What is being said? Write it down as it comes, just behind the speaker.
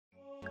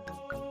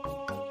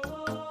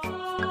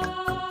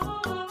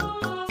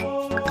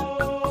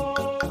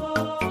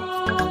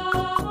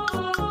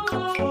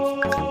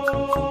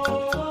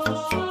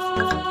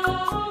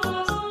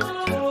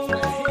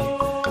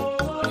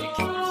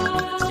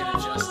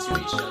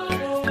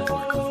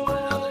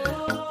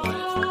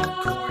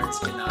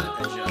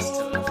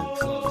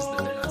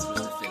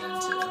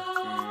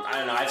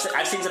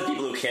seen some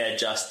people who can't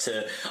adjust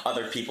to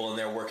other people in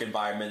their work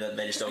environment that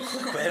they just don't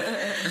click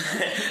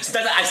with.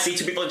 Sometimes I see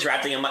two people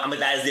interacting, I'm like,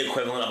 that is the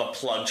equivalent of a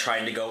plug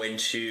trying to go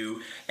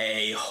into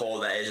a hole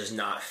that is just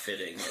not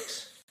fitting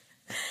it.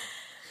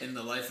 In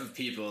the life of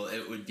people,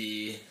 it would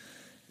be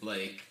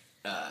like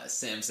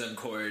Samsung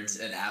cords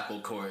and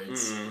Apple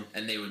cords,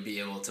 and they would be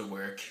able to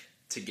work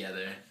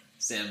together.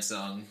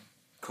 Samsung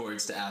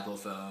cords to Apple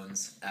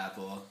phones,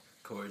 Apple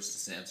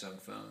cords to Samsung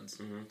phones.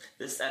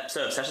 This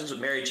episode of Sessions with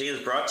Mary Jane is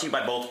brought to you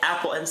by both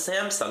Apple and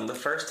Samsung, the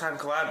first time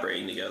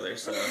collaborating together.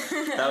 So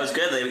that was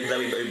good that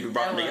we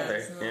brought them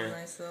together.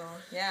 Nice little,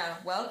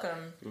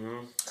 welcome.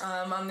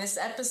 On this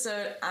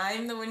episode,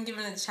 I'm the one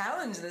given a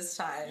challenge this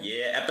time.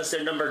 Yeah,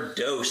 episode number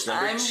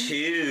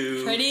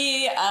 2.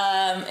 Pretty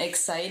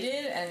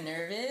excited and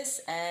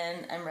nervous,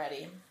 and I'm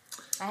ready.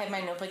 I have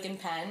my notebook and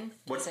pen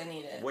because I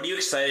need it. What are you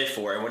excited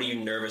for, and what are you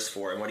nervous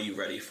for, and what are you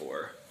ready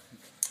for?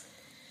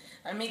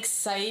 I'm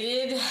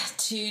excited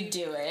to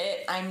do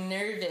it. I'm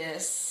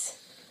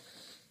nervous.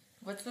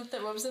 What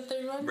was the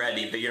third one?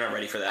 Ready, but you're not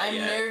ready for that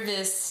yet. I'm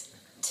nervous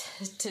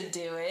to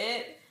do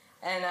it,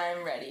 and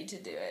I'm ready to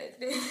do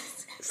it.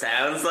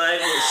 Sounds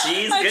like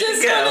she's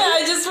good to go.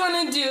 I just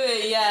want to do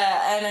it,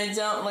 yeah. And I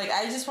don't,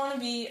 I just want to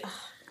be...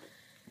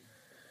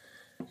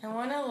 I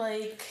want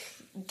to,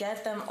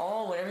 get them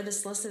all, whatever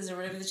this list is, or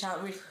whatever the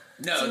challenge...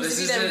 No, this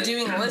is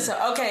doing a list.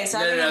 Okay, so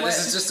no.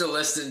 This is just a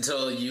list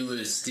until you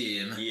lose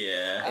steam.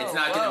 Yeah, it's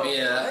not going to be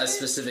a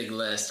specific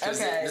list because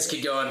this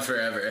could go on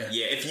forever.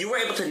 Yeah, if you were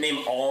able to name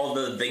all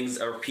the things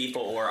or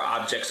people or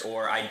objects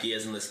or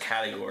ideas in this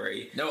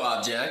category, no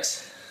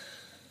objects.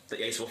 I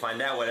guess we'll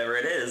find out whatever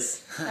it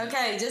is.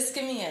 Okay, just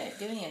give me it.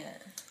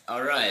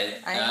 All right.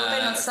 I hope I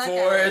don't suck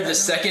for the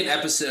second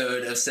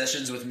episode of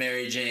Sessions with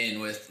Mary Jane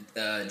with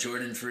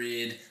Jordan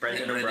Freed,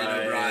 Brendan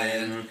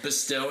O'Brien,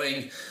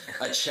 bestowing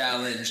a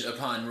challenge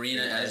upon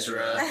Rena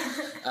Ezra.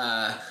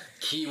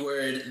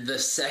 Keyword, the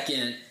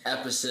second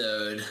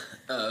episode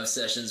of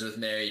Sessions with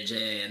Mary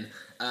Jane.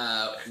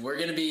 We're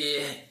going to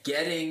be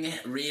getting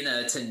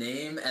Rena to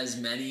name as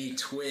many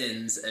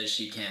twins as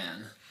she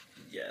can.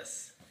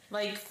 Yes.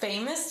 Like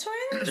famous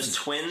twins? Just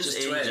twins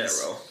in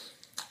general.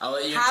 I'll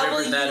let you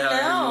interpret that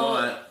however you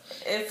want.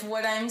 If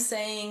what I'm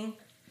saying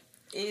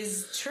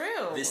is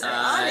true.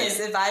 Honest,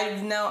 if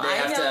I know, they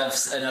have to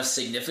have enough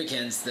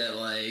significance that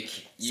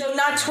so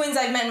not twins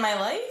I've met in my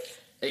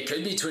life? It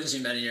could be twins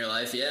you met in your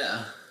life,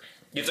 yeah.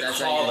 You have to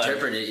That's call how you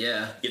interpret it,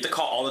 yeah. You have to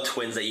call all the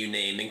twins that you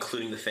named,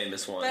 including the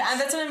famous ones. But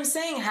that's what I'm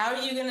saying. How are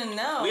you going to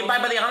know? We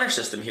abide by the honor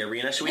system here,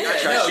 Rena. Should we not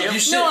trust you? You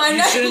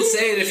shouldn't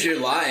say it if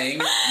you're lying.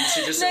 You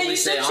should just only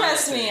say honest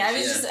trust me. things. I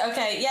was just,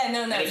 okay, yeah,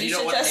 no. And if you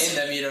don't want to name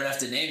them, you don't have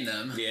to name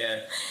them.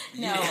 Yeah.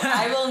 No,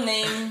 I will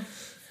name...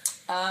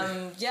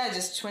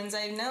 just twins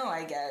I know,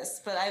 I guess.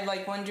 But I'm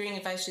wondering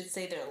if I should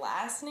say their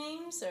last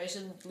names or I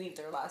should leave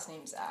their last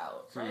names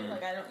out. Right?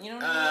 I don't. You know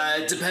what I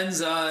mean? It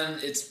depends on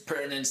its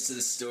pertinence to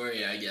the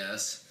story, I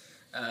guess.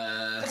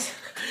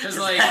 Because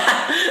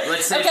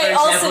let's say for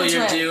example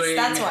you're twins. doing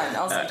that's one.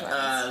 Also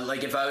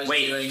twins. If I was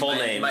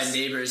doing my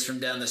neighbors from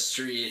down the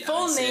street, full I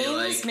would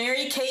names: say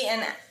Mary Kate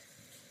and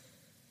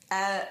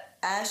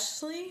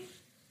Ashley.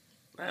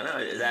 I don't know.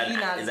 Is that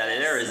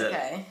it or is it?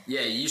 Okay.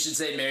 Yeah, you should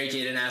say Mary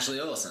Kate and Ashley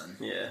Olsen.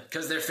 Yeah,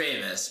 because they're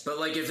famous. But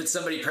if it's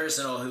somebody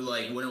personal who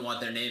wouldn't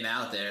want their name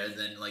out there,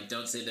 then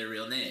don't say their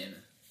real name.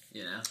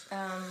 You know.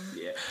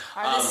 Yeah.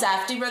 Are the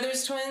Safdie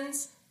brothers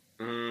twins?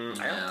 I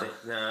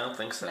don't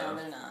think so. No,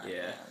 they're not.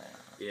 Yeah.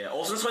 Yeah,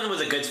 Olsen's twin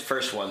was a good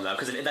first one though,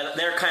 because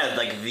they're kind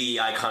of the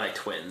iconic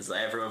twins.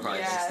 Everyone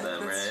probably thinks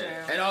them, right?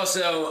 True. And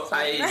also,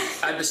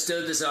 I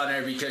bestowed this on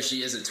her because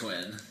she is a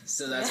twin,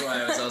 so that's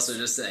why I was also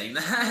just saying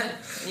that.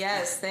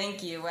 Yes,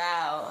 thank you.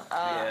 Wow,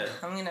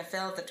 I'm gonna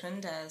fail at the twin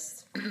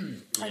test.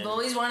 I've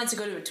always wanted to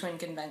go to a twin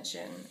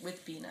convention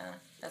with Bina.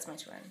 That's my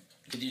twin.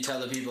 Could you tell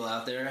the people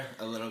out there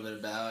a little bit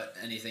about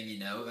anything you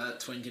know about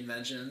twin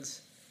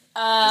conventions?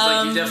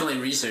 Because you definitely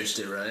researched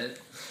it, right?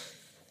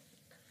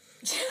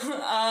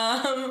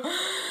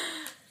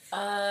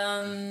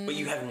 But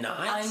you have not?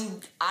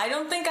 I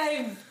don't think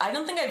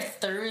I've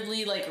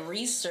thoroughly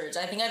researched.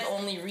 I think I've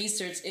only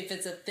researched if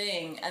it's a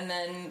thing, and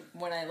then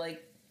when I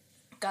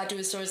got to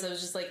a source that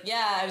was just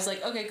I was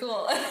okay,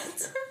 cool.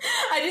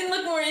 I didn't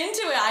look more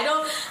into it.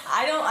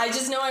 I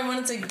just know I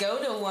wanted to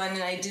go to one,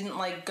 and I didn't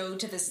go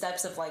to the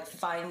steps of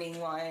finding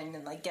one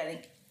and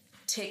getting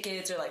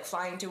tickets or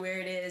flying to where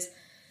it is.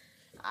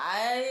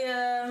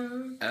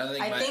 I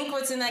think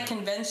what's in that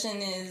convention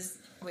is...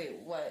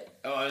 Wait, what?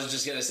 Oh, I was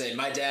just going to say,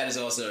 my dad is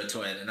also a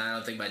twin, and I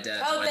don't think my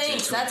dad went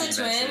thanks. To a twin That's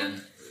convention. A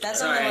twin. That's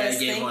Sorry, on the list.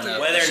 Thank you. What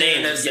are their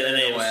names? Get their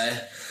names.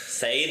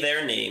 Say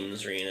their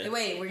names, Rena.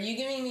 Wait, were you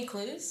giving me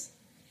clues?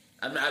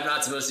 I'm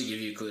not supposed to give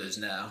you clues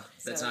now.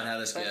 That's not how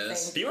this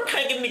goes. You were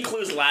kind of giving me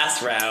clues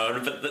last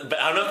round, but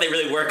I don't know if they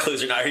really were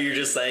clues or not, or you're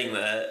just saying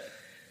that.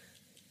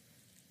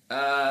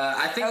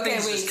 I think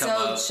things just come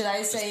up should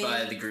I say just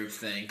by the group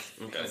think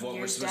of what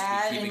your we're supposed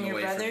dad to be keeping and your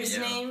away brother's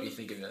from. name? You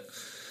think of it.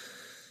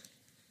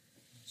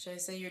 Should I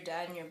say your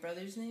dad and your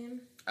brother's name?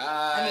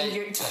 I mean,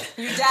 your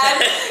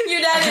dad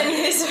and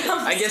his.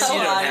 I guess you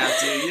don't have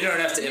to. You don't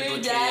have to Your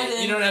implicate.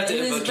 dad You don't have to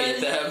and his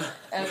implicate them.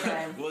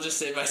 Okay. We'll just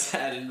say my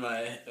dad and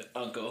my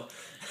uncle.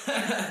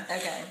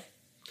 Okay.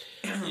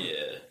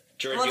 Yeah.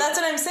 George, Well, that's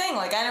what I'm saying.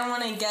 Like, I don't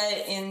want to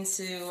get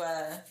into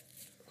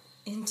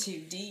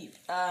deep.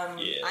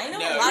 I know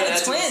a lot of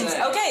that's what I'm twins.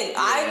 saying. Okay, Yeah.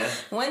 I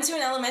went to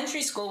an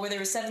elementary school where there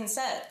were 7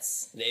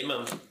 sets. name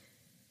them.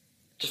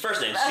 Just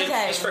first names.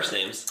 Okay. Just first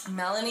names.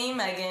 Melanie,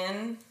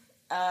 Megan.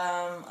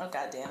 Oh,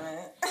 god damn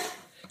it.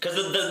 Because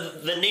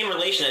the name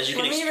relation, as you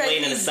can Let me explain write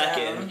in a these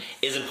second, down.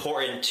 is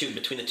important too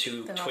between the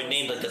two They're twin all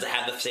names. the Like, does it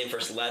have the same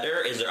first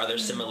letter? Is there other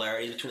Mm-hmm.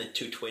 similarities between the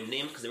two twin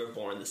names because they were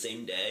born the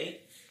same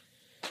day?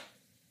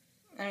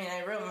 I mean,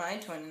 I wrote my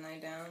twin and I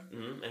down.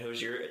 Mm-hmm. And who's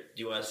your? Do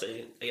you want to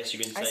say? I guess you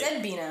can say. I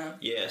said Bina.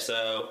 Yeah.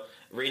 So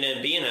Rena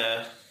and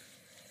Bina,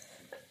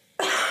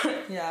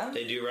 Yeah.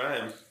 they do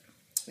rhyme.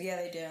 Yeah,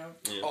 they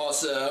do.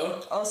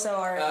 Also, Also,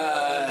 our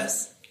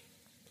names.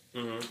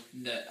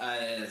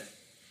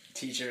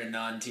 teacher and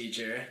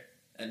non-teacher,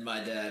 and my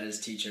dad is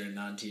teacher and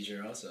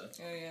non-teacher also.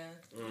 Oh, yeah.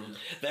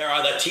 There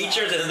are the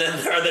teachers and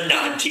then there are the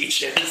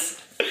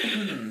non-teachers.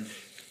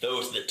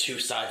 Those are the two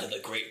sides of the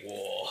Great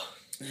War.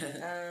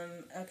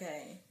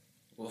 Okay.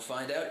 We'll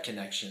find out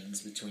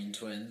connections between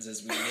twins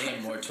as we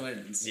name more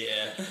twins.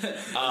 Yeah.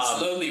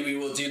 Slowly, we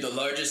will do the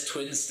largest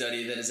twin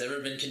study that has ever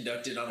been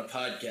conducted on a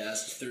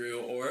podcast through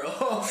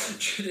oral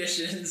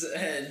traditions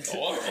and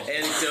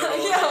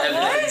anecdotal Yeah,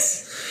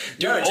 evidence.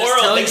 Dude, No, just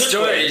oral telling things with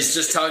stories, twins.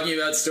 just talking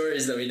about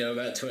stories that we know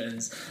about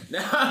twins.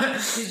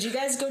 Did you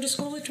guys go to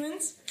school with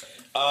twins?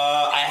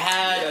 I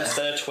had a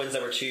set of twins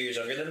that were 2 years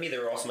younger than me. They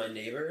were also my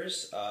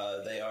neighbors.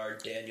 They are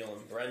Daniel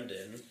and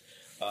Brendan.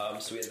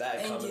 So we had that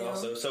in Thank common you.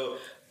 also. So,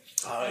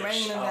 I'm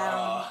writing them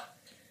down.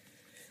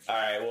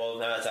 Alright, well,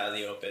 now it's out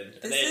in the open.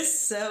 This They had is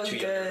so two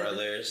good. younger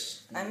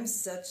brothers.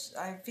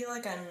 I feel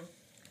like I'm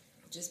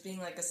just being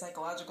like a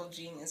psychological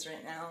genius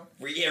right now.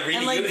 Yeah, really,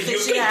 I'm like you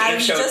fishing could out game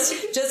show.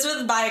 just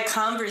with by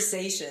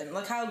conversation.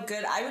 Look how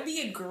good I would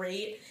be a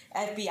great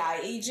FBI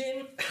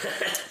agent.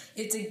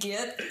 It's to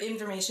get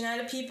information out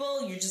of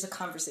people. You're just a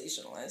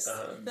conversationalist.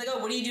 Like, oh,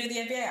 what do you do at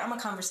the FBI? I'm a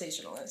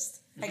conversationalist.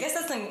 I guess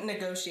that's a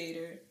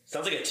negotiator.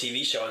 Sounds like a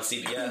TV show on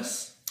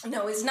CBS.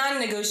 No, it's not a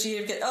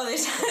negotiator.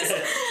 Because,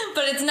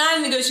 but it's not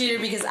a negotiator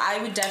because I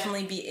would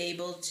definitely be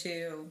able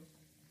to.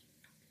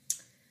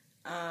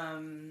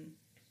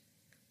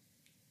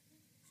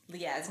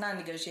 Yeah, it's not a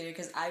negotiator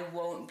because I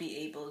won't be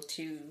able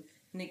to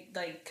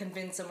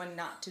convince someone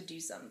not to do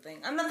something.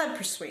 I'm not that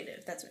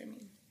persuasive. That's what I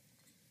mean.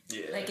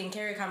 Yeah. I can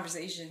carry a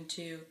conversation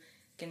to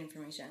get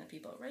information out of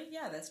people, right?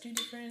 Yeah, that's two I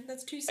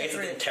guess it's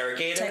separate an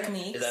interrogator.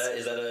 techniques.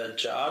 Is that a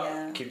job?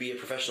 Yeah. Could be a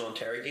professional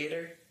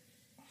interrogator.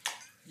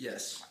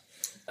 Yes.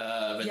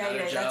 But Yeah, not a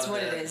yeah, job that's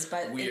what that it is,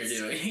 but we are it's-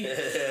 doing.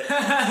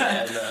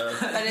 Yeah, no.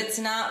 But it's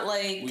not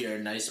like We are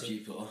nice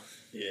people.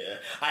 Yeah,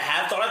 I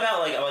have thought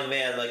about I'm like,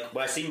 man, like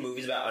when I see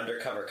movies about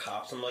undercover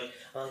cops, I'm like,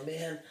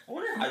 man, I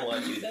wonder if I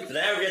want to do that. But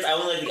then I realize I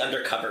only like the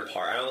undercover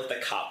part. I don't like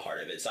the cop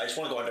part of it. So I just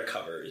want to go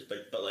undercover,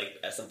 but like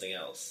as something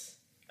else.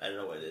 I don't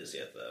know what it is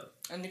yet though.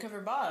 Undercover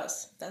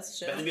Boss. That's a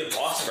show. I have to be a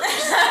boss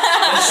first.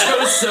 That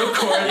show is so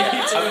corny. I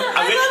love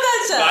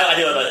that show. I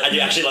do love that. I do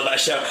actually love that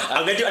show.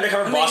 I'm gonna do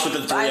undercover boss with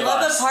the three I of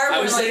love us. the part I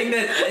where was saying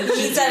that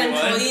he's that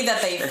NGT1 employee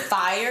that they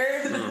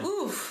fire.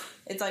 Oof.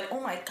 It's like, oh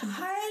my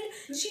god,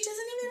 she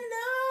doesn't even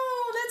know.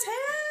 That's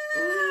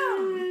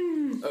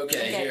him. Okay,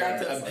 Okay, here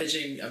back to I'm this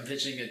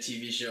pitching a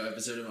TV show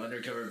episode of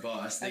Undercover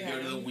Boss. They go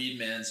Okay. to the weed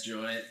man's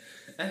joint,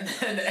 and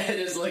then Ed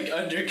is like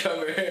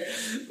undercover,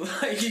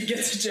 like he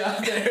gets a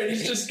job there, and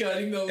he's just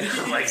cutting the weed.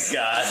 Oh my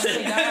god.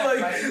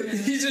 And like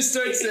he just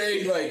starts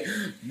saying like,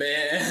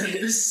 man,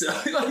 this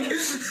sucks. Like,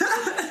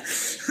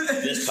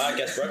 This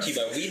podcast brought to you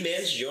by Weed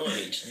Man's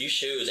Joint. New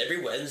shows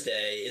every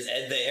Wednesday. Is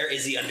Ed there?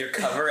 Is he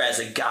undercover as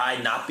a guy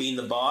not being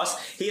the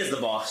boss? He is the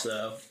boss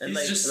though, and He's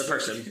like just- the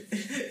person.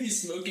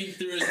 he's smoking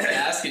through his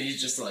mask, and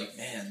he's just like,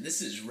 man,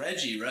 this is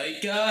Reggie,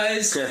 right,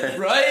 guys?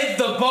 Right?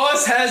 The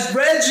boss has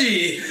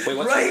Reggie. Wait,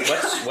 right?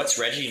 what's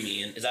Reggie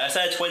mean? Is that a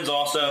set of twins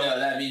also? No,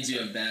 that means you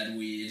have bad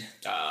weed.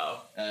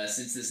 Oh,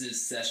 Since this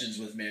is Sessions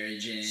with Mary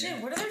Jane.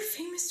 Shit, what other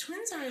famous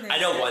twins are there? I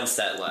know one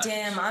set left.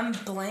 Damn, I'm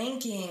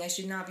blanking. I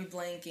should not be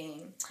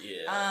blanking.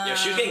 Yeah,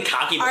 she was getting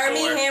cocky before. Army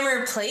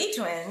Hammer Play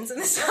Twins in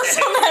the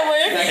Social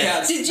Network. That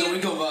counts. Did The you?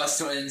 Winklevoss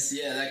twins.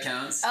 Yeah, that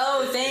counts.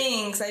 Oh,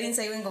 thanks. I didn't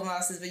say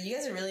Winklevosses, but you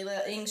guys are really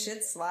letting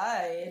shit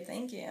slide.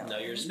 Thank you. No,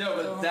 you're. No,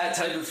 but that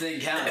type of thing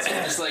counts.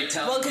 I'm just like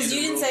telling Well, because the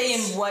you didn't say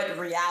rules. in what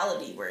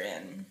reality we're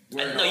in.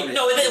 We're No, in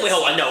no, all wait,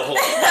 hold on, hold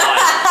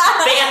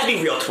on. They have to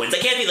be real twins. They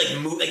can't be like the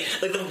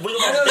No,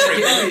 Winklevoss.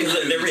 they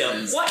can't be They're real.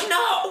 twins. What?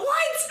 No,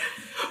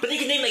 what? But you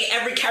can name like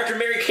every character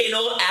Mary Kay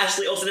Nolan,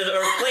 Ashley Olsen has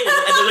ever played, and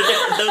those are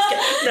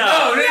different.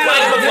 No,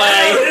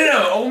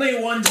 No, only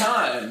one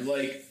time.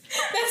 Like,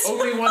 That's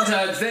only one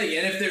time thing.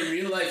 And if they're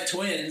real life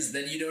twins,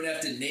 then you don't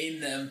have to name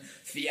them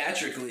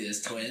theatrically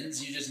as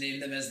twins. You just name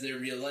them as their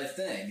real life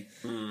thing.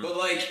 But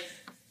like,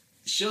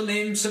 she'll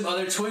name some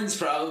other twins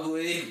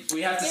probably.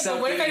 We have to Yeah, stop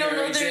but what if I giving don't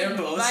her know their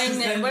examples. by 'cause name?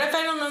 then- What if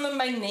I don't know know them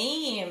by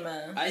name.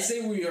 I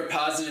say we are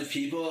positive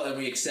people and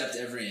we accept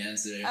every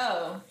answer.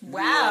 Oh,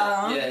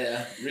 wow.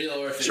 Yeah. Real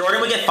or fictional.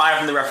 Jordan would get fired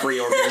from the referee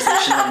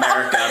organization of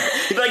America.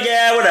 He'd be like,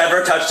 yeah,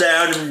 whatever,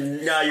 touchdown.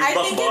 No, you're I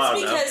think I don't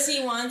it's know. because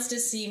he wants to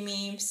see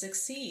me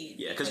succeed.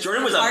 Yeah, because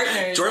Jordan was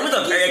partners.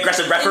 a very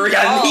aggressive referee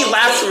on me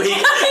last week.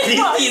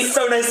 He's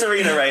so nice to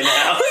Serena right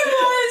now. He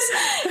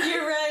was.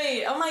 You're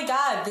right. Oh my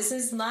God, this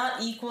is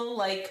not equal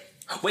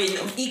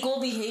equal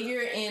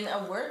behavior in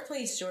a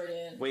workplace,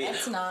 Jordan. Wait.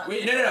 That's not.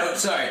 Wait, no.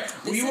 Sorry.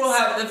 This We is will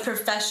have. a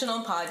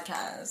professional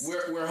podcast.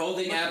 We're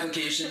holding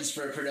applications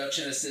for a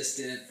production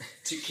assistant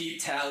to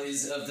keep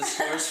tallies of the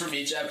scores from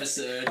each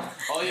episode.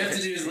 All you have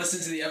to do is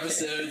listen to the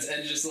episodes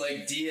and just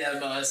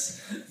DM us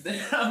the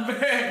number.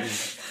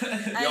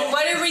 And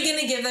what are we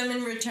gonna give them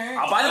in return?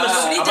 I'll buy them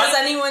Does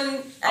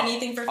anyone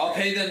anything for? I'll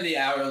pay them the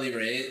hourly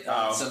rate.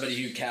 Oh. Somebody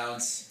who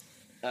counts.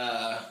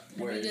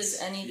 Who does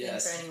anything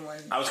Yes. for anyone?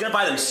 I was going to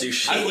buy them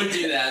sushi. I would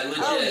do that.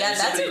 Legit. Oh, yeah, If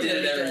that's somebody a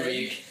did it really every good-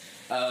 week.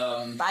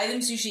 Buy them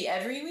sushi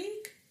every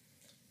week?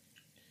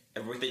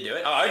 Every week they do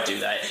it? Oh, I'd do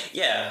that.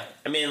 Yeah.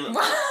 I mean...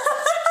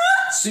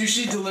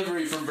 Sushi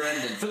delivery from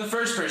Brendan for the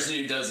first person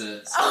who does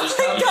it. So Oh there's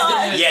my probably God.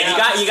 gonna be Yeah, a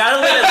you gotta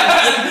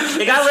live.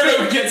 You gotta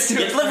live. It gets You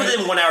to have to live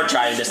within 1 hour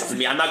driving distance of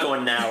me. I'm not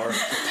going an hour.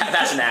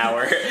 Past an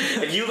hour.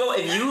 If you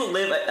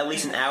live at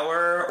least an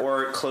hour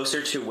or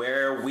closer to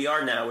where we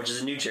are now, which is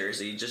in New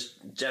Jersey, just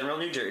general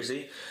New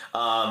Jersey,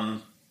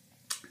 then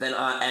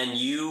and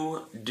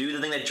you do the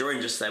thing that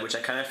Jordan just said, which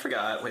I kind of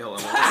forgot. Wait, hold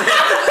on.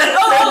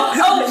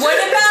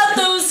 What about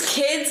those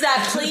kids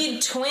that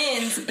played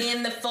twins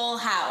in the Full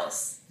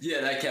House?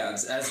 Yeah, that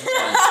counts as one.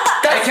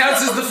 That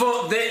counts as the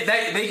full.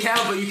 They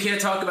count, but you can't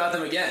talk about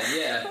them again.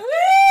 Yeah.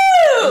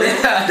 Woo!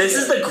 This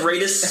is the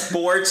greatest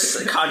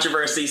sports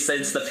controversy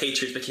since the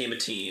Patriots became a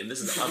team.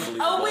 This is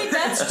unbelievable. Oh wait,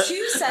 that's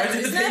 2 sets.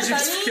 Isn't that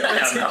funny? I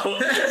don't know.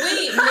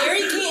 Wait,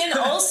 Mary-Kate and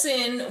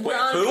Olsen were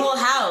on Who? Full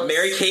House.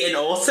 Mary-Kate and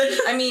Olsen?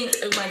 I mean,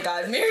 oh my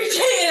God,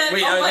 Mary-Kate and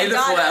Wait, oh are my they the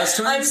God, Full House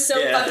twins? I'm so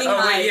Yeah. fucking Oh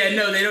high. wait, yeah,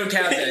 no, they don't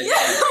count that. Yeah,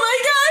 oh my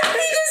God,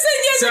 he just said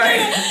yes. Sorry.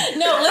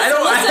 No, listen,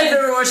 I've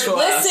never watched Full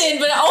House. Listen,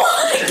 but oh my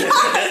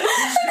God,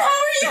 how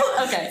are you?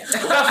 Okay.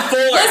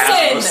 Full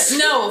Listen, House.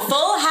 no,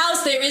 Full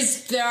House.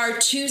 There are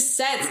 2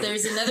 sets.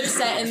 There's another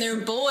set, and they're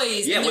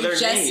boys. Yeah, and with they're their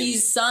Jesse's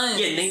names. sons.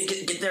 Yeah,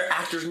 get their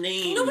actors'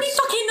 names. Nobody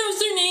fucking knows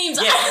their names.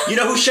 Yeah, you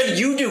know who should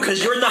you do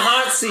because you're in the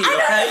hot seat.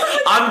 Okay,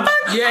 I'm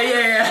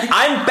Yeah.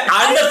 I'm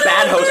the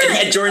bad host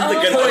and Jordan's the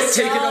good Point host.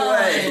 taken God.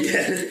 away. PA,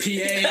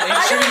 make I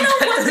sure don't you know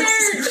what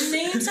their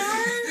names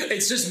are.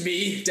 It's just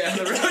me down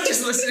the road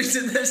just listening to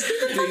this.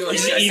 Being like, You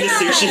should eat a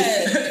sushi.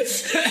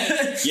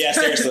 Yeah,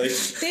 seriously.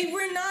 They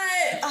were not.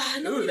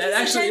 Ooh, that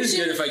actually is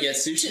good if I get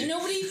sushi.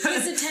 Nobody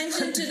pays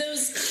attention to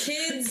those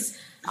kids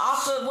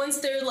off of once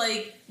they're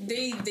like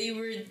they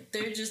were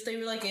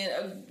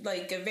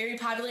like a very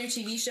popular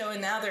TV show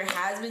and now they're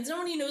has-beens.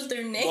 Nobody knows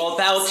their names. Well,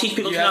 that will teach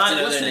people You to have not to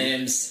know listen. their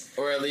names,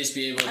 or at least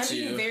be able I'm to.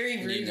 being very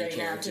name rude their right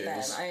now to them.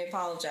 characters. I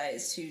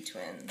apologize to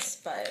twins,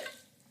 but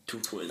Two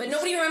twins.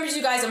 nobody remembers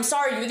you guys. I'm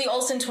sorry, you're the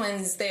Olsen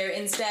twins there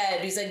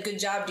instead. He said, "Good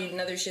job, dude," and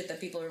other shit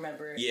that people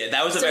remember. Yeah,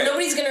 that was a So very.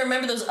 nobody's gonna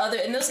remember those other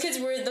and those kids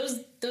were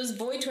those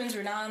boy twins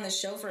were not on the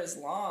show for as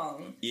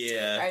long.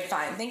 Yeah. All right,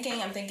 fine.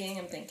 I'm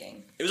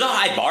thinking. It was a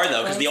high bar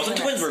though because the On to Olsen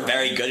the twins next were one.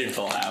 very good in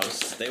Full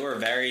House. They were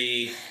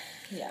very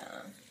Yeah.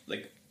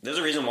 like. There's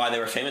a reason why they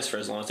were famous for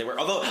as long as they were.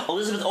 Although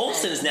Elizabeth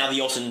Olsen is now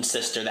the Olsen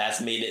sister that's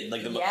made it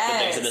like the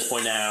biggest at this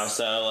point now.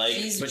 So like,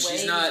 But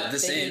she's way not the bigger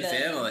same than-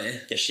 family.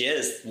 yeah, she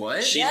is.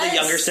 What? She's Yes. the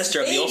younger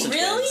sister of the Hey, Olsen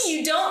really? twins.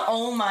 You don't?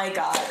 Oh my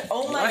God!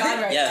 Oh my What?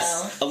 God! Right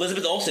Yes, now.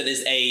 Elizabeth Olsen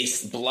is a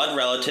blood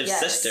relative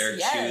Yes, sister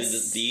yes. to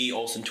the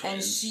Olsen And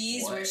twins.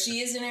 she's What? where she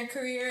is in her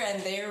career,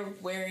 and they're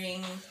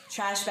wearing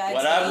trash bags.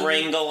 What up, they-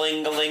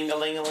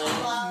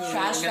 ring-a-ling-a-ling-a-ling?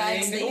 Trash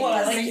bags. They Ooh,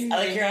 I like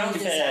they your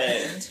outfit.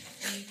 designed.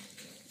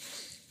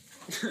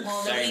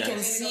 Well, Very nobody can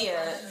nice. see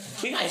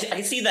it. I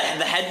can see the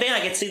headband. I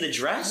can see the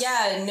dress.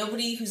 Yeah,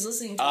 nobody who's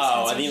listening to Oh, this I can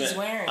see didn't what he's even.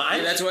 wearing.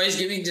 Yeah, that's why he's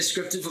giving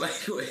descriptive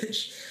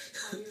language.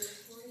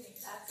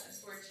 That's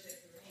unfortunate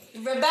for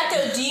me.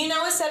 Rebecca, do you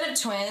know a set of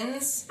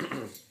twins?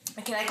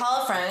 Can I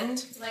call a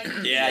friend? Like,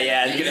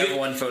 Yeah. You could have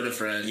one photo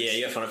friend. Yeah,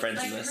 you have fun of friends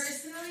like in this.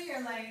 personally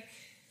or like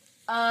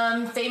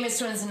Famous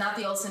twins and not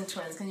the Olsen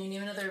twins. Can you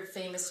name another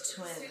famous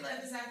twin? Sweet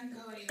Life of Zach and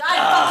Cody?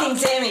 God fucking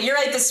damn it! You're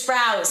right. The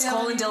Sprouts, Dylan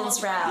Cole and Dylan Cole.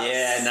 Sprouts.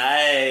 Yeah, I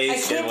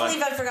nice. can't Good one.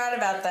 believe I forgot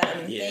about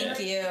them. Yeah. Thank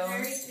you.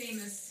 Very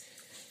famous.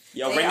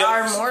 Yo, They Ringo.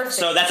 are more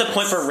So that's a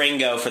point famous. for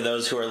Ringo for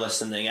those who are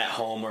listening at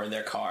home or in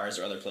their cars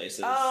or other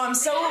places. Oh, I'm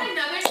so I had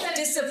another set of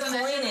kids on that show, but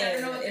I don't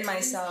know disappointed what in their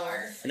myself.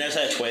 names are. Another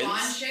set of twins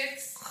Blonde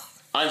chicks.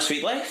 on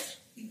Sweet Life.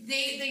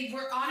 They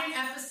were on an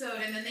episode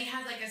and then they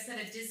had like a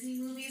set of Disney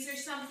movies or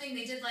something.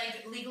 They did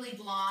like Legally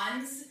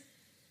Blondes,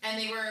 and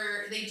they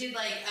did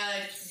like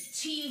a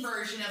teen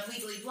version of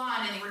Legally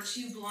Blonde, and they were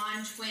 2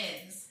 blonde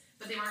twins.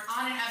 but they were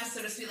on an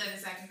episode of Sweet Life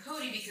of Zack and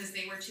Cody because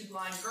they were two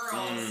blonde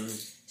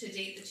girls to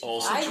date the two.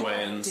 Also I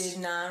twins.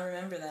 did not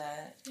remember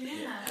that. Yeah.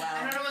 Wow.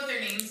 I don't know what their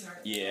names are.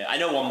 Yeah, I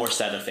know one more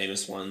set of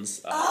famous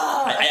ones. Okay.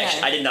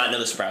 I did not know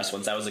the Sprouse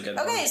ones. That was a good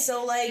one. Okay,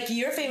 so like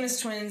your famous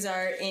twins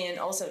are in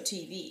also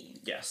TV,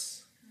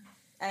 Yes.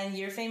 and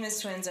your famous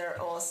twins are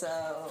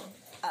also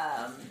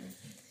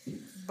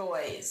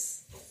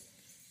boys.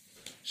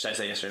 Should I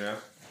say yes or no?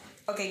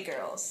 Okay,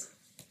 girls.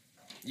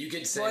 You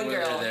could say Boy,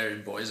 whether girl. they're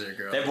boys or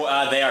girls.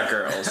 They are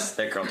girls.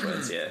 They're girl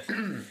twins, yeah.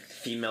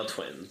 Female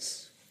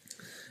twins.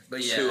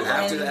 But yeah, Two.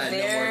 after And that, no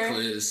they're- more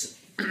clues.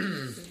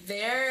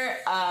 They're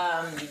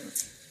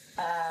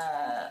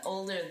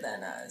older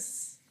than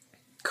us.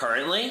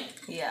 Currently?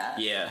 Yeah.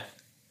 Yeah.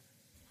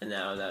 And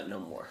now that no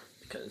more.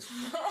 Because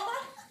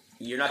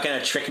you're not going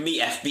to trick me,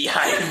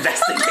 FBI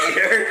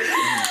investigator.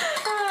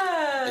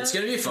 It's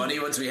gonna be funny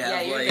once we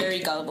have you're very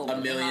like gullible. a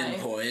million Hi.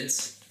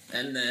 points,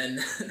 and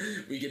then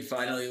we can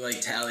finally like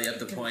tally up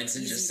the points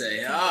and just easy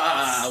say,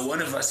 to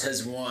one of us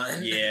has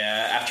won.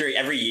 Yeah, after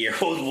every year,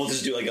 we'll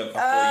just do like a full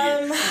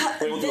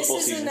year. We'll do a This full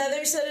is season.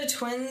 another set of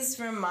twins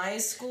from my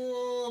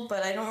school,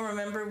 but I don't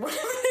remember what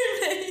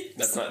their names.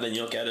 That's not, then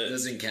you'll get It it.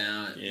 doesn't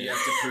count. Yeah. You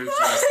have to prove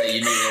to us that you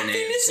knew their names.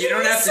 Venus You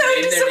don't is have to so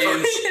name their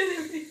names.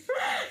 disappointed in me.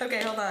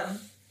 Okay, hold on.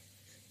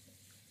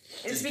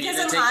 It's Does because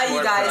Vina I'm take high, more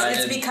you guys. pride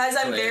It's in because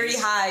I'm very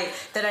twins? high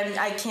that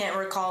I can't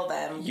recall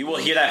them. You will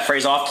hear that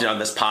phrase often on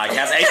this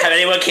podcast. Anytime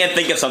anyone can't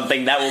think of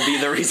something, that will be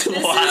the reason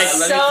This why. is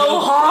Let me so plug- let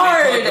me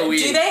hard. plug the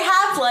weed. Do they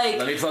have Let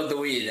like? me plug the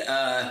weed.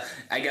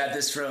 I got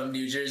this from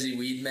New Jersey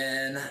Weed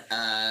Man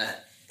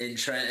in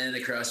Trenton,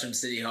 across from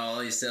City Hall.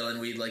 He's selling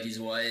weed like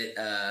he's white.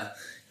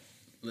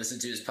 Listen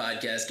to his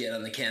podcast, Get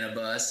on the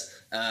Cannabis.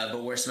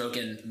 But we're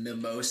smoking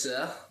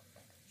mimosa.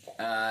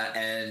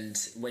 And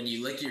when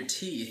you lick your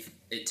teeth,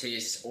 it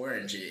tastes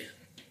orangey.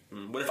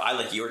 What if I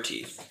lick your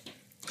teeth?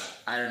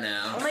 I don't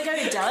Oh know. my god,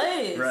 it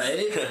does.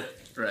 Right?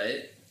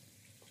 Right?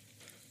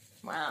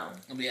 Wow.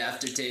 The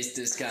aftertaste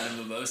is kind of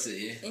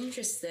mimosa-y.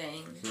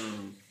 Interesting.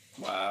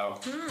 Wow.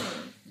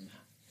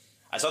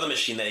 I saw the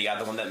machine that you got,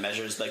 the one that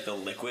measures like the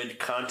liquid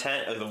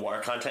content, or the water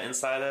content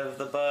inside of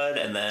the bud,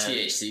 and then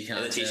THC and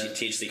the content.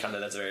 THC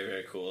content. That's very,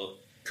 very cool.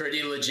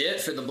 Pretty legit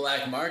for the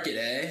black market,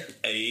 eh?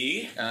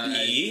 A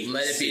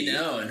Let it be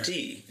known.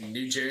 D.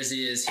 New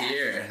Jersey is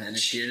here, and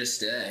it's here to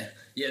stay.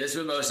 Yeah, this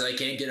mimosa, I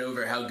can't get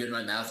over how good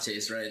my mouth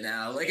tastes right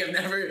now. Like, I've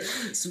never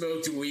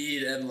smoked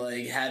weed and,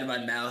 like, had my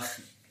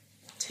mouth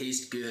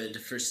taste good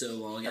for so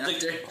long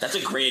after. That's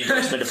a great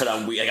endorsement to put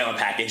on weed, like on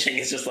packaging.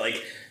 It's just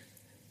like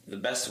the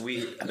best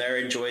weed I've ever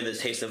enjoyed the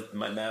taste of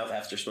my mouth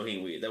after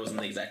smoking weed. That wasn't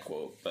the exact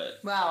quote, but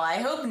Wow. I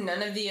hope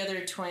none of the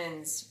other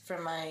twins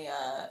from my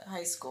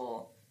high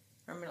school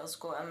or middle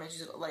school. I'm gonna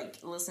just like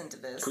listen to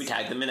this. can we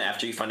tag them in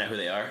after you find out who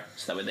they are,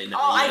 so that way they know?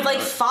 Oh, you I know like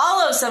it?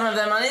 follow some of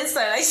them on Insta.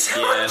 I saw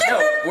Yeah.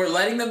 No, we're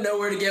letting them know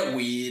where to get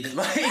weed.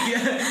 Like,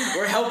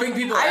 we're helping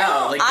people I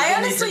out. Like,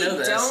 I people need to honestly know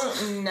this.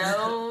 don't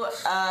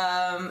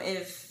know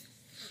if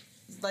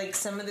like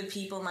some of the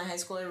people in my high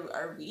school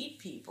are weed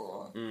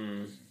people.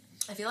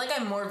 I feel like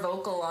I'm more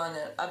vocal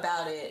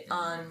about it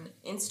on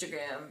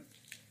Instagram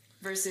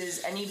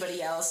versus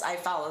anybody else I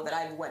follow that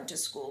I went to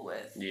school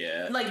with.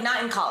 Yeah. Like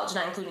not in college,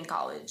 not including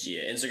college.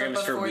 Yeah, Instagram But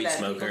is for before weed that,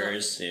 people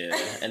smokers. Yeah,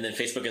 and then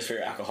Facebook is for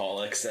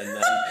alcoholics, and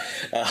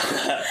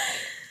then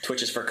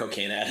Twitch is for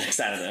cocaine addicts.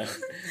 I don't know.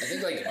 I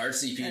think, like,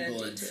 artsy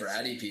people and do this.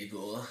 fratty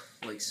people,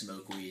 like,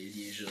 smoke weed,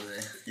 usually.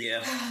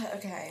 Yeah.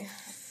 Okay.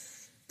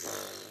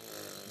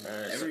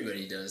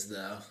 Everybody does,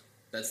 though.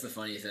 That's the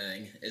funny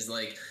thing, is,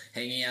 like,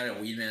 hanging out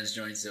at Weed Man's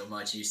joint so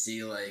much, you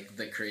see, like,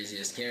 the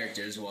craziest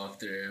characters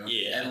walk through.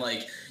 Yeah. And,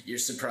 like, you're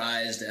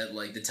surprised at,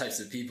 like, the types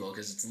of people,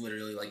 because it's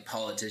literally, like,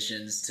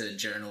 politicians to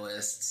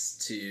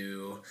journalists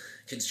to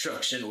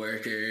construction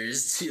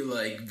workers to,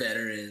 like,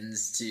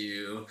 veterans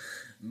to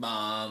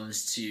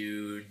moms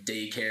to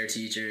daycare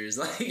teachers.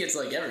 Like, it's,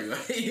 like,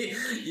 everybody,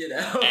 you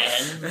know?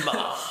 And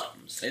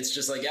moms. It's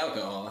just like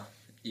alcohol.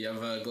 You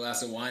have a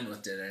glass of wine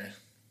with dinner.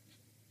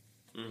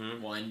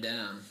 Mm-hmm. Wine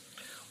down.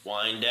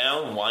 Wine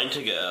down, wine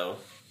to go.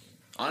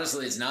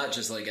 Honestly, it's not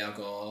just like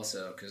alcohol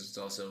also, because it's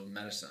also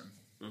medicine.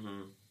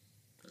 Mm-hmm.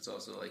 It's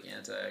also like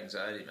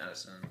anti-anxiety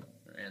medicine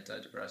or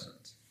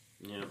antidepressants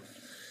Yeah.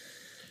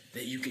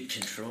 that you could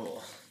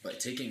control by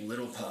taking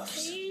little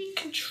puffs. Take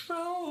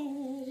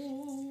control.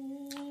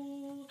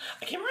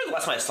 I can't remember the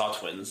last time I saw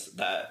twins.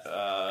 That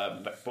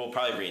well,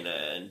 probably Rena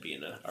and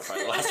Bina are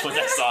probably the last ones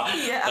I saw.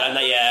 Yeah. But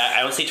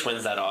I don't see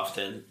twins that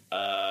often.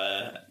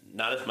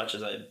 Not as much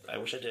as I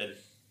wish I did.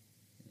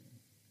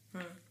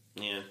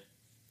 Yeah.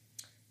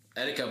 I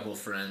had a couple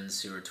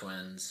friends who were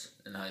twins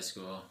in high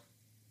school.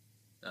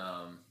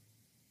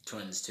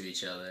 Twins to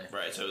each other.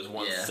 Right. So it was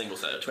one Yeah. single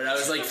set of But twins. I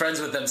was like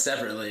friends with them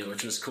separately,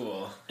 which was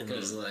cool.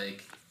 Because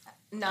like,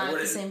 Not at the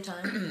wouldn't- same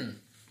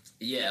time.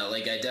 yeah,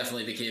 like I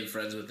definitely became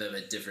friends with them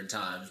at different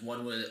times.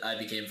 One was I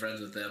became friends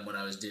with them when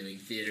I was doing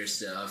theater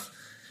stuff,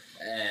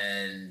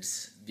 and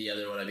the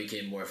other one I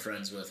became more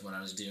friends with when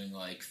I was doing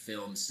like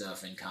film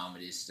stuff and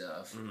comedy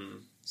stuff. Mm-hmm.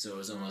 So it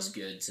was almost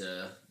good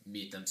to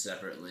meet them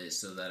separately,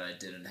 so that I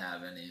didn't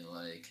have any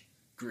like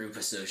group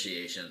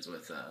associations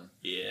with them.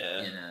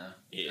 Yeah. You know?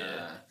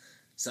 Yeah.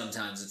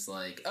 Sometimes it's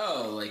like,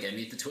 oh, like I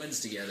meet the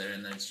twins together,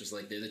 and then it's just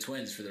like they're the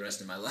twins for the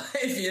rest of my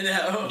life, you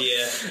know?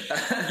 Yeah.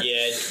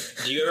 Yeah.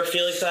 Do you ever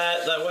feel like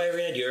that way,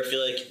 Rena? Do you ever feel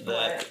like that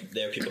What?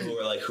 there are people who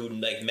are like, who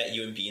like met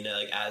you and Bina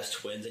like as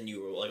twins, and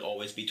you will like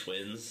always be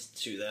twins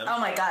to them? Oh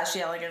my gosh,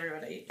 yeah, like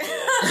everybody.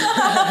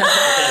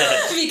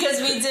 Yeah.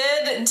 Because we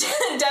did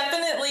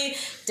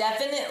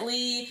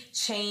definitely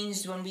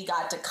changed when we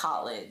got to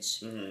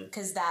college.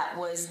 Because that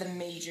was the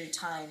major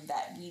time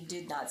that we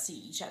did not see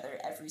each other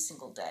every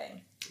single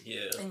day.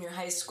 Yeah. In your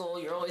high school,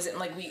 you're always in,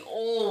 like, we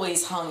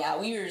always hung out.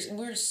 We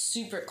were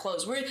super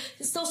close. We're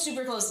still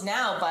super close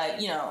now,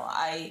 but, you know,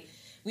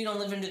 we don't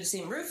live under the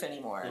same roof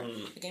anymore.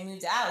 Like, I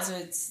moved out, so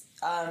it's,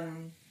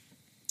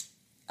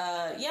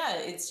 yeah,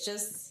 it's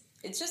just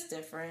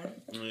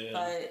different. Yeah.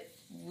 But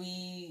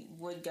we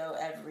would go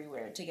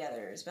everywhere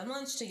together, spend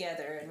lunch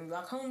together, and we'd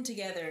walk home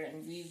together,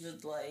 and we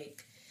would,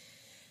 like,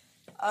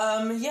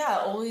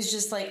 yeah, always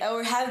just, like,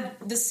 or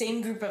have the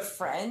same group of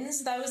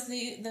friends. That was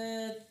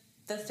the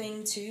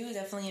thing, too,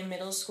 definitely in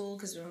middle school,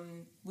 because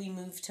when we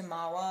moved to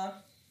Mawa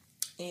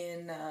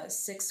in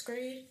 6th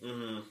grade,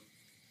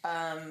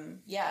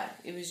 yeah,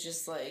 it was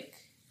just, like,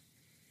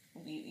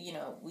 we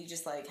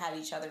just, like, had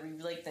each other. We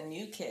were, like, the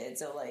new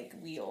kids, so, like,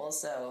 we were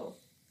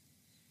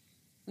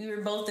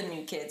both the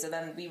new kids, and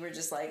then we were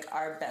just, like,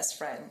 our best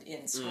friend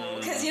in school.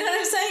 Because, you know what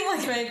I'm saying?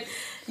 Like, I'm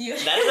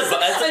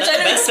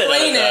trying to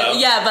explain it.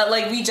 Yeah, but,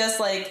 like, we just,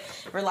 like,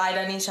 relied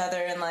on each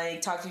other and,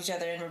 like, talked to each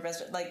other and were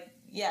best, like,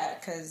 yeah,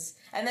 because...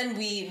 And then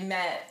we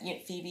met,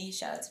 Phoebe,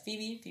 shout out to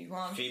Phoebe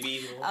Wong.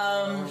 Phoebe.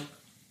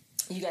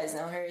 You guys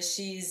know her.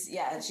 She's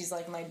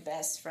like my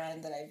best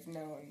friend that I've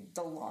known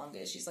the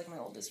longest. She's like my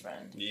oldest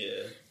friend.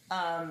 Yeah.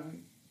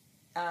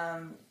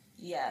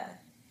 Yeah.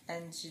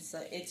 And she's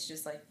like, it's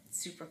just like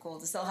super cool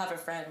to still have a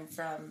friend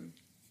from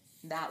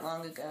that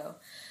long ago.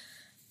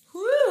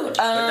 Woo! But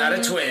not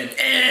a twin.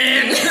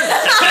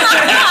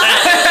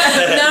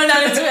 No,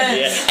 not a twin.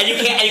 Yeah. And you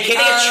can't take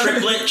a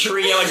triplet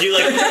trio and do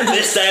like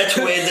this side of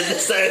twins and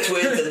this side of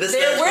twins and this side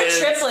There of were twins.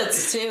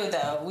 triplets too,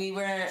 though. We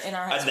were in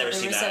our high I've school. never there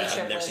seen were that.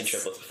 some I've never seen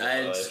triplets before. I in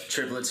had my life.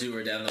 triplets who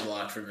were down the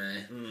block from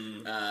me.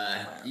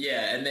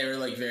 Yeah, and they were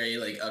like very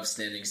like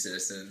upstanding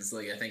citizens.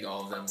 Like I think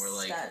all of them were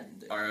like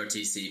Upstanding.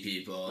 ROTC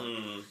people,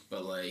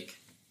 but like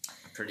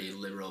pretty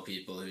liberal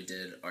people who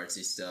did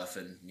artsy stuff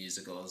and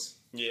musicals.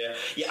 Yeah.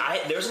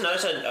 There was another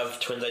set of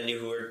twins I knew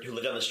who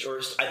lived on the shore.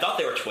 I thought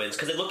they were twins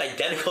because they looked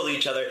identical to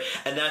each other,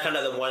 and then I found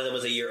out that one of them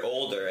was a year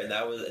older, and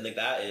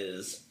that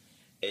is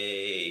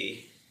a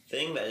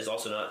thing that is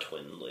also not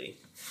twinly.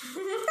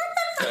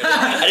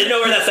 I didn't know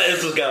where that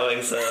sentence was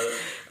going, so...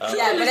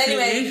 Yeah, but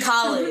anyway,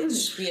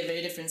 college, we had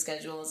very different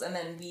schedules, and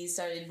then we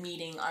started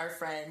meeting our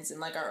friends in,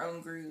 like, our own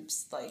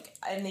groups, like,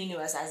 and they knew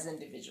us as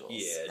individuals.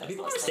 Yeah. Do That's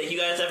people what's mistake funny.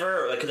 you guys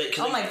ever? Like,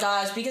 Oh my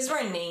gosh, because of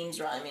our names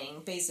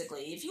rhyming,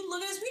 basically. If you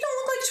look at us, we don't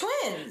look like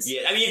twins.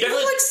 Yeah, I mean, you We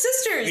definitely... look like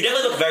sisters. You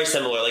definitely look very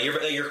similar. Like,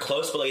 you're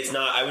close, but, like, it's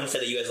not... I wouldn't say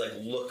that you guys, like,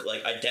 look,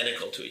 like,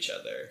 identical to each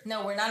other.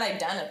 No, we're not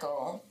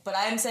identical, but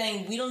I'm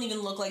saying we don't even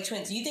look like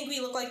twins. You think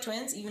we look like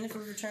twins, even if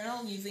we're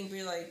fraternal? You think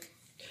we're, like...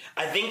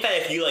 I think that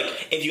if you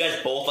guys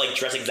both like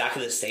dress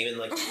exactly the same and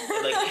like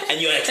and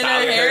you like And style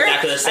our your hair hair?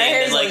 exactly the Our same,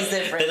 hair's then like always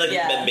different,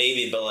 yeah. then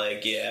maybe, but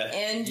like yeah.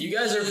 And You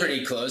guys are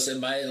pretty close,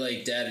 and my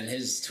like dad and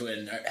his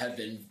twin have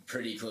been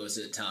pretty close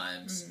at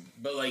times.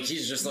 But like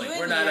he's just like You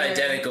we're and not your-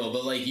 identical,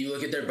 but like you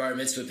look at their bar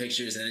mitzvah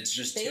pictures and it's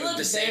just They two look of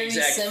the same very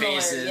exact similar,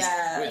 faces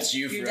yeah. with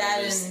Your Jufros.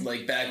 dad and-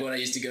 Like back when I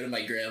used to go to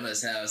my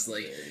grandma's house,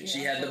 like she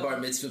had the bar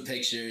mitzvah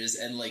pictures,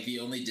 and like the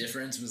only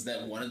difference was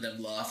that one of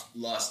them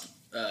lost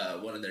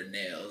one of their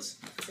nails.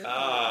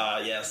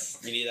 Yes,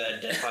 you need that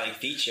identifying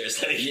features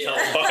that you Yeah.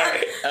 tell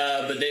apart.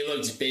 But they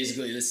looked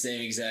basically the same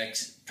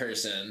exact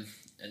person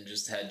and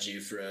just had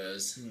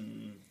Jufros.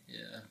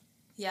 Yeah.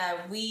 Yeah,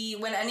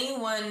 when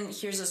anyone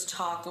hears us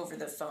talk over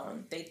the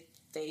phone,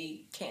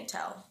 they can't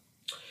tell.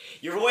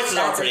 Your voices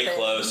That's are a pretty thing.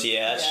 close.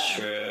 Yeah, that's Yeah.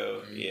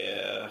 true.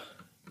 Yeah.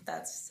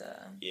 That's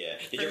Yeah.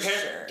 For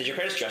sure. Did your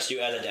parents dress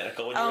you as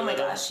identical when you oh were my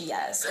little? gosh,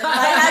 yes. If I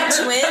had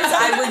twins,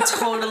 I would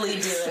totally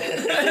do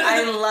it.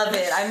 I love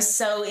it. I'm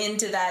so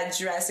into that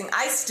dressing.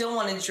 I still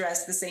want to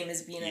dress the same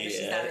as Bina, but she's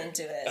Yeah. not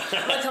into it.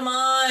 I'm like, come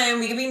on,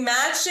 we could be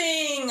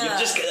matching. You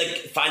just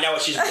like find out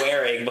what she's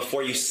wearing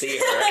before you see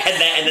her,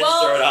 and then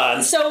throw it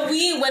on. So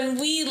when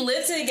we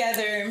lived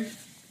together,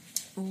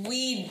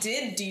 we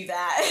did do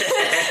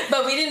that,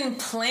 but we didn't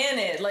plan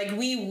it. Like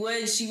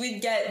she would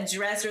get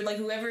dressed, or like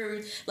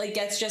whoever like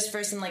gets dressed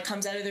first and like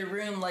comes out of their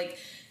room. Like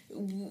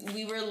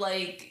we were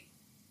like,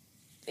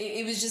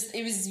 it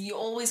was you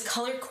always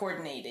color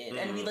coordinated,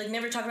 and we like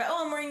never talk about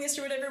I'm wearing this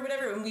or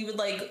whatever. And we would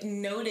like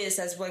notice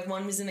as like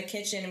one was in the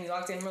kitchen and we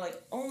walked in and we're like,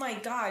 oh my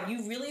god,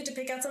 you really had to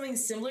pick out something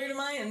similar to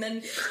mine. And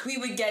then we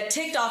would get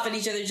ticked off at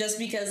each other just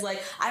because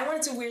like I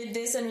wanted to wear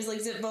this and it was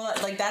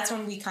like that's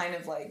when we kind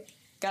of like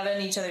got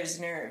on each other's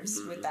nerves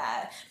with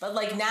that. But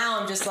like now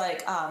I'm just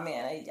like, oh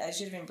man, I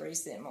should have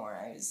embraced it more.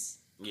 I was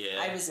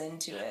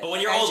into it. But when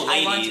you're old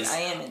ladies, I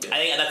am into it. I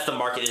think that's the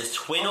market is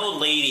twin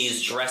old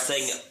ladies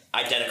dressing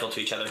identical to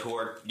each other who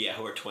are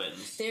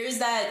twins. There's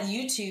that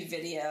YouTube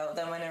video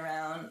that went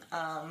around.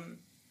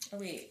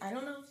 I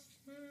don't know.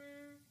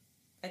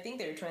 I think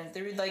they were twins.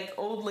 They were like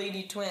old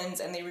lady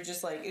twins, and they were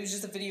just like, it was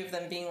just a video of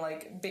them being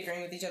like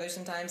bickering with each other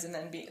sometimes, and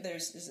then it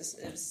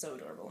was so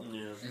adorable.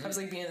 Yeah. I was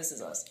like, being This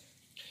Is Us.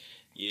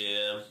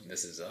 Yeah.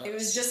 This is us. It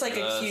was just like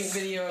a cute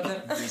video of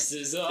them. This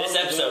is us. This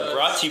episode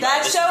brought to you by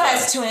That This show Is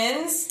has Us.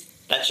 twins.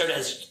 That show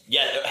has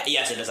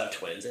yes, it does have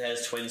twins. It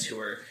has twins who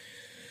are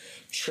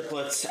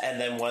triplets, and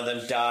then one of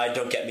them died.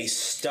 Don't get me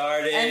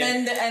started. And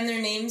then and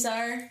their names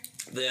are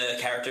the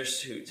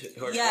characters who are twins.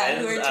 Who are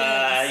twins.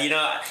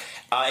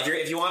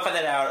 If you want to find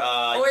that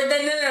out, or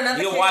no, not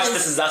you the can watch characters,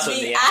 This Is Us with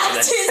the me after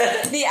this.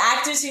 actors. The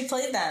actors who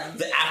played them,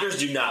 The actors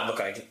do not look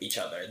like each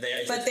other.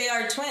 but they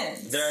are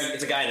twins.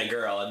 It's a guy and a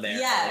girl, and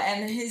they're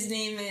and his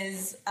name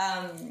is.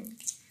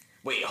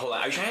 Wait, hold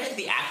on. Are you trying to get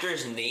the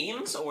actors'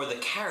 names or the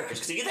characters?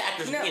 Because if you get the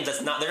actors' No. names,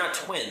 they're not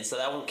twins, so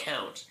that won't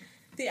count.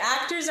 The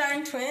actors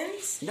aren't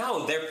twins?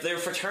 No, they're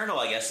fraternal,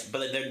 I guess,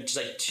 but they're just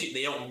like two,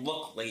 they don't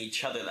look like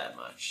each other that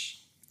much.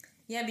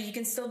 Yeah, but you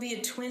can still be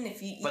a twin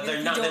if you. But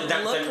even they're if not. You don't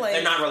They're look like.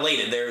 they're not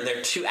related.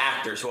 They're two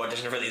actors who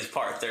audition for these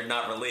parts. They're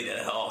not related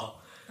at all.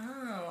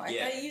 Oh, I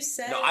Yeah. thought you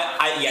said. No,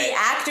 the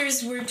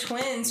actors were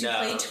twins who No.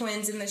 played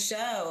twins in the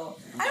show.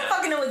 I don't No.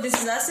 fucking know what This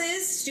Is Us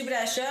is. Stupid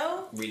ass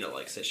show. Rena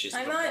likes it. She's.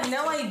 I'm not.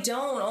 No, I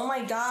don't. Oh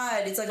my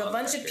god, it's like a On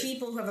bunch of record.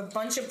 people who have a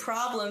bunch of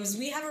problems.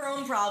 We have our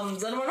own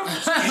problems. I don't know.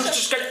 You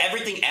just got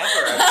everything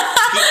ever.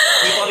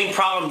 People having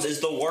problems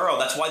is the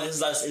world. That's why This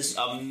Is Us is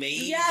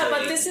amazing. Yeah,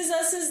 but This Is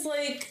Us is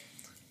like.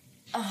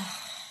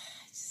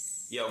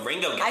 Yo,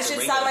 Ringo gets I it. should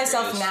Ringo stop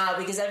myself agrees. now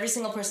because every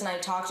single person I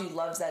talk to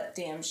loves that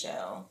damn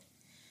show.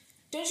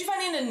 Don't you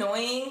find it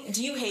annoying?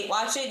 Do you hate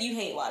watch it? You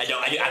hate watch it.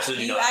 I do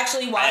absolutely You not.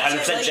 actually watch I it?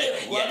 100% Like gen-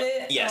 it? Love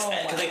it? Yes, Oh,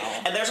 'cause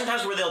wow. and there's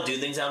sometimes where they'll do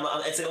things.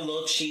 It's like a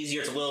little cheesier.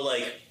 It's a little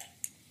like.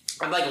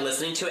 I'm like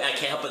listening to it, and I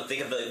can't help but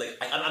think of it. Like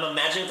I'm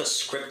imagining what the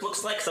script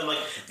looks like. So I'm like,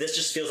 this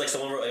just feels like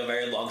someone wrote like a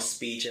very long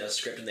speech in a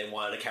script, and they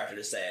wanted a character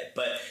to say it.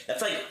 But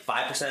that's like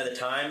 5% of the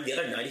time. The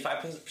other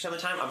 95% of the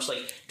time, I'm just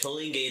like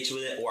totally engaged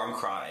with it, or I'm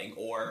crying,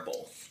 or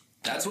both.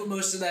 That's what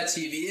most of that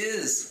TV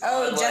is.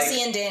 Oh, On,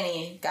 Jesse and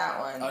Danny got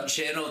one. on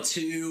channel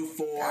 2,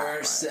 4,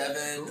 one.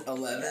 7,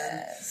 11.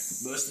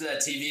 Yes. Most of that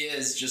TV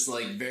is just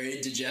like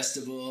very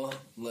digestible.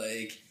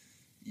 Like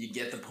you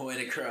get the point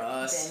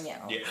across.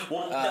 Danielle. Yeah.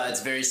 Well,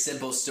 It's very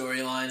simple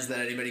storylines that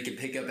anybody can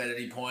pick up at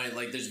any point.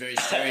 Like there's very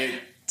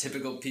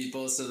stereotypical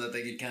people, so that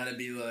they could kind of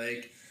be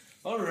like,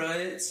 all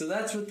right, so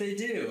that's what they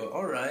do.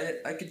 All right,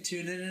 I could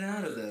tune in and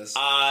out of this.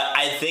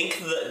 I think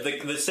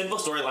the simple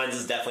storylines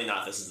is definitely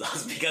not This Is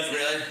Us because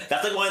Really?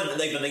 that's like one of the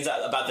things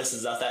about This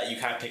Is Us that you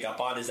kind of pick up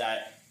on is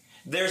that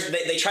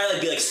they try to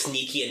like be like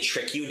sneaky and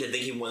trick you into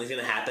thinking one thing's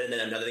gonna happen and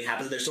then another thing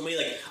happens. There's so many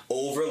like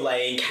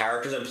overlaying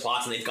characters and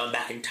plots, and they've gone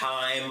back in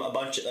time a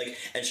bunch of like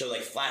and show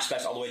like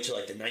flashbacks all the way to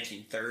like the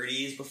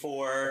 1930s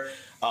before.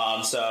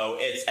 So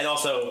it's and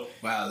also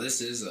Wow, This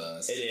Is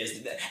Us. it is,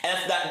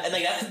 and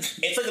like that's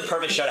it's like the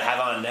perfect show to have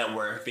on a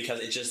network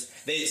because it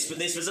just they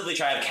specifically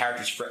try to have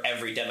characters for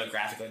every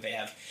demographic. Like they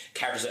have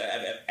characters of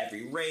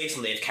every race,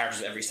 and they have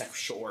characters of every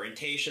sexual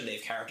orientation. They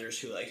have characters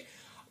who like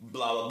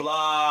blah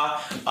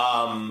blah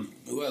blah.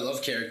 Ooh, I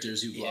love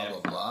characters who blah Yeah. blah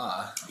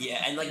blah.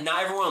 Yeah, and like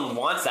not everyone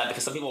wants that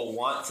because some people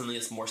want something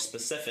that's more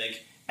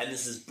specific, and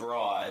this is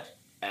broad,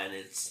 and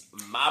it's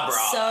my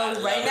broad.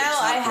 So right it's now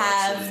not I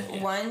have broad,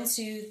 yeah. 1,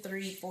 2,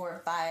 3,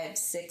 4, 5,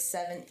 6,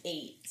 7,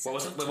 8. What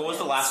was sets of what was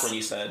the twins. last one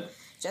you said?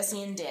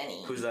 Jesse and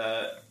Danny. Who's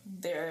that?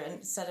 They're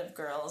a set of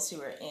girls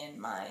who are in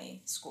my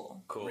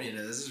school. Cool.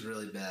 Rena, this is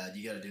really bad.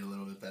 You got to do a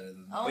little bit better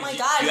than that. Oh Wait, my you-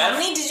 god, you how have-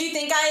 many did you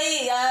think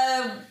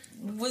I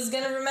was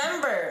gonna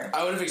remember?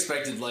 I would have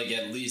expected like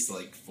at least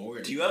like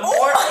 40. Do you have Oh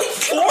my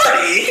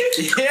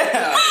god, 40?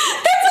 Yeah.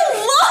 that's a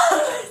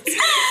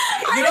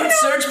lot! You don't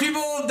search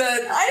people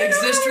that I don't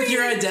exist know with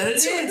your how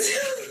identity?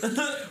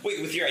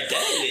 Wait, with your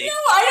identity? No,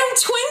 I don't.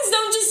 Twins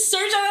don't just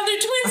search on other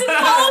twins and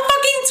follow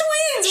fucking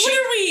twins. What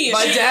are we?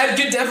 My dad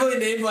could definitely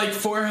name like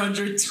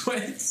 400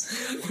 twins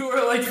who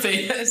are like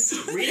famous.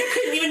 Rita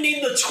couldn't even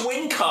name the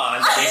Twin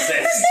Con that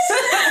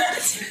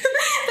exists.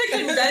 The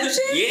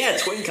convention? Yeah,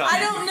 Twin Con. I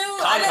don't know.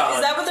 Con-Con.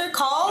 Is that what they're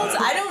called?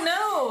 I don't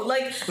know.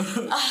 Like,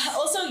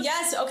 also,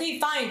 yes. Okay,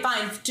 fine.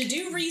 To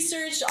do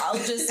research, I'll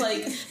just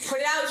like put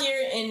it out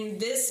here in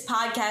this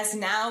podcast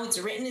now. It's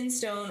written in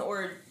stone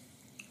or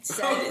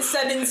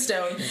set in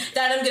stone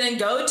that I'm gonna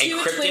go to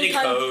Encrypted in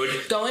code.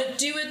 go and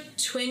do a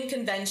twin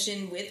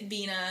convention with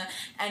Bina,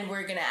 and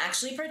we're gonna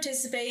actually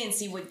participate and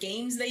see what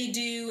games they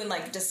do and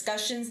like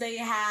discussions they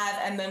have,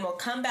 and then we'll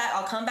come back.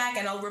 I'll come back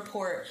and I'll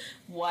report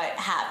what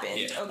happened.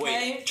 Yeah. Okay.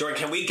 Wait, Jordan,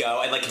 can we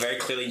go and like very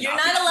clearly You're not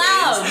not be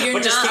allowed. twins, You're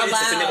but just not keep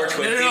insisting that we're allowed.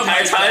 twins the my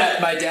entire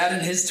time? dad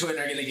and his twin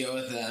are gonna go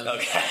with them.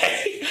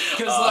 Okay.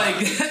 Because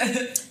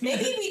like,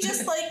 Maybe we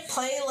just like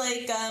play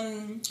like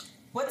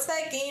what's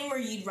that game where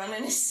you'd run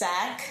in a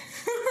sack?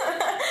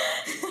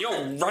 You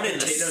don't run in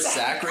the Potato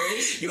sack. sack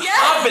race? You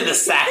hop in the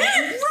sack.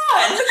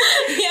 Run!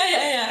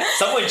 Yeah.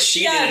 Someone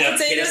cheated in a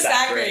potato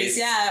sack race.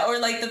 Yeah, or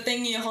like the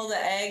thing you hold an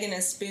egg and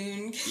a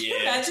spoon. Yeah.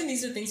 Imagine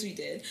these are things we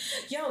did.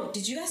 Yo,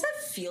 did you guys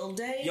have field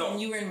day when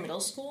you were in middle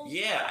school?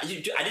 Yeah,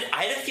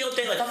 I had a field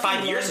day like Fucking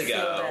 5 years love ago.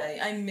 Field day.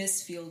 I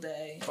miss field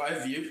day.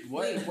 5 years?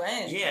 What? Wait,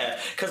 when? Yeah,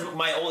 because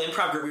my old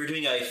improv group, we were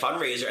doing a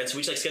fundraiser, and so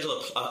we just like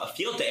scheduled a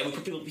field day, and we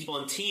put people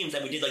in teams,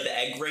 and we did like the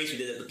egg race, we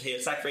did the potato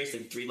sack race, the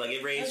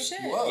 3-legged race. Oh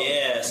shit. Whoa.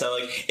 Yeah, so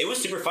like it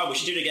was super fun. We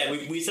should do it again.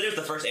 We said it was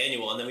the first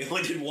annual, and then we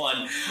only did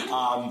one.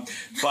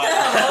 But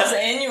That was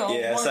annual.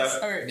 Yeah, once, so-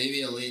 or,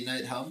 Maybe a late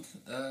night hump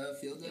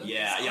field day?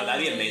 yeah,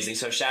 that'd be amazing.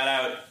 So shout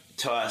out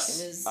to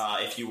us It is-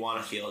 if you want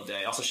a field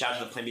day. Also shout out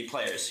to the Plan B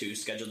players who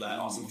scheduled that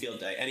awesome field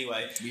day.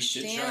 Anyway, We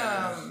should Damn.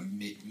 try.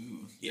 Ooh.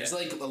 Yeah. There's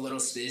like a little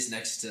space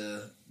next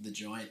to the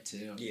joint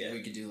too. Yeah.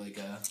 We could do like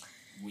a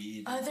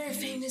weed. Other weed-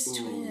 famous Ooh,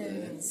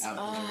 twins.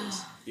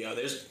 Outdoors.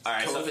 there's all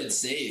right. So, COVID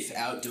safe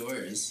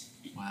outdoors.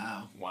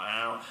 Wow.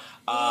 wow.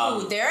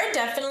 Ooh, there are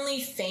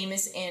definitely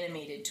famous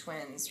animated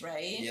twins,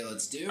 right? Yeah,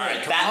 let's do it. All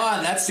right, Come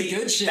on, that's the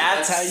good shit.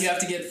 That's how you have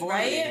to get 40.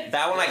 Right?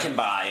 That one I can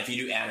buy if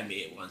you do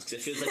animated ones because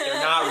it feels like they're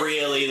not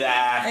really the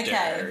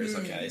actors.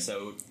 Okay. Okay,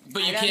 so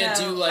But you I don't can't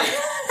know. do like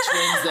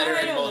twins that are I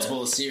in don't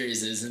multiple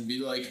series and be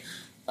like,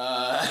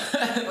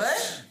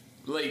 What?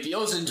 like the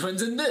Olsen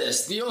twins in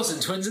this, the Olsen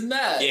twins in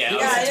that. Yeah. the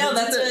Yeah, Olsen I know, twins in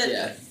that's this. what-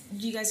 Yeah.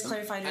 You guys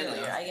clarified I know.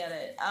 earlier. I get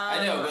it.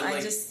 I know, but,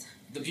 like, just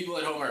The people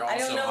at home are I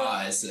don't also know.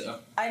 high, so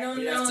I don't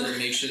we know. have to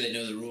make sure they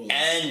know the rules.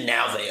 and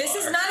now they This are.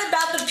 is not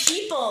about the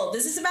people.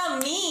 This is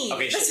about me.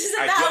 Okay, this is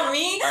all right, about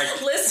me all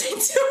right. listening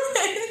to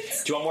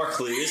it. Do you want more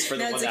clues for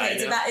the No, one it's that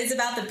okay. I It's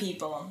know? about the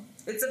people.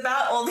 It's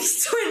about all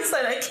these twins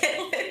that I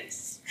can't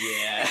list.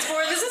 Yeah.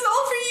 This is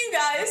all for you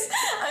guys.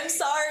 I'm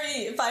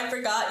sorry if I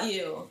forgot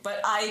you,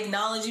 but I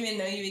acknowledge you and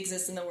know you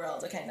exist in the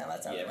world. Okay, now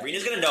that's all Yeah, right.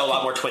 Rena's gonna know a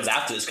lot more twins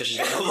after this because she's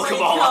gonna Oh look my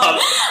them all God.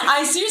 up.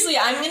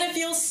 I'm gonna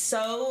feel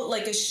so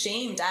like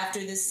ashamed after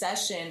this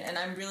session, and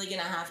I'm really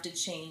gonna have to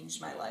change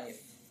my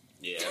life.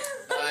 Yeah.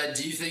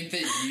 Do you think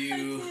that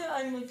you...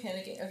 I'm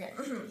panicking. Okay,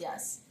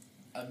 yes.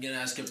 I'm gonna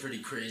ask a pretty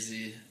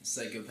crazy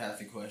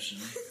psychopathic question.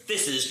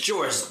 This is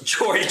George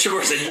Jordan. Is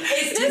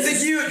think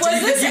this, you- do was you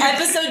this think you-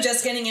 episode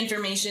just getting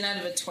information out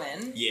of a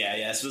twin? Yeah,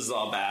 this was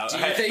all about. Do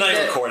you think not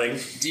even that- recording.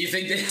 Do you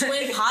think that...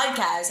 Twin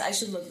podcast. I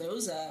should look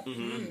those up.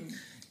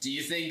 Do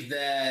you think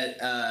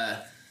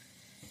that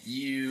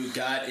you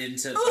got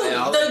into Ooh,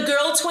 biology? the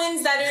girl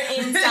twins that are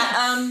in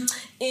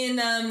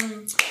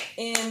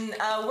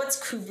what's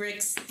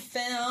Kubrick's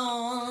film?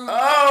 Oh!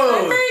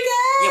 I forget.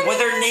 Yeah, what are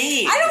their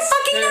names? I don't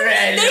fucking know.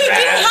 Red They didn't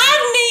Red.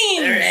 have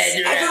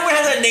names. Everyone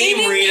has a They name,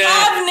 didn't Rita.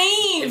 have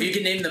names. If you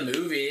can name the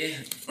movie,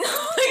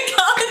 Oh my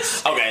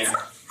gosh. Okay,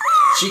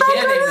 she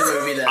can't name the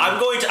movie. Then I'm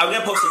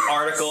gonna post an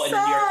article in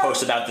the New York Stop.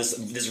 Post about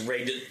this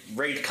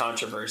raid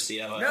controversy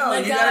of a. No, Oh my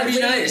you God, gotta be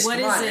wait, nice. what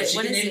Come is on, if it? she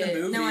What can is name the it?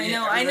 movie, No, I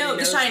know. everybody The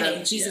knows Shining.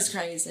 that- Jesus yeah.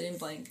 Christ, I didn't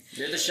blink.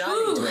 They're the Shining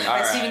Ooh, twins. by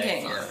All Stephen right.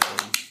 King. Yeah.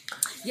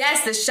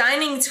 Yes, the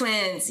Shining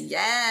twins.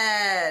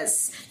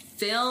 Yes.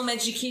 Film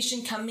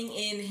education coming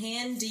in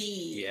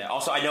handy. Yeah.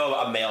 Also, I know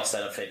a male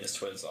set of famous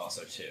twins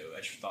also too.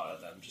 I just thought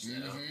of them just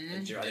now.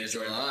 And There's a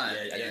Jordan- lot,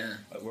 Yeah. yeah.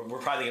 We're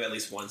probably thinking of at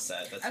least one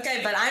set. That's Okay,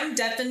 but I'm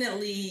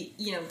definitely,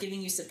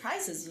 giving you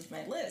surprises with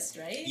my list,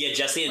 right? Yeah,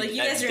 Jesse and, Like,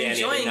 you guys and are Danny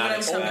enjoying did not what I'm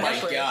expect. coming Oh up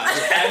my with. god,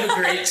 I have a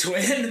great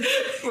twin.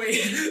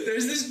 Wait,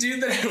 there's this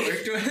dude that I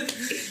worked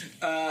with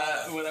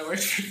when I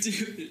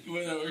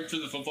worked for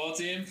the football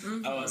team.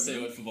 I won't say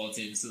what football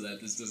team so that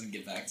this doesn't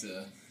get back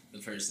to the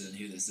person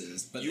who this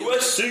is. But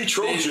USC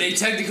Trojans. they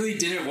technically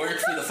didn't work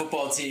for the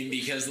football team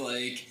because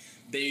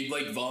they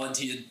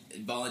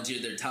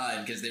volunteered their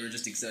time because they were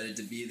just excited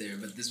to be there.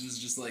 But this was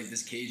just like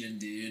this Cajun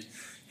dude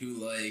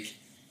who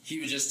he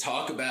would just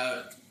talk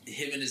about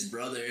him and his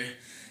brother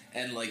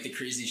and the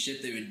crazy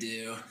shit they would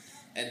do,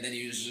 and then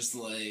he was just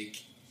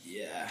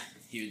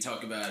he would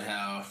talk about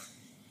how.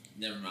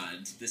 Never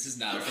mind. This is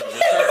not a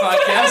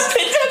podcast.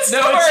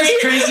 No, it's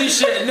just crazy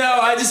shit. No,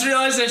 I just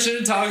realized I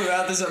shouldn't talk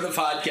about this on the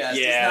podcast.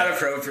 Yeah.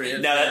 It's not appropriate.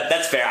 No,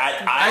 that's fair.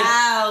 I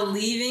Wow,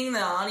 leaving the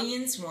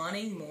audience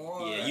wanting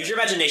more. yeah, use your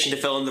imagination to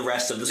fill in the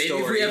rest of the Maybe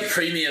story. if we have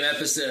premium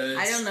episodes.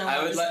 I don't know I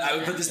would what's I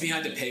would gonna put this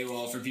behind a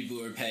paywall for people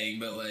who are paying,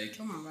 but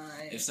Oh my.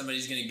 if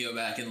somebody's gonna go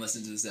back and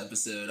listen to this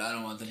episode, I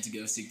don't want them to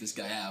go seek this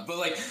guy out.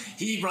 But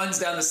he runs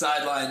down the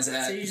sidelines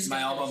at So you're just my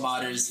gonna alma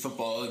finish mater's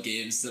football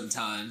games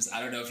sometimes.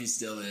 I don't know if he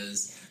still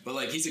is.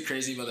 But he's a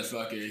crazy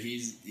motherfucker.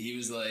 He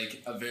was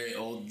a very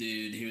old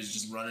dude. He was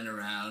just running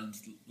around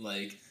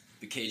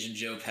the Cajun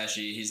Joe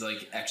Pesci. He's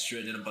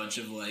extra'd in a bunch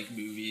of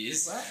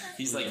movies. What?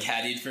 He's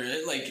caddied for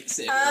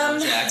Samuel L.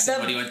 Jackson the-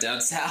 when he went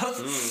down south.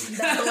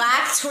 The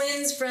black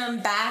twins from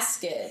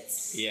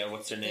Baskets. Yeah,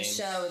 what's their The name?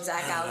 show with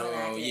Zach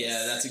Galifianakis. Oh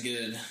yeah, that's a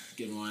good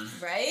one.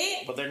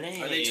 right. What their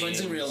names? Are they twins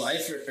in real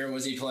life, or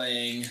was he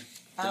playing?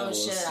 Oh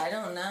doubles? shit, I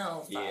don't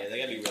know. Yeah, they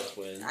gotta be real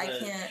twins. I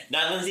can't.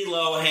 Not Lindsay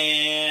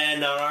Lohan,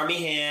 not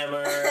Armie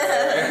Hammer,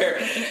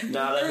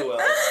 not who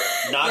else?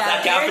 Not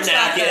Zach Parent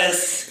Trap,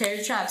 Galifianakis. though.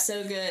 Parent Trap,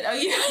 so good. Oh,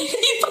 he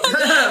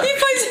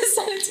puts his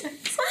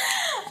sentence.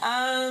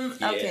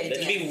 Okay.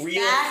 That'd be Dan.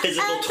 real Back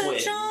physical at the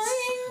twins. drawing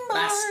board.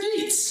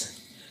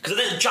 Baskets. Because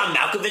then John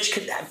Malkovich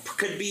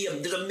could be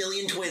there's a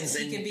million twins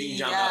He in could being be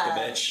John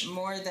Malkovich.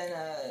 more than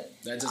a.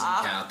 That doesn't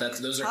Ah,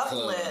 count. Those are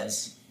couplet.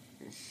 clones.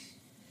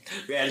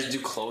 Yeah, do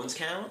clones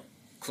count?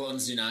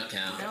 Clones do not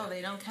count. No,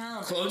 they don't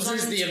count. Clones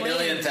Those is are the twins.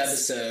 millionth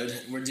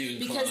episode. We're doing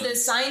Because clones. the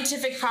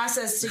scientific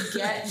process to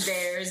get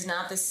there is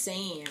not the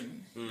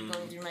same. Going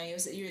through my,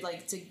 you're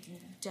like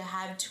to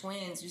have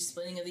twins, you're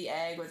splitting of the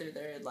egg, whether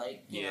they're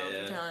like you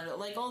know,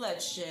 like all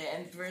that shit,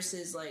 and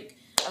versus like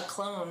a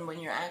clone when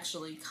you're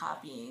actually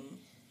copying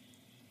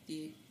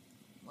the,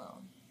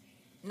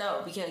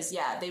 no, because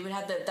they would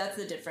have that's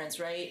the difference,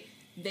 right?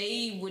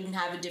 They wouldn't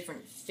have a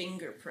different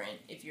fingerprint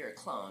if you're a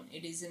clone.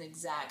 It is an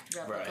exact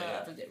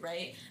replica of it,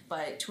 right?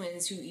 But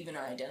twins who even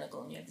are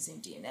identical and you have the same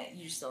DNA,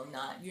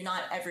 you're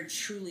not ever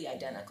truly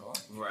identical.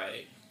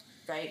 Right.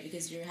 Right?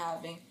 Because you're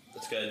having...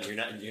 That's good.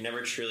 You're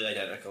never truly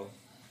identical.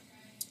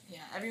 Yeah,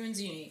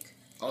 everyone's unique.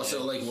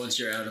 Also, like, once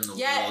you're out in the world,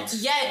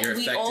 Yet you're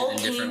we affected all in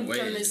came different ways.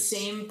 from the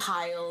same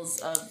piles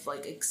of,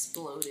 like,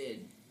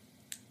 exploded...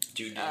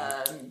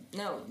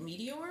 no,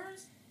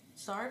 meteors?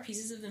 Star?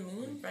 Pieces of the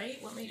moon? Right?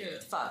 What made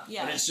it? Fuck,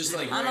 yeah. But it's just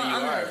like I'm where you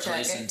gonna are, check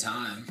place it. and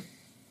time.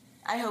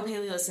 I hope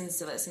Haley listens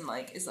to this and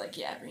like is like,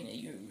 yeah, Rena,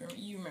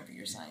 you remember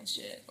your science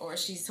shit, or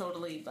she's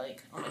totally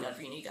like, oh my god,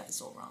 Rena, you got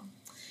this all wrong.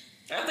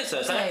 I don't think so.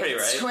 It sounded pretty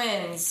right.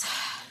 Twins,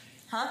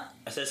 huh?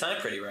 I said it sounded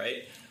pretty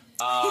right.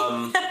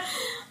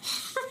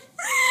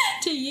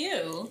 To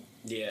you,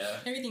 Yeah.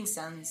 everything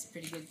sounds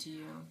pretty good to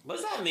you. What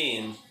does that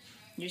mean?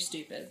 You're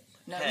stupid.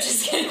 No, Hey. I'm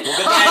just kidding. Well,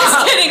 good I'm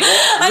just kidding.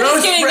 I'm just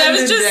Roast kidding. That was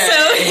Brendan just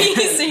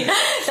so easy.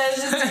 That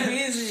was just too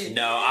easy.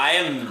 No, I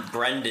am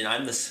Brendan.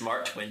 I'm the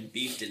smart twin.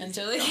 Beef didn't.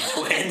 Until he-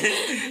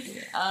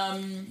 Twin.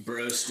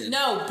 Broston.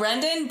 No,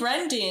 Brendan.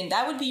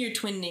 That would be your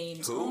twin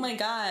names. Who? Oh my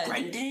god.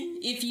 Brendan?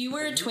 If you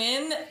were a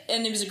twin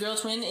and it was a girl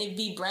twin, it'd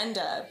be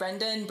Brenda.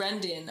 Brenda and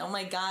Brendan. Oh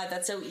my god,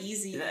 that's so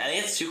easy. I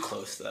think it's too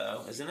close,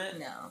 though, isn't it?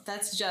 No,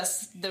 that's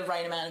just the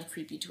right amount of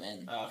creepy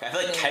twin. Oh, okay. I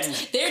feel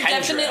like There Kendra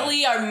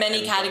definitely are many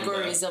and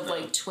categories Brenda. of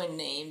like twin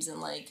names and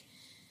like.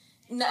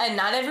 And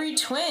not every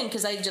twin,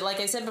 because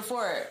like I said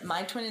before,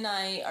 my twin and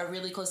I are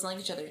really close and like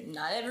each other.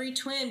 Not every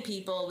twin,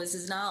 people. This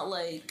is not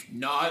like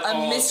Not a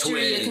all mystery,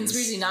 twins. a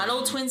conspiracy. Not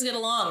all twins get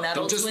along. Not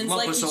Don't all just twins lump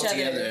like us each all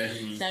other.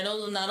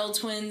 together. Not all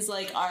twins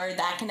like are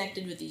that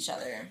connected with each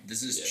other.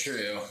 This is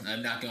true.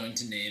 I'm not going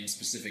to name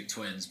specific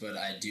twins, but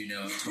I do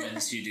know of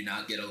twins who do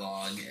not get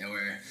along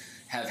or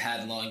have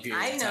had long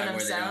periods I've of known time them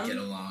where they don't some. get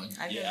along.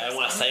 Yeah, I don't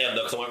want to say them,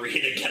 though, because I want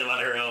Rita to get them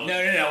on her own.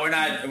 No, we're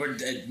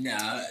not.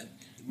 No.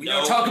 We No,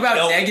 don't talk about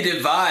no.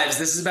 negative vibes.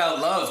 This is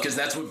about love because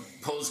that's what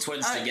pulls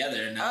twins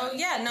together. Oh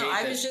yeah, no, hate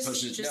I that was just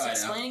pushes- no, I know.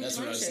 explaining That's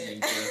what I was twin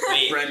saying shit. too.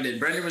 Wait.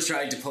 Brendan was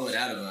trying to pull it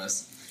out of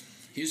us.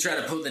 He was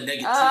trying to pull the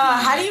negativity.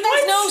 How do you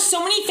guys know so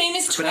many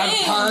famous But twins?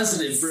 I'm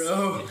positive,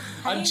 bro. do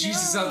I'm you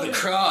Jesus know? on the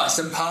cross.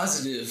 I'm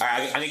positive. All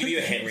right, I'm going to give you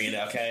a hint,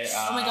 Rita, okay?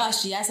 Oh my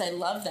gosh, yes, I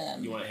love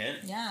them. You want a hint?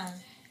 Yeah,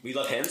 We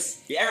love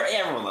hints? Yeah,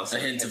 everyone loves A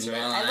hint hints, of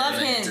right? wine. I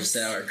love a hint of hints.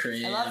 sour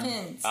cream. I love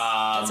hints.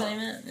 That's what I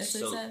meant. That's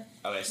what I So, said.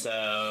 okay,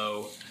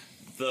 so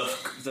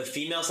the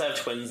female set of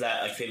twins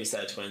that, like, famous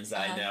set of twins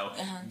that I know,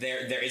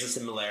 there is a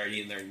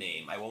similarity in their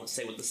name. I won't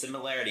say what the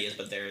similarity is,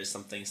 but there is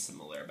something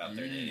similar about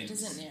their It names.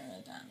 doesn't narrow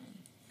it down.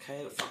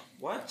 Okay,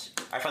 what?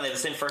 I found they have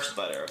the same first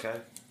letter, okay?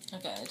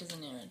 Okay, it doesn't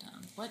narrow it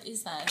down. What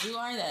is that? Who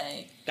are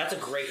they? That's a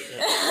great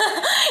hint.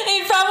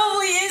 It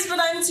probably is, but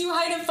I'm too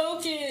high to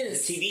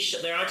focus. TV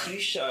show. They're on a TV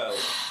show.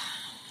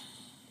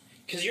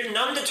 Because you're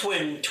numb to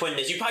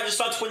twinness. You probably just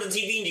saw twins on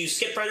TV and you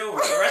skipped right over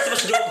it. The rest of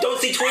us don't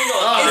see twins all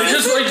the Oh, time. they're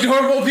just like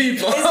normal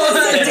people. Is this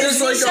a They're Disney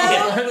just like show?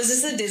 all of us. Was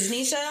this a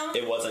Disney show?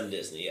 It was on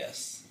Disney,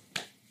 yes.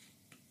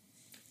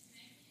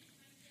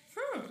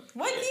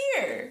 What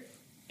year?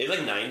 It was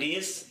like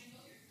 90s.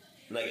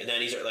 Like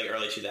 90s or like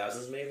early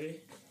 2000s, maybe.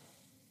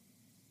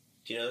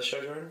 Do you know the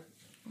show, Jordan?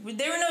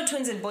 There were no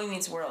twins in Boy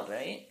Meets World,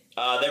 right?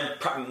 They're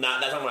probably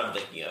not. That's not what I'm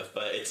thinking of,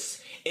 but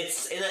it's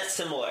in that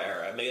similar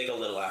era, maybe like a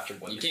little after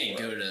Boy You Meets can't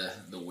World. go to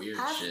the weird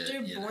After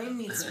shit. you Boy know?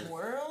 Meets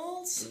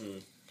World? Mm-hmm.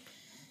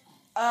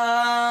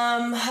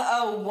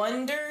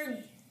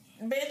 Wonder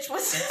Bitch? What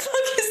the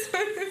fuck is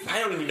that? I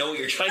don't even know what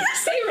you're trying to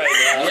say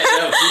right now.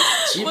 Yeah, no,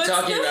 keep What's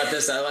talking the- about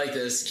this. I like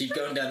this. Keep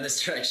going down this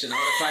direction. I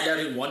want to find out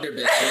who Wonder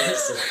Bitch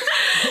is.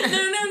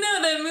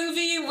 No, that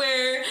movie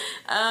where,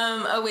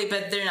 oh wait,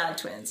 but they're not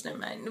twins, never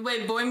mind.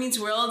 Wait, Boy Meets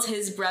World,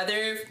 his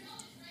brother,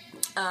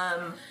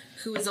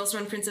 who is also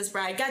in Princess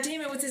Bride, god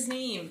damn it, what's his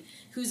name?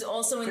 Who's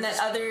also in that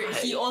other,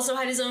 he also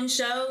had his own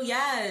show,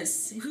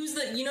 yes. Who's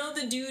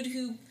the dude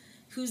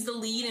who's the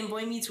lead in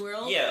Boy Meets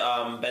World?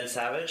 Yeah, Ben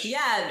Savage.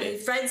 Yeah,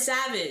 Fred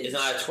Savage. He's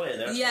not a twin.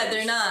 They're Yeah, twins.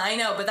 they're not. I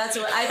know, but that's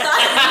what I thought.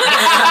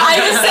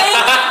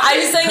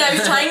 I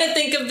was trying to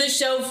think of the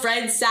show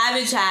Fred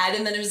Savage had,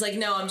 and then it was like,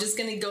 no, I'm just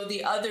gonna go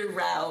the other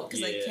route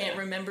because I Yeah. can't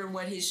remember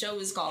what his show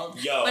was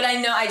called. Yo. But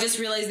I just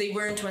realized they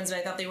weren't twins, but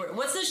I thought they were.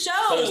 What's the show?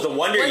 So it was the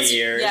Wonder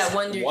Years. Yeah,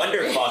 Wonder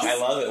Wonder Years. Fuck, I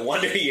love it.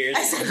 Wonder Years.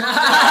 I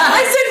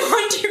said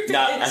Wonder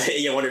No,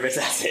 Bitch. yeah, Wonder Bitch.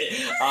 That's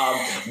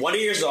it. Wonder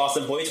Years is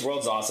awesome. Boy Meets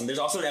World's awesome. There's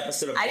also an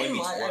episode of I Boy didn't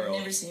Meets watch. World. I've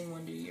never seen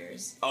Wonder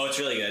Years. Oh, it's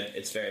really good.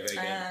 It's very, very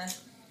good.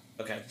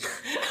 Okay. And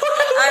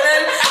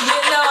then,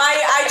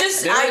 I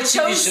There are TV chose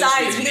shows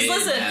sides being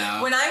because made listen,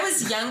 now. when I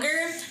was younger,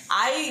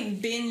 I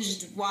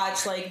binged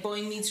watched like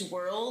Boy Meets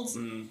World,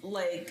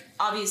 like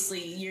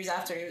obviously years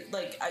after,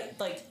 like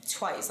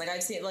twice. Like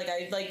I've seen, like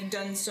I like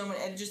done so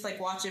many. I just like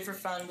watched it for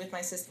fun with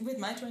my sister, with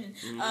my twin.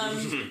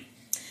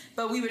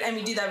 But we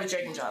do that with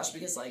Drake and Josh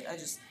because like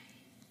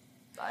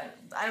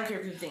I don't care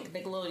what people think.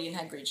 Nickelodeon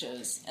had great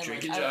shows. And,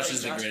 Drake like, and I love Josh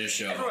is the greatest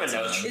show. Everyone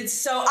knows. It's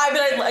so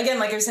again,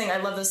 like I was saying, I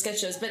love those sketch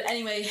shows. But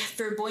anyway,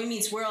 for Boy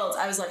Meets World,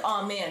 I was like,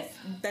 oh man,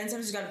 Ben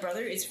Savage's got a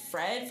brother. It's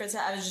Fred.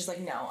 I was just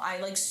like, no, I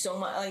like so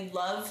much. I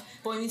love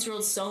Boy Meets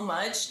World so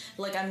much.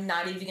 Like I'm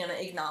not even gonna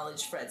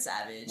acknowledge Fred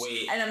Savage.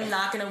 Wait. And I'm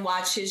not gonna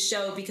watch his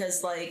show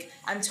because like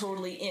I'm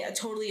totally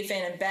a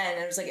fan of Ben.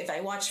 And I was like, if I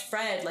watch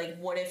Fred, like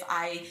what if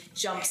I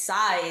jump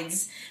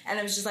sides? And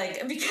I was just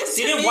like, because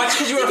You to didn't me- watch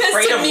 'cause you were because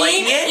afraid to of me,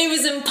 liking it? It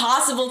was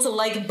impossible to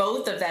like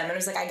both of them. And I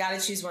was like, I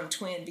gotta choose one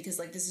twin because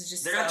like this is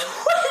just They're so. not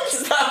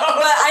twins, though.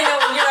 But I know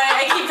you're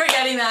right. I keep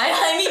forgetting that.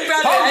 I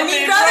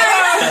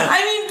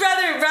mean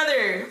brother.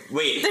 Brother.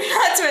 Wait. They're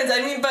not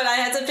twins. But I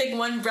had to pick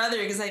one brother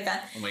because I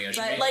found. Oh my gosh,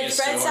 But you're like making it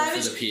Fred so hard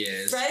for Savage. the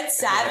PAs. Fred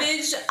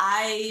Savage.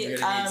 You're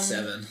gonna need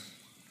 7.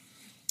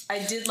 I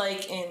did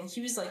like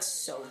he was like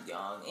so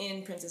young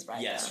in Princess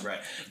Bride. Yes, though. right.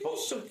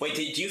 But, wait,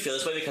 do you feel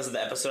this way because of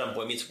the episode on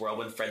Boy Meets World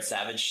when Fred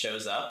Savage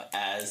shows up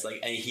as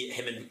like and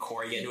him and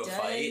Corey get into a He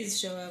fight? does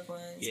show up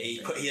once. Yeah,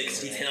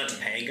 he's hit on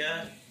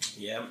Topanga.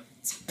 Yeah,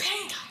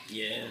 Bang!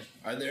 yeah.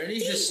 Are there any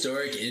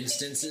historic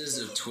instances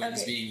of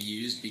twins Okay. being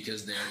used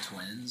because they are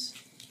twins?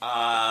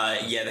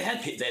 Yeah. They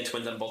had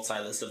twins on both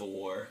sides of the Civil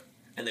War,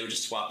 and they would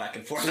just swap back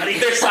and forth on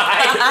either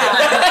side.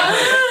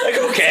 Like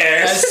who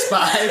cares? As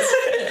spies?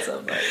 That's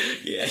so funny.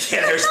 Yeah,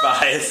 they're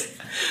spies.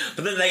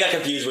 But then they got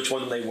confused which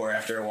one they were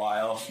after a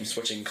while from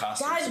switching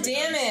costumes. God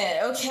damn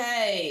it.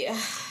 Okay.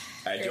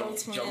 Alright, do you Girl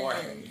want more?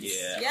 twins.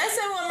 Yeah. Yes,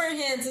 I want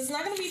more hints. It's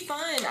not gonna be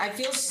fun. I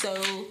feel so.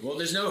 Well,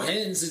 there's no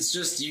hints. It's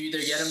just you either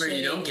get them or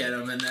you don't get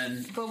them, and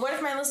then But what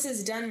if my list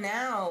is done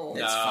now? it's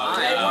No,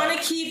 fine. I no. want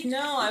to keep.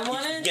 No, I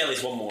want You to. get at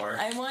least one more.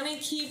 I want to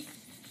keep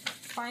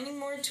finding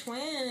more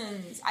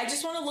twins. I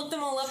just want to look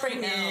them all up right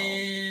now.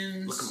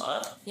 Twins. Look them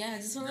up. Yeah, I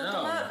just want to No. look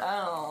them up.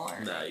 Oh.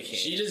 No, you can't.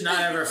 She does not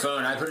have her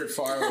phone. I put it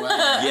far away.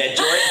 Yeah,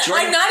 Jordan.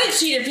 I'm not a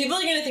cheater. People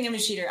are gonna think I'm a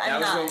cheater.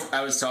 I'm That not. was what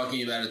I was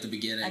talking about at the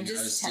beginning. I I'm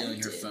just was stealing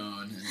her tempted.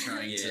 phone and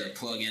trying Yeah. to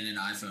plug in an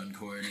iPhone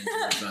cord into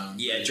her phone.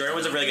 Yeah, Jordan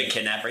was a really good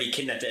kidnapper. He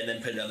kidnapped it and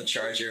then put it on the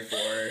charger for.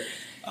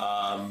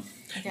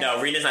 Okay.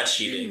 No, Rena's not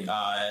cheating.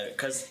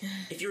 Because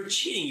if you were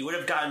cheating, you would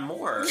have gotten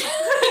more.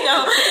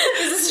 No,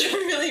 this is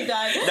really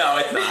bad. No,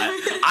 it's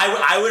not.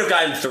 I would have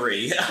gotten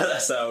 3,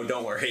 so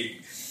don't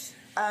worry.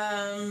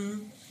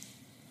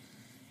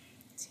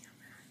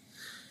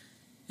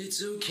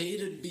 It's okay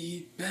to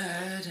be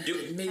bad. Do-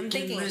 at making I'm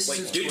thinking- lists Wait,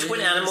 of do twin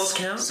twins. animals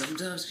count?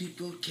 Sometimes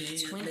people can't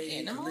Twin make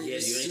animals? Yeah,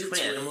 do you lists need of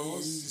twin twins.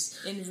 animals?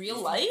 In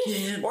real life?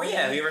 Can't Or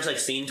yeah, have you ever like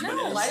seen twin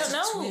No, animals? I don't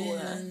know.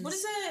 Twins. What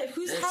is that?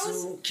 Whose That's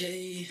house?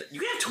 okay. You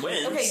can have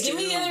twins. Okay, give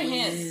me the other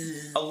hint. hint.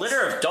 A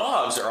litter of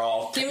dogs are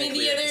all Give me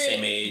technically the at other. the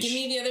same age. Give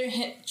me the other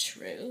hint.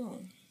 True.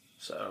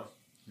 So,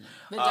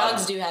 But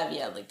dogs do have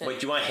like that. wait,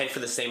 do you want a hint for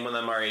the same one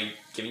I'm already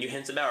giving you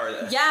hints about?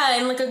 Or Yeah,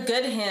 and like a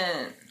good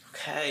hint.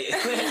 Okay. I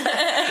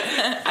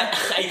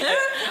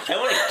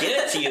want to give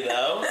it to you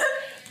though. Please,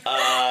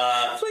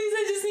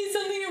 I just need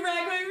something to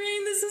rack my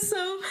brain. This is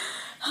so.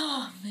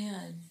 Oh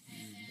man.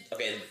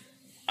 Okay,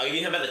 I'll give you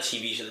a hint about the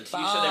TV show. The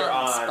TV show they were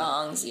on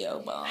Bongs, yo,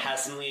 bongs.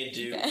 has something to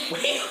do. Okay.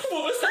 Wait,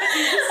 what was that?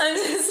 I'm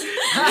just.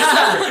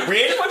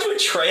 Rand just went to a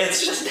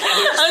trance just now.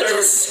 I'm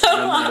just so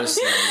high.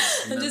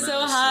 Mimosas. I'm just so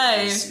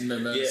high.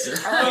 Mimosas.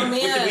 Oh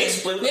Wait, man, can we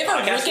explain what we the have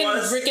a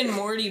podcast Rick and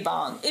Morty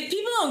bong. If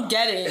people don't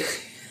get it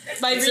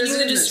by It says reading it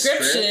the in the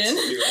description,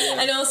 script.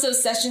 Yeah. and also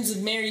sessions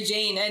with Mary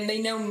Jane, and they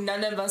know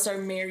none of us are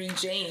Mary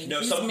Jane. No,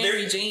 Who's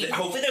Mary there, Jane?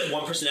 hopefully there's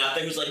one person out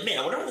there who's like, man,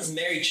 I wonder when this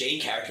Mary Jane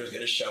character is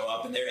going to show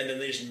up, and then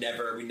they just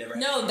we never.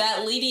 No,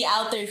 that lady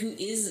out there who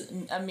is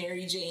a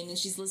Mary Jane, and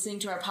she's listening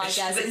to our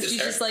podcast, and thinks she's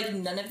it's her. just like,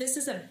 none of this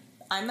is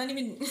I'm not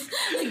even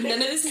like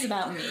none of this is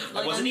about me. I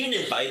Like, wasn't even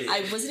invited.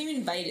 I wasn't even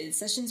invited.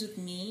 Sessions with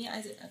me.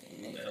 Okay,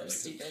 maybe No, that was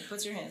like- stupid.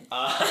 What's your hand?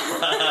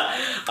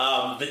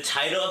 The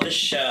title of the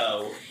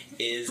show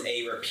is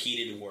a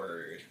repeated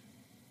word.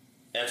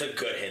 That's a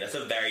good hint. That's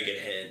a very good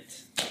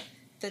hint.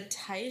 The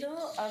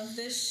title of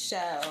the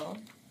show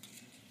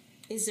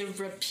is a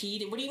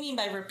repeated. What do you mean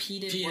by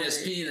repeated Penis,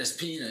 word?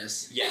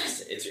 penis.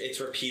 Yes, it's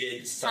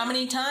repeated. How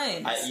many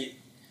times? I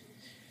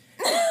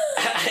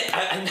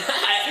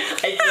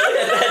feel like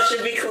that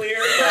should be clear.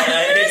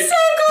 You're so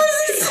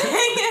close to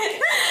saying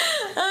it.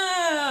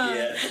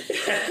 Yeah.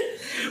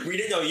 Read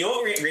it. No, you know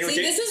what? Read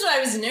See, this is what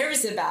I was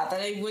nervous about.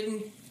 That I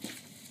wouldn't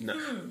No.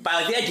 But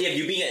like the idea of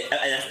you being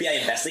an FBI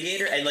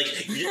investigator and like,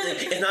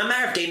 it's not a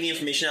matter of getting the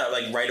information out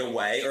like right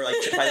away or like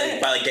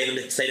by getting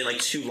them to say it in like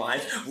 2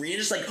 lines. We're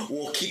just like,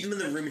 we'll keep them in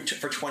the room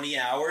for 20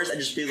 hours and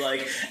just be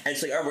like, and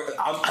it's like, all right,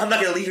 I'm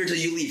not gonna leave here until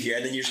you leave here,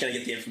 and then you're just gonna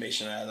get the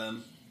information out of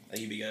them. I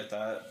think you'd be good at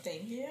that.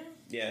 Thank you.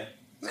 Yeah,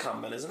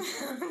 communism.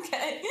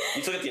 Okay.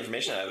 You still get the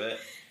information out of it.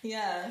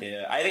 Yeah.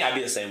 Yeah, I think I'd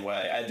be the same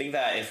way. I think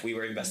that if we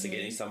were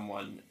investigating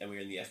someone and we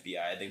were in the FBI,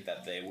 I think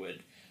that they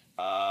would.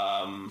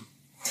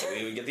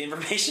 We would get the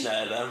information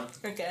out of them.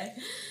 Okay.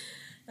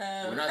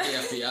 We're not the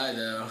FBI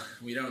though.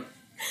 We don't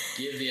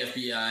give the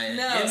FBI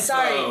No, info,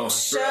 sorry. bro.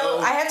 Show.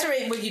 I have to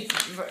write what you.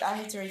 I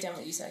have to write down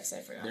what you said because I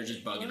forgot. They're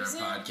just bugging our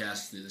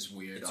podcast through this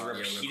weird It's a audio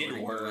repeated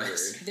recording word.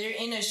 device. They're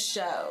in a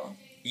show.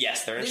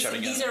 Yes, they're in a show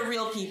together. These are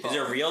real people. These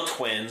are real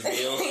twins,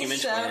 real human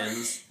Show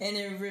twins. In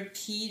a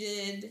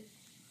repeated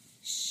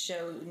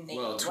show name.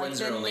 Well,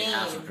 twins like are only name.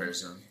 half a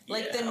person.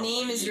 Like Yeah, the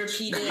name is each.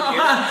 repeated. You're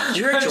I'm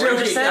joking. joking.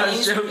 I saying?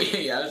 was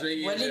joking. I was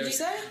making What did you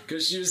say?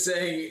 Because she was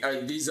saying, "Are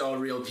these all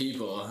real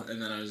people?"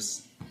 And then I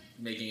was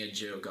making a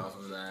joke off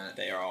of that.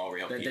 They are all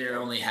real That people. they are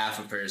only half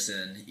a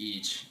person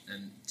each,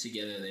 and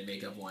together they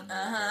make up one whole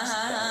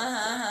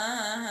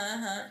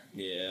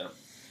Yeah. person.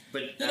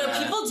 But You know,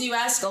 people do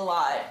ask a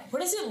lot.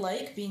 What is it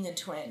like being a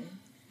twin?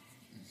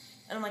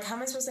 And I'm like, how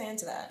am I supposed to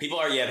answer that? People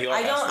are I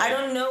fascinated.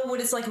 don't know what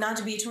it's like not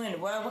to be a twin.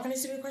 What kind of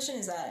stupid question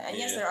is that? And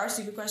yes, Yeah. there are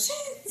stupid questions.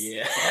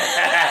 Yeah.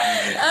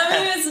 I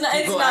mean, it's not.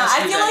 People I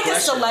ask you feel that like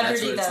question, a celebrity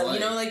that's what it's though. like. You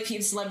know,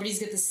 like celebrities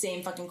get the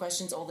same fucking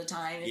questions all the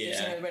time. If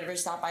Yeah. there's whatever,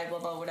 stop by, blah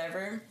blah,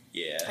 whatever.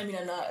 Yeah. I mean,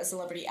 I'm not a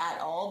celebrity at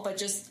all, but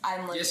just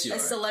I'm like Yes, you a are.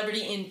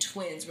 celebrity in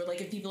twins. Where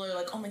like if people are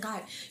like, oh my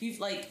god, you've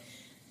like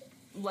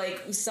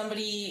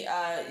somebody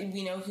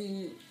you know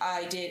who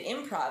I did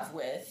improv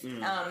with,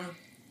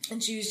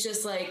 and she was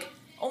just like,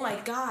 oh my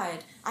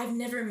god, I've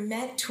never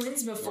met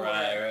twins before.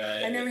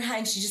 Right. I've never had,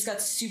 and she just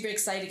got super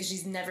excited because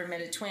she's never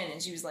met a twin,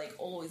 and she was like,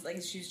 always,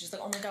 like, she was just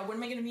like, oh my god, when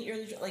am I gonna meet your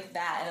other like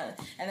that?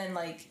 And then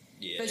like,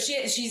 Yeah. but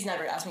she's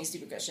never asked me a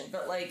stupid question,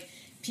 but like,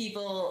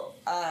 people,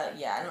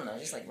 yeah, I don't know,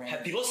 just like random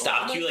Have people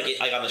stopped you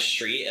like on the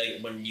street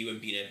like when you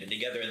and Bina have been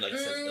together and like,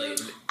 said, like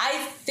I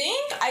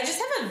think I just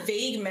have a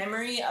vague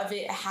memory of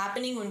it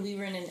happening when we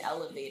were in an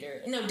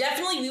elevator. No,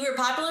 definitely we were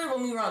popular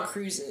when we were on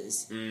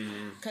cruises.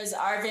 Because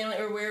our family,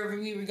 or wherever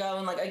we would go,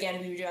 and like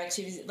again, we would do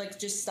activities, like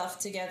just stuff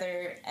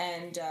together,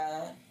 and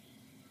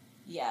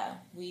yeah,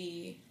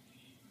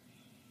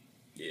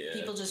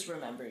 people just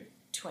remembered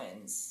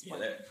twins. Yeah,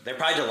 they're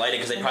probably delighted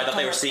because they When probably they thought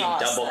they were come seeing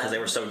across double because them. they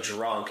were so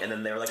drunk, and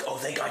then they were like, "Oh,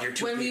 thank God, you're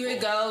two When people." we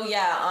would go,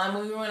 yeah,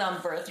 when we went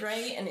on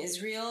Birthright in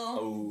Israel,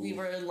 Oh. we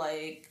were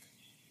like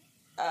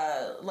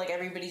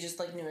everybody just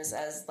like knew us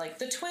as like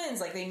the twins.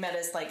 Like they met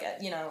us like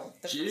at, you know,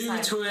 the Jew first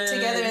time twins,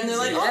 together, and they're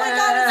like, oh my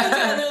god, it's the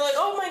twins. And they're like,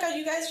 oh my god,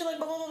 you guys are like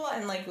blah blah blah blah,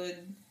 and like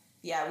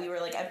we were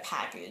like a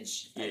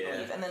package, I Yeah.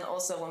 believe. And then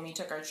also when we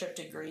took our trip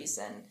to Greece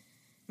and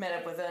met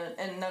up with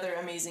another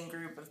amazing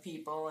group of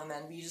people, and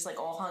then we just like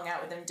all hung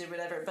out with them, did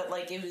whatever. But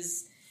like it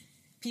was.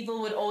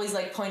 People would always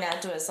like point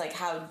out to us like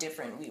how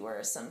different we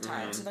were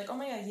sometimes. Like, oh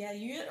my god, yeah,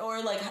 you,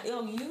 or like,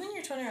 oh, you and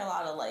your twin are a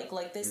lot alike,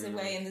 like this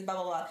way and this blah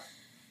blah blah.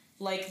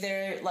 Like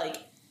they're like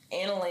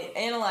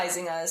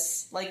analyzing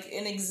us like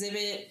an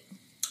exhibit.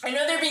 I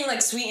know they're being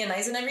like sweet and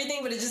nice and everything,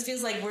 but it just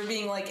feels like we're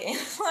being like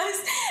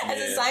analyzed as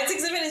a science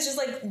exhibit. It's just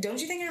like, don't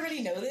you think I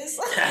already know this?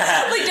 Like,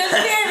 don't you think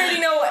I already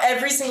know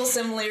every single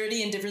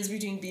similarity and difference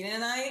between Bina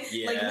and I?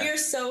 Yeah. Like we are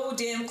so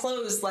damn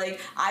close.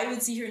 Like I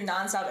would see her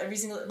nonstop every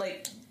single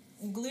like.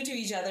 Glued to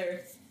each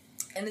other,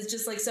 and it's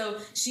just like, so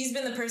she's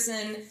been the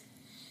person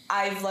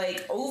I've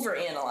like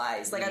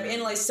overanalyzed. Like I've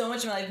analyzed so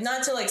much of my life,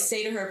 not to like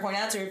say to her, point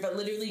out to her, but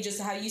literally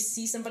just how you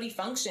see somebody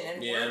function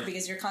and work,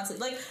 because you're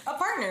constantly like a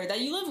partner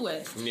that you live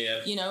with,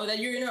 you know, that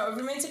you're in a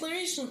romantic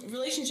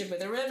relationship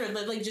with or whatever,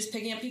 but like just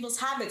picking up people's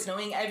habits,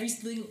 knowing every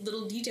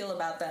little detail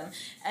about them.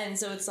 And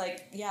so it's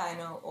like, yeah, I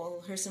know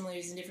all her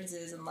similarities and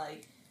differences, and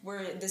like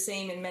we're the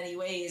same in many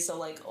ways. So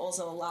like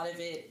also a lot of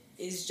it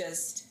is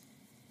just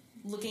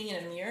looking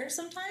in a mirror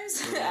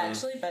sometimes,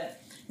 actually,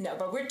 but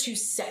we're two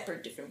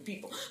separate different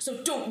people,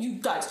 so don't you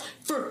guys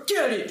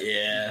forget it.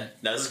 Yeah,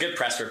 no, this is good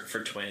press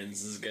for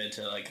twins. This is good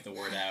to like get the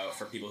word out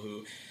for people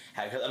who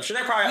have. I'm sure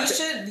they're probably. We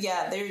should,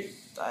 yeah.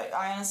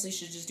 I honestly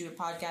should just do a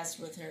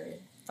podcast with her.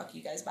 Fuck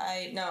you guys,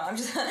 bye. No, I'm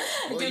just do a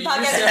podcast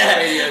with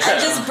her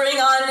and just bring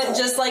on,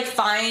 just like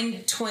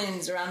find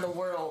twins around the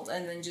world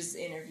and then just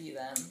interview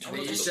them. And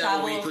we'll just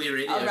travel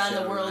around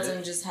the world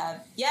and just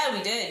have. Yeah,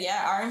 we did.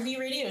 Yeah, R&B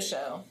radio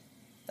show.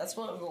 That's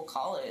what we'll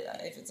call it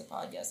if it's a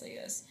podcast, I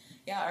guess.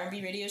 Yeah,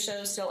 R&B radio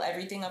show. Still,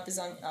 everything up is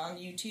on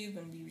YouTube,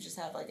 and we would just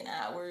have like an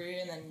hour,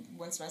 and then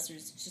one semester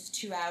is just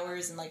 2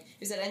 hours, and like it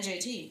was at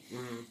NJT.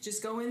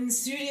 Just go in the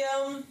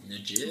studio, the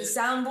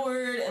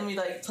soundboard, and we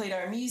like played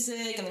our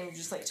music, and then we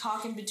just like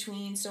talk in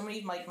between. So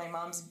many like my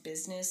mom's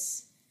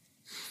business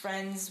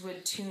friends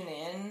would tune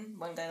in.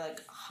 One guy like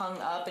hung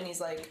up, and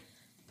he's like,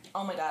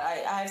 oh my god,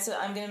 I have to,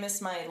 I'm gonna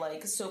miss my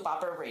like soap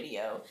opera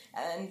radio.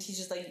 And he's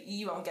just like,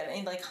 you won't get it. And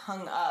he like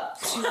hung up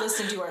to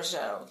listen to our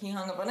show. He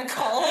hung up on a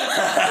call.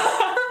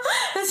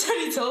 That's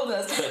what he told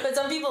us. But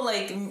some people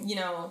like, you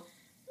know,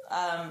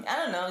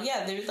 I don't know.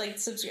 Yeah, they would like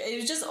subscribe. It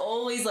was just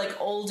always like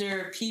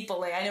older people.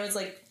 Like I know it's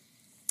like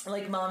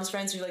mom's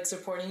friends who are like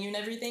supporting you and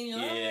everything. You're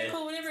like, oh,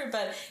 cool, whatever.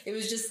 But it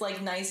was just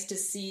like nice to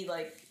see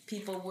like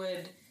people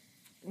would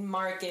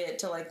mark it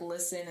to like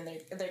listen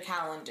in their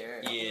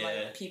calendar. And,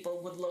 like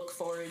people would look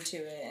forward to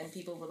it, and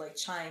people would like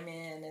chime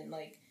in, and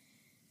like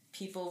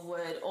people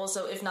would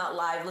also, if not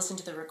live, listen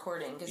to the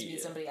recording because we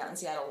had somebody out in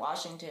Seattle,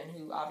 Washington,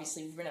 who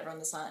obviously we were never on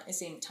the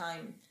same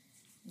time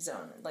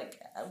zone. Like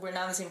we're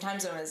not in the same time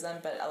zone as them,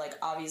 but like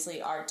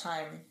obviously our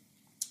time,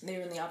 they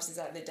were in the opposite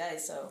side of the day,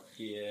 so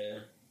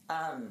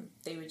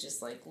they would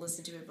just like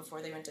listen to it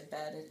before they went to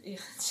bed.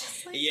 It's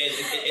just like,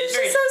 it's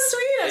very, so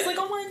sweet. I was like,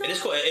 oh my god. It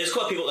is cool. It is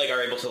cool that people like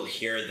are able to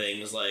hear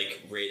things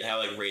like how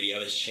like radio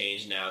has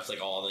changed now. It's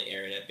like all on the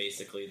internet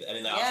basically. I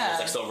mean, there's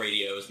like still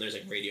radios and there's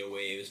like radio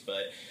waves,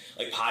 but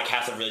like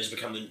podcasts have really just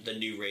become the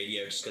new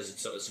radio just because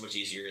it's so much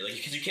easier. Like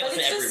because you can't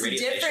listen to every radio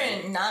station. It's just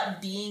different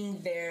not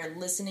being there,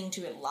 listening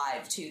to it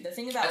live too. The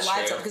thing about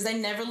live stuff, because I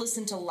never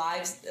listen to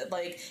lives.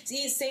 Like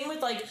same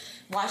with like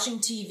watching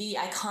TV.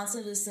 I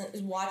constantly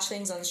watch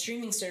things on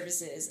streaming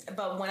services,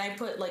 but when I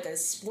put like a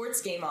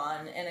sports game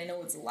on and I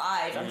know it's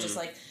live, I'm just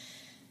like,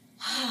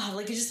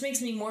 like it just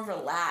makes me more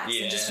relaxed.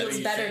 It just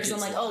feels better because I'm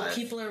like, live.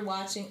 People are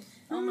watching.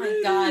 Oh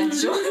my god,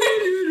 Jordan.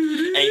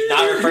 And he's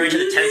not referring to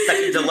the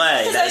 10-second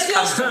delay.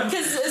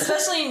 Because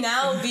especially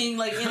now being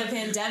like in a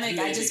pandemic,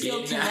 I just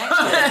feel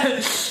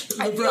connected.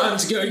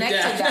 LeBron's going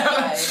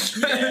down.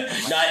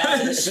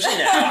 Especially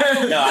now.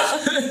 No,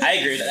 I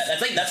agree.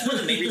 That's one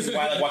of the main reasons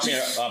why I like watching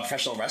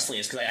professional wrestling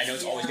is because I know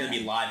it's always going to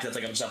be live because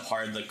that's like just a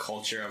part of the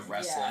culture of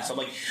wrestling. Yeah. So I'm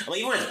like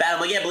even when it's bad,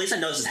 I'm like, but at least I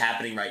know this is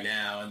happening right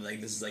now, and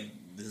like this is like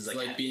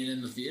being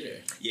in the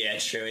theater. Yeah,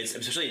 it's true. It's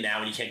especially now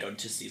when you can't go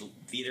to see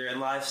theater and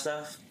live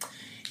stuff.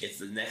 It's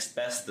the next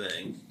best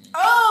thing.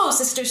 Oh,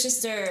 Sister.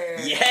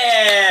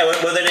 Yeah!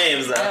 What are their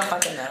names, though? I don't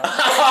fucking know.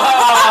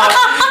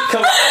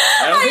 Come on.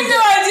 I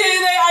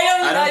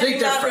don't think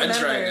they're friends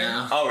right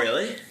now. Oh,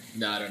 really?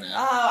 No, I don't know.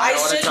 Oh, I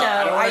should know.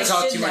 I don't want to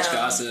talk too much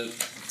gossip.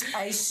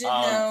 I should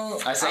know.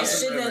 I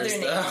should know their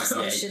names.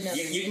 I should know.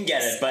 You can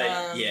get it,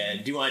 but do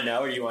you want to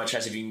know, or do you want to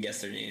try to see if you can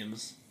guess their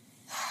names?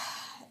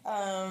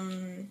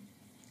 No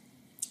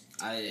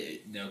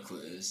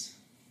clues.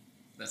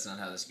 That's not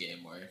how this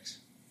game works.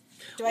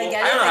 Do I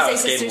get it? I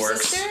say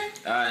sister?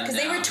 Because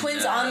they were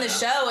twins on the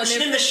show, and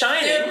they're in The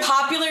Shining. They're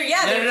popular.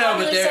 Yeah,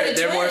 but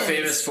they're more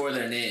famous for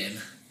their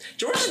name.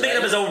 George is making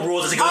up his own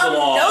rules as he goes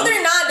along. No,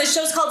 they're not. The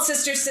show's called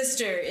Sister.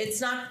 It's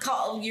not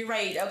called. You're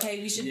right.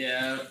 Okay, we should.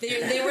 Yeah.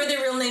 They were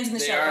their real names in the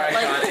show. They are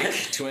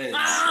iconic twins.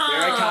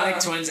 They're iconic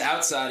twins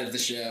outside of the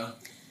show.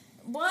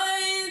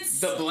 What?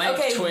 The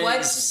blank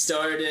twins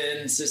starred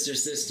in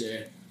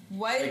Sister.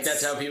 What? Like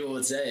that's how people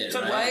would say it.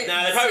 Right?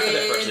 No, they probably put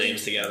their first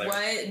names together.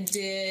 What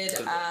did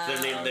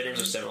their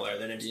names are similar.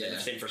 Their names the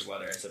same first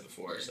letter I said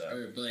before.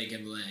 Or blank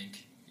and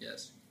blank.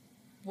 Yes.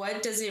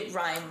 What does it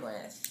rhyme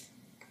with?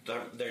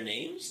 Their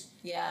names?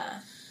 Yeah.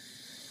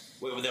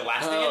 Wait, with their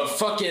last name? Oh,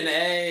 fucking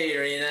A,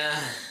 Rena.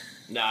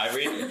 No,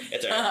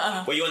 it's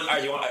alright. Well, you want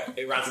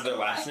it rhymes with their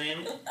last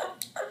name?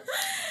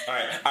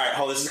 Alright,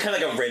 hold on. This is kind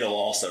of like a riddle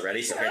also.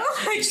 Ready? So,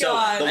 oh my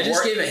god. I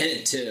just gave a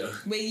hint, too.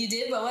 Wait, you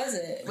did? What was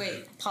it?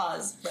 Wait,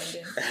 pause,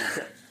 Brendan.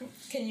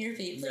 Can you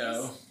repeat, please?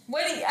 No.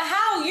 Wait,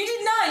 how? You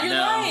did not. You're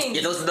lying. You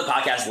have to listen to the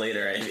podcast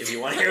later if you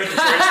want to hear what the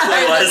first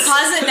clue was.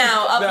 Pause it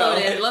now. Upload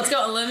it. Let's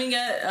go. Let me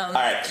get...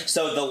 Alright,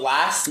 so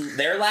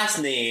their last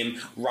name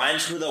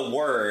rhymes with a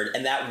word,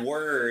 and that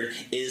word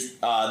is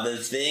the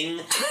thing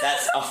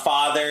that's a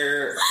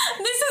father...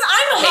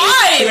 I'm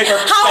high!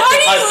 How are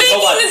you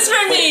making this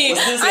for me?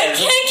 I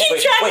can't keep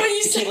track of what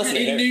you said.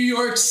 In New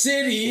York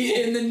City,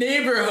 in the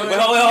neighborhood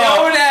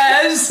known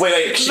as...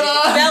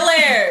 Bel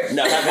Air.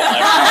 No, not Bel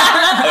Air.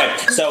 Okay,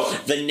 so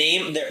the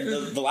name...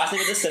 The last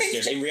name of the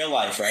sisters in real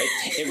life, right?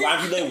 It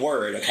rhymes with a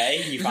word,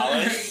 okay? You follow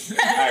it?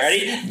 Alright,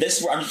 ready? I'm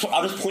just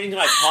pointing to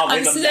my palm.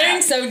 I'm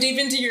staring so deep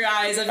into your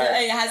eyes. I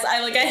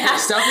have.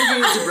 Stop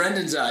looking into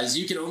Brendan's eyes.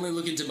 You can only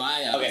look into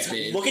my eyes,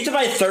 babe. Look into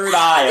my third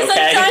eye,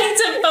 okay? I'm trying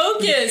to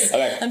focus.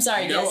 Okay. I'm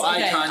sorry. No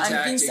eye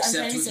contact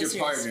except with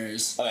your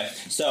partners. Okay,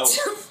 so...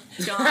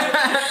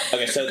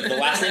 Okay, so the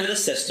last name of the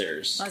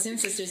sisters. Last name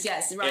of sisters,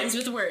 yes. It rhymes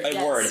with a word.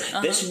 A word.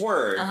 Uh-huh. This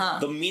word,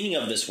 the meaning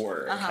of this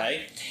word,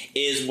 okay,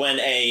 is when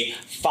a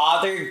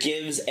father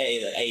gives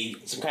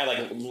some kind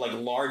of like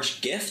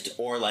large gift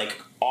or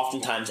like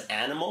oftentimes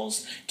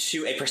animals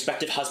to a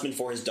prospective husband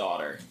for his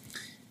daughter.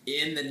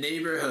 In the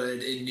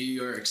neighborhood in New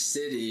York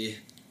City.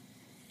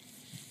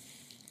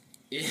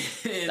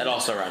 That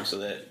also rhymes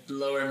with it.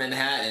 Lower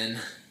Manhattan.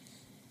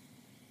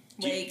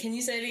 Wait, can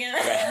you say it again?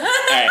 Okay.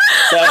 Alright,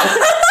 so...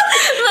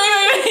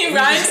 wait.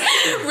 Rhymes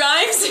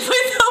with the...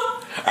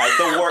 Alright,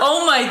 the word...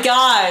 Oh my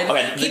god.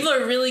 Okay, people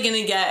are really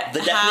gonna get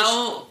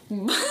how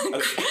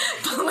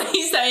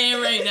Please, I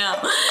am right now.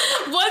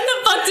 What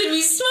the fuck did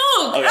we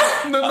smoke?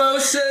 Okay.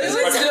 Mimosas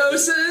and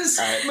doses.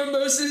 Alright.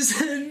 Mimosas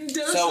and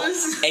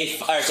doses.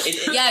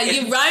 Yeah,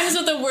 you rhymes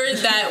with the word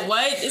that.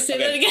 What? Say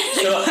that again.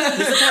 So,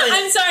 this is how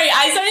I'm sorry.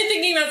 I started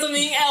thinking about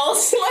something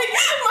else. Like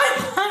my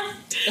mind.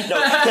 no,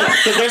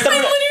 because there's I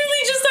someone,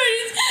 literally just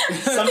started.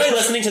 somebody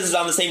listening to this is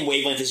on the same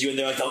wavelength as you, and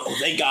they're like, "Oh,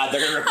 thank God,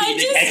 they're gonna repeat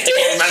it." I I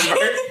can't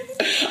remember.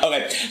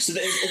 Okay, so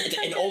there's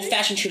an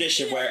old-fashioned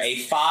tradition where a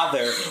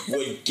father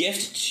would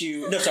gift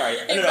to. No, sorry,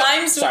 It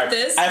rhymes with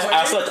this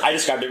I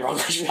described it wrong.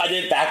 I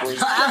did it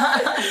backwards.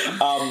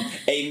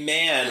 A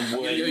man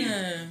would.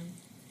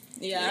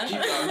 Yeah. A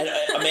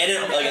man,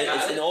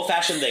 it's an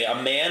old-fashioned thing.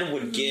 A man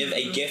would give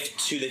a gift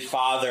to the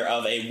father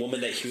of a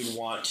woman that he would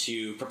want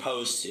to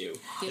propose to.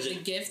 Give a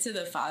gift to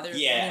the father.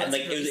 Yeah, and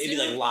like it'd be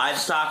like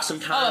livestock Oh,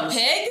 sometimes. a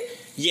pig?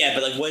 Yeah,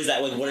 but like what is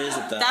that? Like what is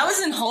it though? That was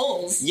in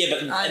holes. Yeah,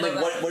 but I and, like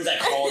love what is that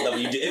called that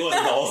when you do? It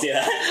wasn't holes.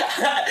 Yeah,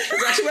 that's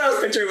actually what I was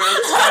picturing when I was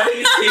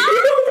describing it to you.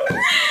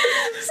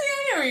 See, I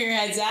know where your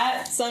head's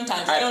at.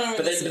 Sometimes I don't know.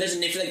 But there's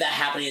an issue like that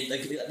happening.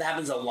 Like that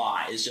happens a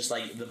lot. It's just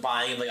like the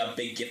buying of like a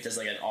big gift as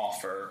like an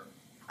offer.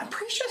 I'm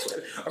pretty sure that's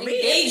what. Or maybe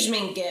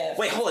Engagement gift.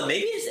 Wait, hold on.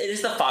 Maybe it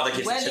is the father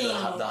gives it to the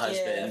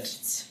husband.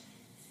 Gift.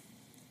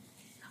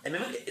 I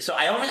remember, so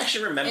I don't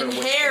actually remember.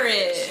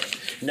 Inherit.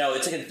 No,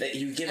 it's like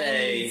you give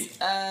a.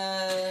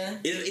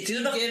 It's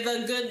either the. Give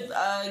a good.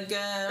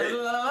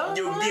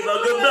 You give a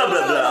good blah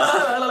blah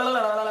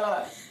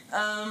blah.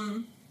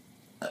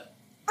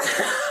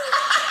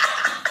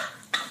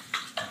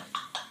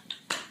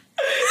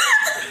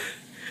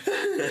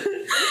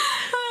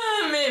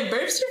 Oh, man,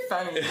 burps are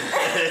funny.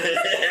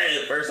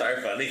 Burps are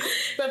funny.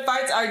 But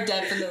farts are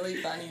definitely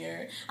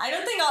funnier. I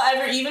don't think I'll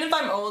ever, even if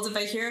I'm old, if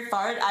I hear a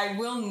fart, I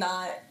will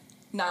not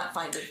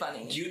find it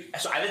funny.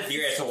 So I have a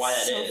theory as to why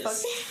that So is.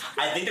 fucking-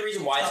 I think the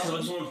reason why is because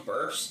when someone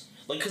burps,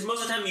 like, because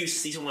most of the time you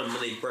see someone when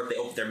they burp, they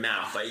open their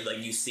mouth, right? Like,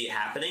 you see it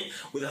happening.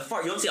 With a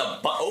fart, you don't see a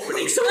butt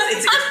opening, so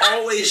it's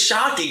always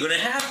shocking when it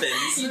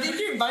happens. You think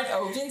your butt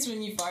opens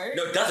when you fart?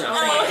 No, it doesn't. Oh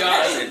my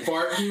god,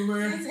 fart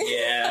humor.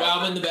 Yeah. While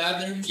I'm in the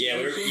bathroom. Yeah,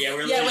 we're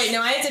Yeah, wait,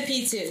 no, I had to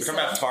pee too. We're talking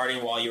about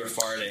farting while you were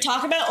farting.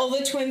 Talk about all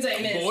the twins I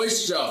missed. Boy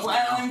stuff. While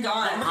I'm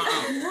gone.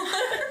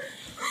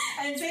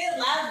 And say it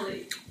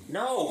loudly.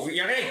 No,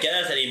 you're not gonna get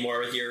us anymore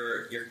with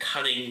your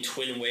cunning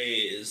twin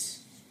ways.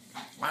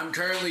 I'm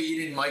currently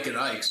eating Mike and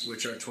Ike's,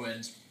 which are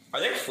twins. Are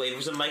there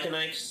flavors of Mike and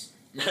Ike's?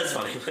 That's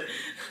funny.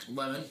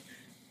 Lemon,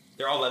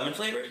 They're all lemon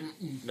flavored?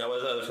 No, what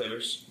are the other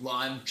flavors?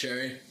 lime,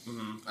 cherry.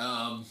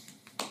 Mm-hmm.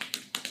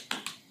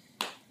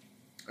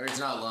 Or it's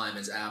not lime,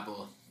 it's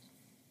apple.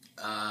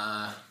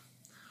 That's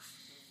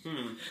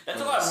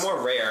a lot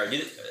more rare,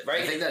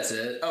 right? I think that's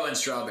it. Oh, and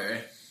strawberry.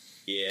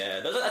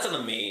 Yeah, that's on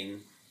the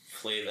main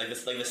flavor, like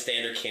the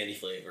standard candy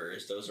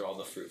flavors. Those are all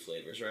the fruit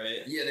flavors, right?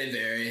 Yeah, they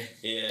vary.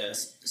 Yeah,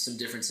 Some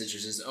different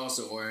citruses.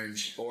 Also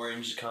orange.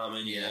 orange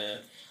common. Yeah.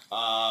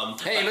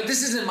 Hey, but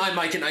this isn't my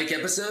Mike and Ike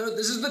episode.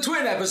 This is the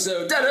twin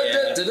episode.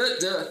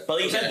 Da-da-da-da-da-da.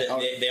 But like you Okay.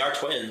 said, they are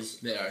twins.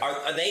 They are.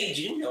 Are they?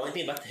 Do you know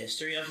anything about the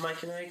history of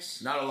Mike and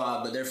Ike's? Not a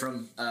lot, but they're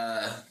from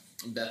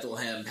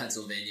Bethlehem,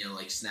 Pennsylvania,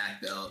 like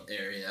Snack Belt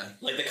area.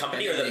 Like the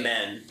company or the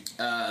men?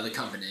 The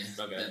company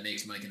Okay. that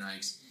makes Mike and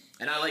Ike's.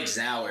 And I like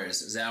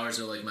Zowers. Zowers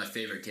are like my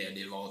favorite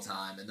candy of all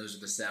time, and those are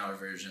the sour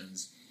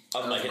versions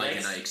Of Mike and Mike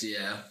Ike's? and Ike's.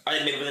 Yeah, Are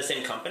they made by the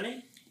same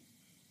company?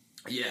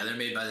 yeah, they're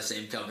made by the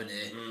same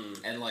company.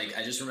 And like,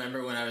 I just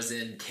remember when I was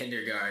in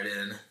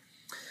kindergarten,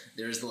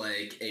 there was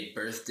like a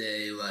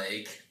birthday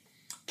like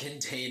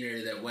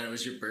container that when it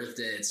was your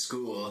birthday at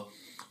school,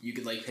 you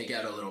could like pick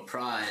out a little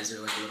prize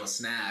or like a little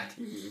snack.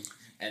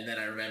 And then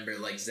I remember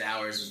like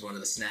Zowers was one of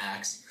the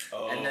snacks,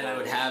 and then I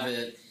would have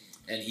it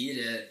and eat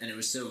it, and it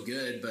was so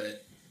good,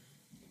 but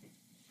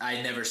I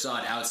never saw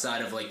it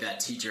outside of like that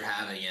teacher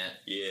having it.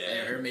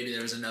 Yeah. Or maybe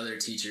there was another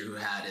teacher who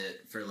had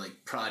it for like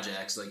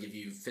projects. Like if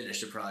you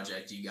finished a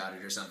project, you got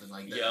it or something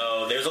like that.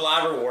 Yo, there's a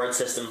lot of reward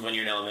systems when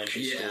you're in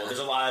elementary Yeah. school. There's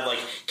a lot of like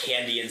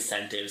candy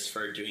incentives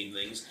for doing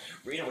things.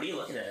 Rena, what are you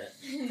looking at?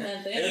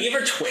 Nothing. Are you give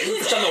her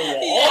twins on the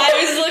wall? Yeah,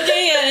 I was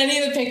looking at any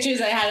of the pictures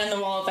I had on the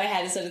wall if I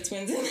had a set of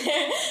twins in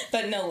there,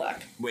 but no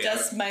luck. Wait,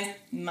 Just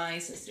my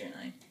sister and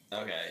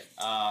I. Okay.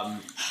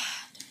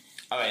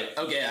 Alright.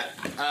 Okay,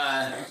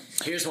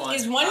 here's one.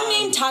 Is one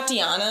named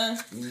Tatiana?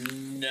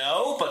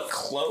 No, but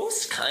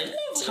close, kind of.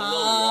 A little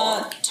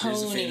long. There's a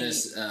Tony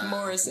famous,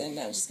 Morrison.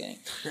 No, just kidding.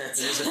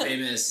 There's a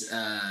famous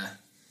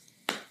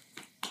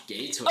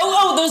gay twin.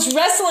 Oh, those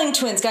wrestling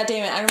twins. God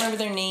damn it, I remember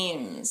their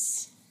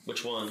names.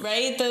 Which one?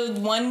 Right, the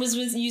one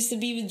used to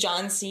be with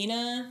John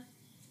Cena,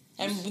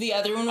 and the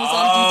other one was Oh,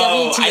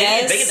 on DWTS. I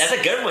didn't think that's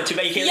a good one. Too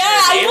bad you can't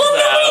Yeah, say their names, I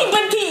though. will.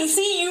 But Pete,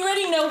 see, you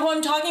already know who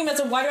I'm talking about.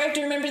 So why do I have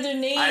to remember their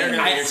names? I don't know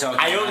what you're talking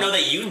I don't about. know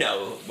that you know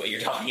what you're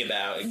talking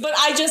about. But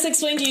I just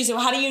explained to you. So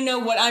how do you know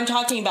what I'm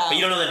talking about? But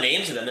you don't know the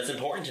names of them. That's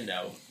important to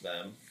know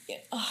them.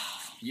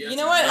 You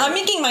know what? I'm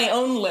making my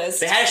own list.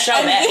 They had a show.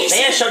 They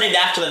had a show named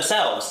after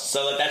themselves,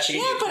 so like that should.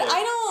 Yeah, but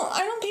I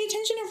don't pay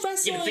attention to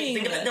wrestling. Yeah, but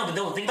think about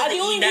the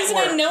only reason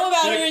network. I know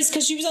about her is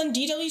because she was on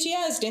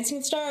DWTS, Dancing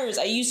with Stars.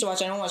 I used to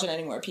watch it. I don't watch it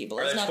anymore, people.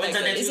 It's not that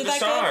good. Is it that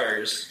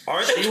Stars?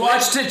 Aren't they? You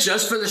watched it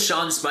just for the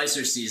Sean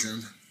Spicer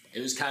season.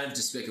 It was kind of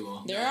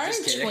despicable. There are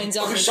twins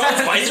on the Sean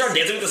Spicer on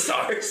Dancing with the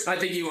Stars? I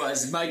think he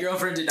was. My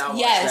girlfriend did not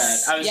watch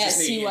that. I was just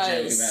making a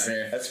joke about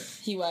her.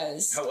 He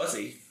was. How was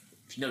he?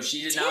 No,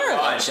 she did not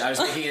watch. I was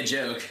making a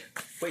joke.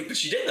 Wait, but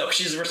she did though.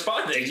 She's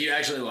responding. Did you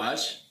actually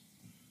watch?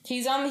 He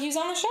was on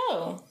the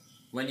show.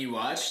 When you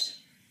watched?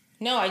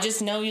 No, I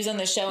just know he was on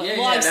the show. Yeah,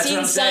 well, I've that's seen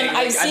what I'm some. saying.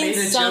 I've I seen made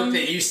a some. joke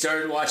that you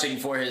started watching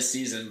for his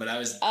season, but I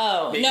was.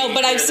 Oh no,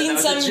 but I've seen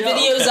some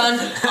videos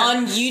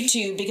on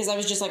YouTube because I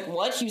was just like,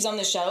 "What?" He was on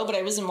the show, but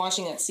I wasn't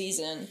watching that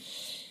season.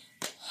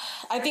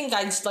 I think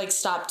I just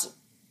stopped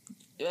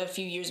a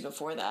few years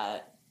before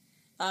that.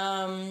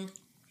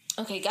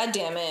 Okay, god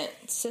damn it,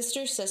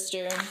 sister,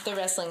 the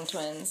wrestling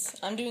twins.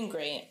 I'm doing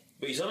great.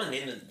 But you still haven't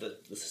named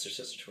the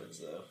sister twins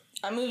though.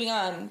 I'm moving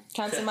on.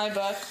 Counts in my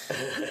book.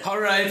 All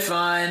right,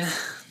 fine.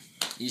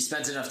 You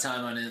spent enough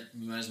time on it.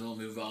 We might as well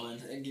move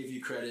on and give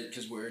you credit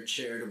because we're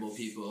charitable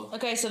people.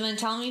 Okay, so then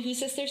tell me who's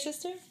sister?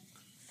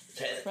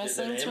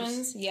 Wrestling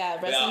twins? Yeah,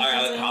 wrestling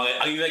twins.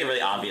 I'll give you like a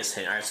really obvious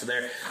hint. Alright, so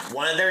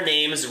one of their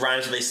names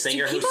rhymes with a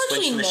singer who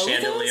switched from the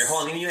chandelier.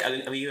 Hold on,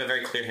 I'll give you a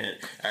very clear hint.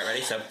 Alright,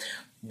 ready? So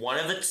one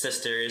of the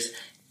sisters,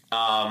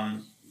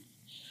 her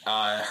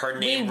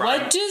name. Wait,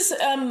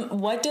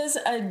 what does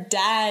a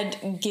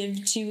dad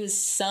give to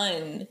his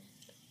son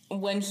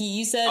when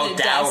you said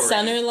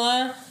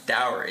son-in-law?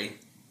 Dowry.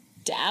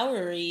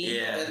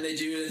 Yeah. And they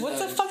do.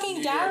 What's a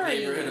fucking dowry?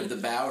 Neighborhood of the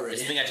Bowery. I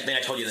think I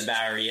told you the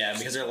Bowery. Yeah,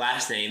 because their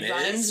last name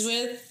rhymes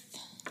with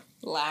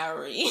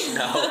Lowry.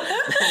 No.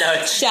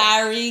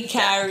 Shari,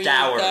 Carrie,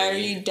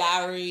 Dowry.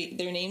 Dowry.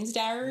 Their name's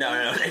Dowry?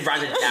 No. It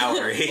rhymes with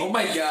Dowry. Oh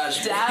my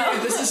gosh.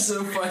 This is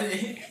so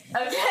funny.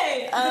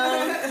 Okay.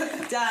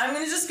 I'm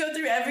going to just go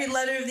through every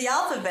letter of the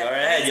alphabet. All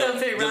right. So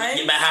if it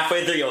rhymes. About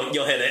halfway through,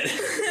 you'll hit it.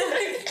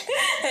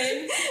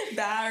 Okay.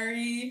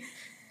 Bowery.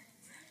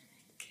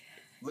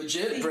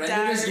 Legit,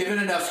 Brendan has given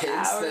enough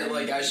hints that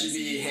I should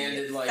be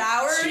handed two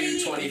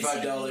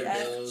 $25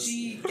 bills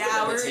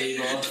on the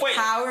table. Wait,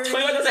 $25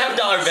 doesn't have a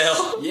dollar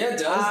bill. Yeah, it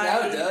does.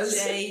 Now it does.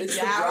 It's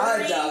for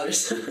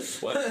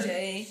 $5. What?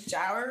 J.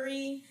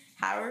 Jowery,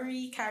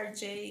 Howery,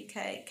 J.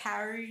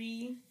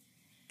 Cowrie,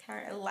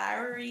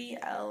 Lowry,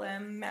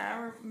 LM,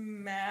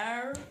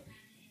 Mowery?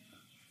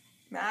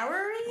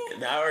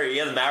 Bowery,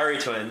 yeah, the Bowery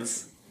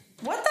twins.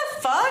 What the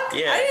fuck?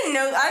 Yeah.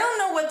 I don't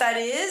know what that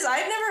is.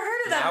 I've never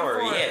heard of that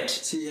before.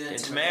 Tia and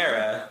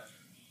Tamara.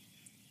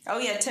 Oh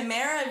yeah,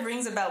 Tamara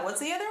rings a bell. What's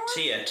the other one?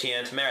 Tia and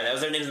Tamara. That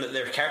was their names,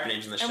 their character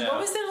names in the show. And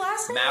what was their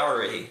last name?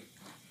 Maori.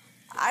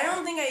 I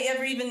don't think I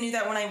ever even knew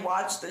that when I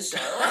watched the show.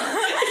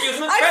 I've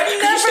never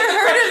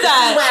heard of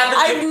that.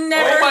 I've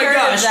never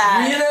heard of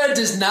that. Rena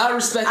does not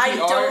respect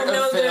the art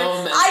of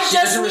film. I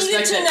just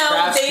needed to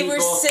know they were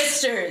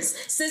sisters.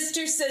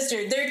 Sister.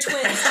 They're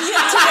twins. Tia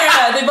and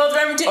Tamara. They both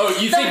remember. Oh,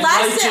 you think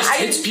light just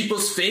hits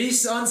people's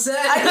face on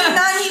set? I did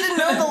not need to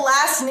know the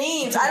last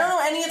names. I don't know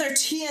any other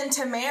Tia and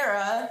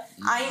Tamara.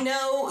 I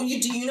know. Do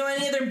you know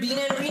any other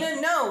Bina and Rena?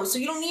 No. So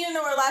you don't need to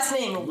know our last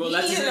name. Well,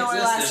 that doesn't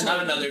exist. There's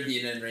not another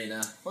Bina and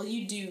Rena. Well,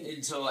 you do.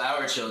 Until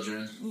our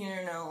children. You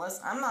know,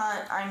 I'm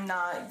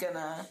not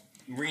gonna.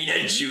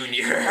 Rena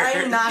Jr.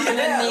 I'm not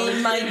gonna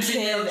name my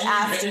kid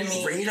after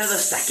me. Rena the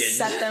second.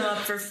 Set them up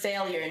for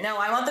failure. No,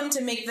 I want them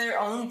to make their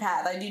own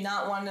path. I do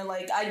not want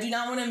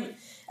to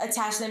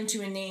attach them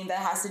to a name that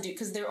has to do,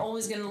 because they're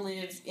always going to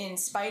live in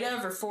spite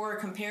of or for or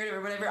comparative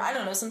or whatever. I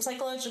don't know. Some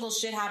psychological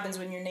shit happens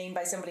when you're named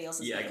by somebody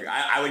else's name. I agree.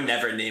 I would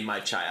never name my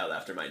child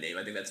after my name.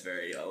 I think that's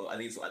I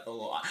think it's a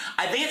little odd.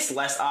 I think it's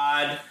less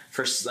odd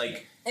for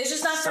it's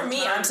just not for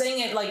me. I'm saying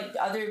it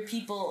other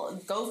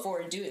people go for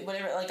it, do it,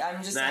 whatever.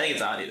 I'm just. I think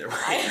it's odd either way.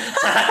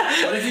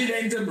 What if you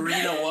named them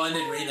Rena 1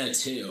 and Rena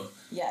 2?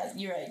 Yeah,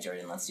 you're right,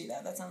 Jordan. Let's do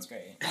that. That sounds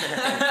great.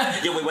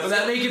 Would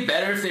that make it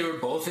better if they were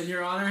both in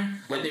your honor?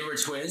 When they were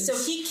twins? So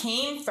he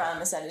came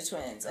from a set of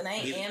twins, and I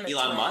am a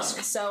Elon twin.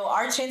 Musk? So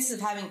our chances of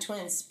having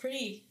twins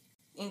pretty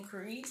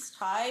increased.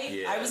 High?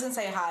 Yeah. I was going to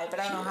say high, but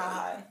I don't know how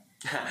high.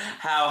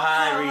 How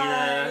high,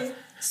 Rena?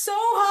 So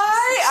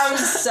high? I'm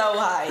so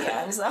high.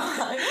 Yeah, I'm so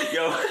high.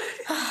 Yo.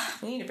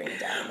 We need to bring it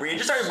down. Rena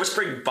just started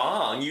whispering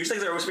bong. You just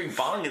started whispering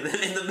bong in the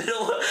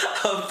middle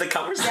of the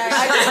conversation. Yeah,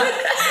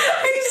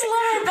 I just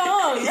love our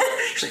bong.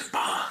 She's like,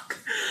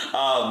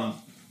 bong.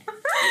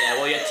 Yeah,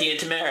 well, you have Tia and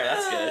Tamara.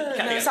 That's good.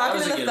 I was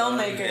talking to the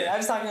filmmaker. I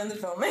was talking to the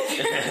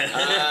filmmaker.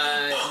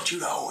 Don't you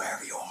know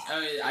wherever you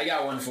are? I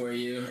got one for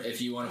you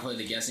if you want to play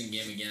the guessing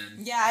game again.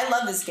 Yeah, I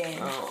love this game.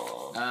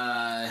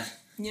 Oh.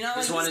 You know,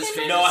 this one is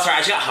famous. No, I'm sorry. I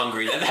just got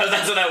hungry.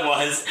 That's what that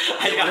was.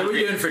 What are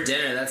we doing for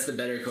dinner? That's the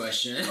better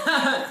question.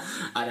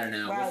 I don't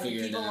know. Wow, we'll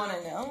figure people it out. want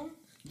to know?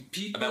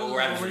 About what we're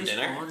having for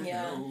dinner?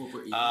 Yeah.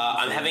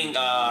 I'm having.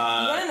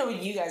 I want to know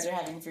what you guys are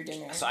having for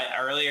dinner. So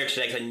earlier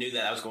today, because I knew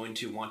that I was going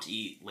to want to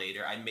eat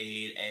later, I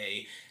made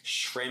a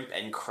shrimp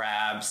and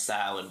crab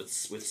salad with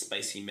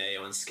spicy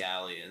mayo and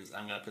scallions.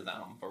 I'm gonna put that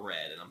on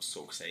bread, and I'm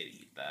so excited to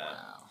eat that.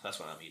 Wow. So that's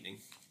what I'm eating.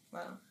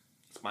 Wow.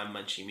 It's my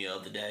munchie meal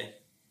of the day.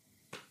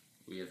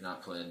 We have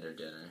not planned our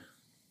dinner.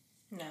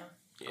 No.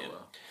 Yeah. Oh,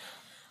 well.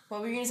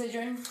 What were you gonna say,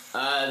 Jordan?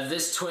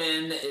 This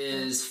twin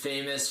is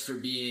famous for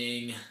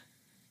being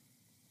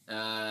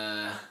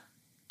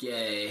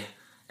gay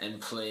and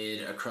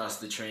played across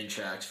the train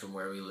tracks from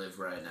where we live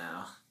right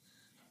now.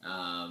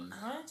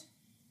 What?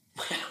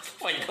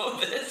 I know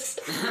this.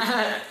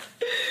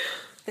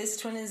 This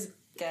twin is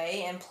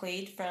gay and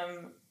played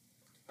from.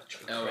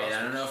 Oh wait,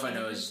 I don't know if I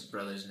know his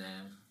brother's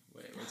name.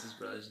 Wait, what's his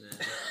brother's name?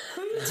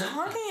 Who are you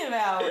talking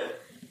about?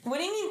 What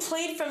do you mean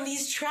played from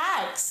these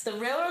tracks? The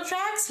railroad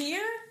tracks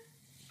here?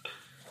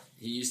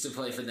 He used to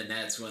play for the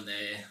Nets when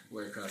they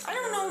were across the I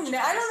don't railroad know.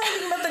 tracks. I don't know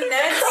anything about the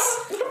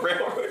Nets. The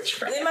railroad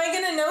track. Am I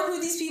gonna know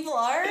who these people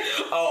are?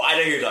 Oh, I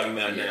know who you're talking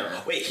about Yeah.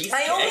 now. Wait, he's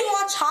I gay? only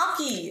watch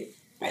hockey.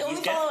 I Wait, only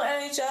he's gay? follow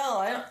NHL.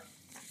 I don't.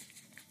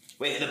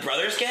 Wait, the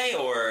brother's gay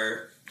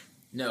or?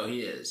 No,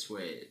 he is.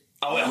 Wait.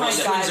 Oh, wait, Oh my who's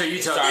the God. Twins are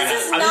you talking Sorry, about?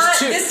 This is I'm not.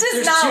 just This does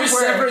There's not two work.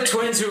 separate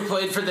twins who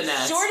played for the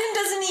Nets. Jordan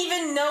doesn't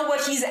even know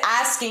what he's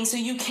asking, so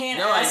you can't.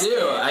 No, ask I do.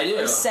 it I do.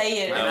 Or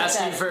say it. I'm or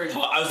asking that. for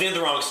Well, I was thinking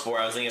of the wrong sport.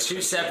 I was thinking of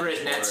two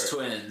separate Nets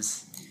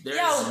twins. There's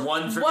Yeah,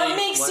 one for what being-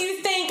 makes one- you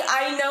think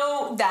I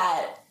know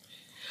that?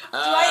 Do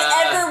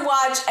I ever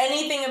watch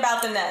anything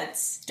about the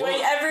Nets? Do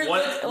I ever one,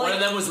 look like? one of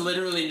them was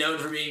literally known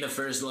for being the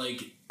first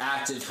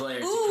active player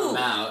to come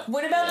out.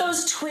 What about Yeah.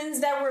 those twins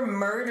that were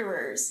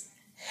murderers?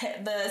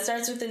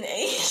 Starts with an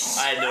H.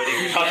 I know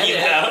what you're talking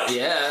about.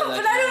 Yeah,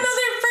 but I don't know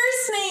their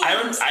first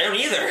names. I don't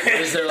either.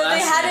 What is their But they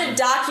last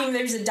had name?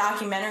 there's a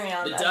documentary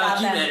on The about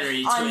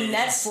documentary them on twins.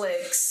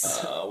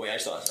 Netflix. Wait, I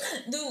saw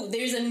that. Dude,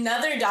 there's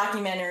another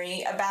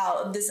documentary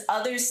about this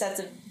other set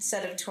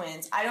of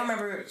twins. I don't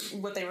remember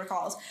what they were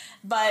called,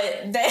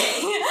 but they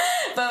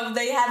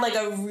had like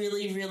a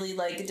really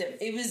like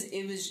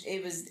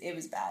it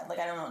was bad. Like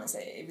I don't want to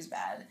say it was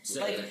bad.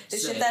 Like the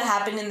shit that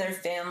happened in their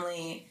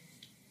family.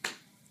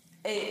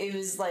 It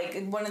was like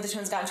one of the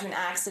twins got into an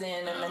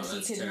accident and then he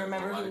that's couldn't terrible.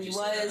 remember Why who would he you say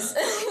was.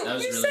 that? That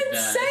was You really said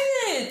bad. say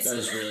it. That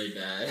was really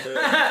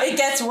bad. It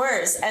gets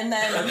worse, and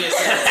then Okay,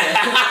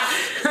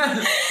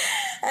 so-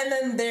 and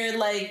then their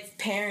like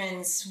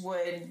parents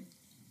would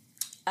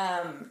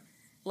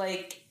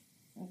like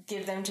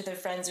give them to their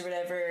friends or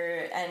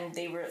whatever, and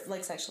they were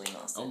like sexually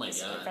molested. Oh my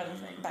God.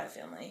 by the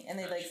family, and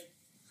they like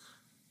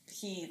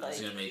he I was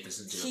like gonna make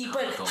this into he a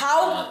but comical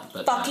how moment,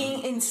 but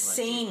fucking then-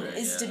 insane Right,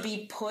 is yeah. to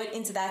be put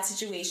into that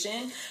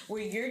situation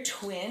where your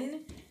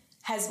twin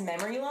has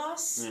memory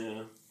loss,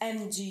 Yeah.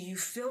 and do you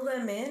fill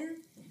them in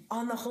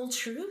on the whole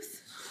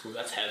truth? Ooh,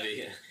 that's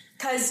heavy.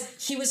 Because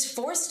he was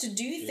forced to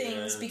do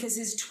things Yeah. because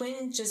his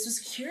twin just was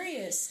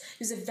curious.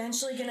 He was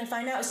eventually going to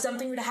find out if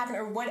something would happen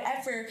or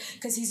whatever,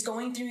 because he's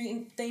going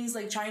through things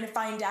like trying to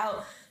find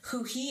out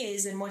who he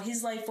is and what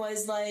his life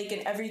was like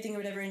and everything or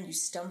whatever, and you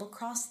stumble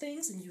across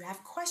things and you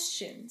have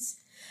questions.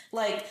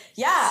 Like,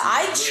 yeah,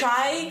 I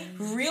try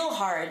real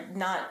hard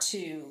not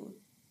to,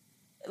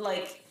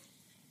 like,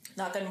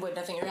 knock on wood,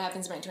 nothing ever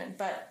happens to my twin,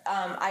 but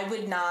I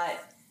would not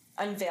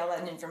unveil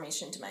that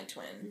information to my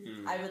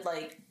twin. I would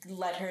like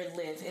let her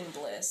live in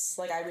bliss.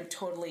 Like I would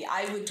totally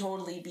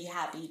be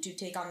happy to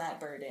take on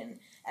that burden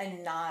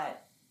and not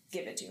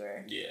give it to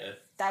her. Yeah.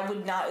 I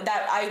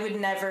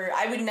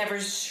would never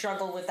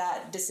struggle with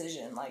that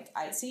decision. Like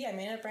I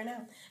made it up right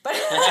now. But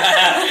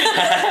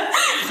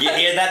You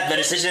hear that? The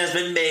decision has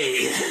been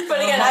made.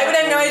 but again, I would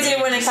have no idea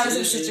when it comes to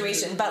the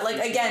situation. But like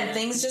again,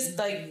 things just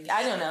like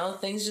I don't know,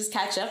 things just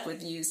catch up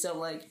with you. So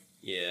like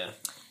Yeah.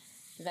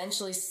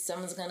 eventually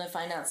someone's gonna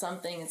find out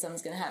something and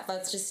someone's gonna have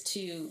that's just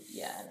too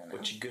I don't know.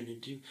 What you gonna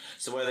do?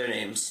 So what are their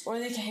names? Or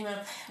they came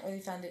up or they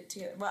found it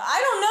together. Well, I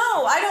don't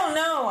know. I have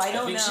no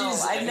I think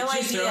she's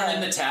idea. throwing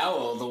in the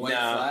towel, the white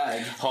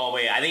flag. Oh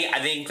wait, I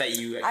think that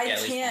you. I at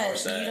least can't.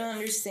 enforce that. You don't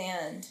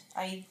understand.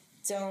 I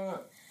don't.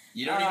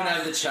 You don't even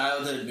have the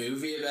childhood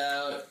movie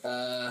about.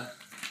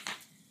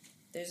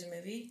 There's a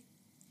movie.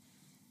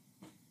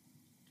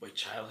 Wait,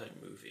 childhood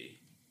movie.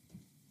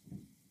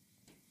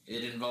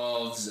 It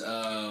involves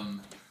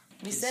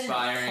We said no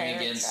conspiring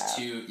Parent against Trap.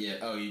 two. Yeah.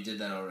 Oh, you did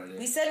that already.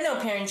 We said no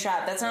Parent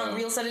Trap. That's not Oh. a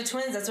real set of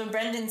twins. That's what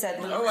Brendan said.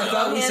 Oh, I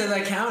thought we said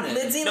that counted.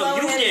 Lindsay No,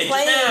 you Lohan did, just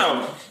playing.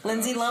 now.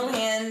 Lindsay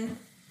Lohan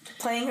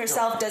playing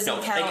herself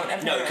doesn't count.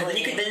 No, because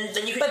apparently.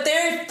 then you could. But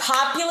they're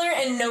popular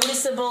and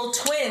noticeable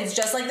twins,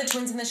 just like the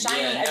twins in The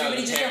Shining. Yeah, no,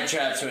 Everybody the just Parent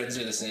Trap twins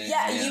are the same.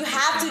 Yeah, you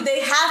have to.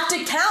 They have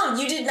to count.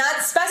 You did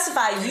not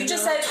specify. You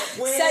just said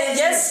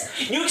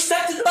yes. You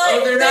accepted the.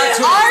 But they're they not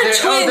twins. are They're-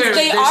 oh, twins. they're-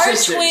 They they're are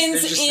sisters.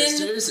 twins They're just in.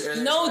 sisters, or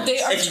they're No, twins?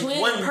 they are It's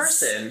twins. one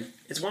person.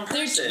 It's one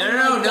person.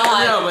 No,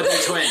 God. but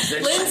they're twins.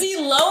 They're Lindsay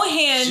twins.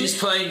 Lohan She's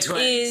playing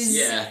twins. is-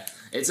 Yeah.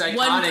 It's one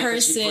iconic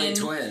that she played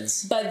person,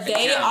 twins. but It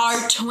they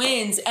counts. are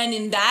twins, and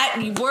in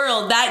that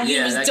world, that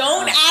Yeah, news. that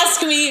Don't counts.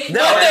 ask me No,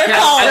 what they're that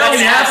called. counts. I don't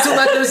Don't have to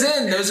let those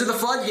in. Those are the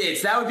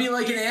floodgates. That would be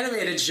like an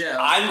animated show.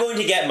 I'm going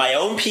to get my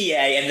own PA,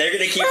 and they're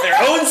going to keep their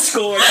own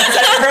score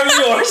separate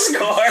from your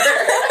score.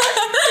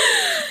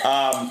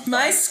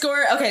 My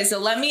score. Okay, so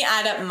let me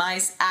add up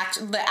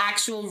the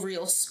actual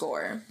real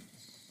score.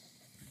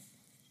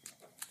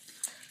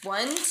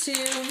 1, 2,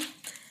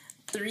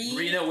 3,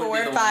 Rena would be 4,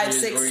 the one 5,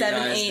 who's 6, 7,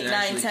 organized 8, and 9,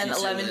 actually 10, keeps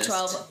a 11, list.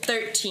 12,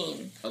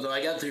 13. Although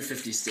I got through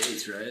 50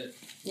 states, right?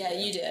 Yeah,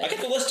 you did. I get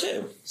the list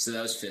too. So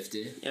that was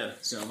 50. Yeah.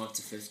 So I'm up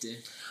to 50.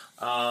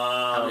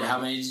 How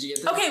many did you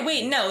get there? Okay,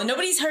 wait, no,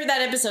 nobody's heard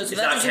that episode, so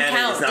It's that not doesn't canon,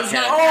 count. it's not Does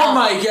not canon. count. Oh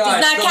my gosh,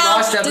 Does not the count.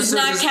 lost Does episode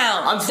not is-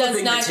 count. I'm Does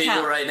flipping not the table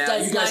count. right now.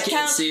 Does You guys not can't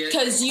count see it.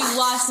 because you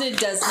lost it.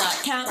 Does not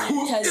count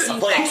because you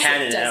playing lost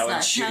cannon it. now Does and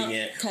not shooting count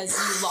it. because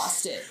you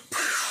lost it.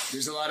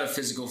 There's a lot of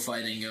physical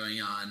fighting going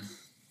on.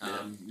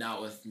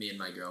 Not with me and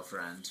my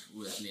girlfriend,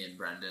 with me and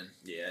Brendan.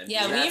 Yeah.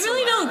 Yeah, we That's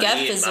really don't allowed. get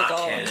Me, it's not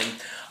physical.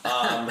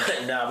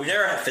 canon. No, we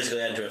never physically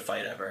had into a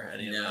fight ever.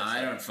 Any of No, us.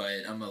 I don't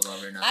fight. I'm a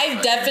lover, not a I've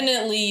fighter.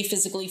 definitely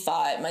physically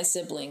fought my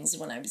siblings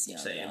when I was young.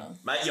 Same. though.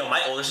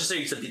 My older sister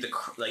used to beat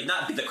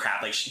not beat the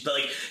crap, but she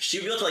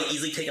would be able to like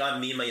easily take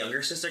on me and my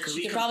younger sister because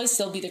we You could probably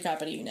still beat the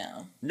crap out of you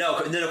now. No,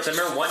 because I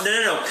remember one.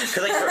 No, because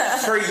like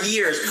for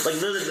years, like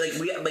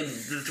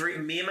literally,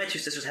 me and my two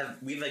sisters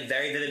we have like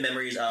very vivid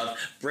memories of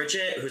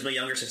Bridget, who's my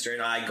younger sister,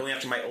 and I going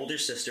after my older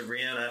sister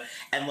Brianna,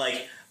 and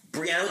like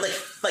Brianna would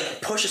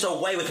like push us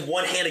away with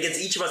one hand against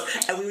each of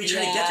us, and we would try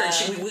to get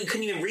her, and we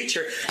couldn't even reach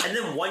her. And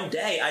then one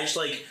day, I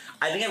think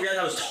I realized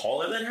I was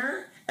taller than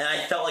her. And I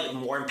felt like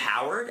more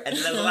empowered, and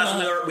then that was the last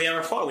time we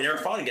ever fought. We never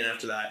fought again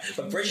after that.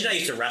 But Bridget and I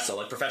used to wrestle,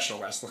 like professional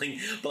wrestling,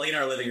 but like in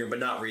our living room, but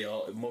not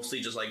real. Mostly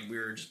just like we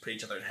were just putting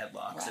each other in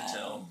headlocks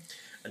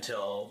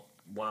until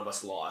one of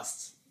us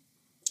lost.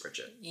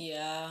 Bridget.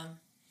 Yeah.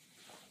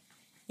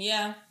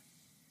 Yeah.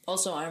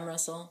 Also arm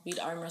wrestle. We'd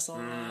arm wrestle a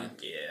lot.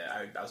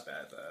 Yeah, I was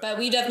bad at that. But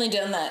we've definitely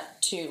done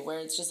that too, where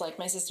it's just like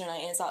my sister and I,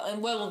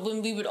 and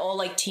when we would all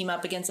like team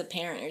up against a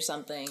parent or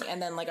something,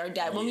 and then like our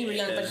dad, when we were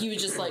young, but he would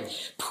just like,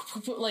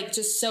 like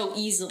just so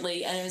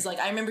easily, and it was like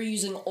I remember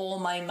using all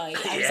my might.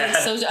 I was like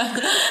so, and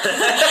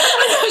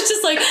I was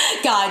just like,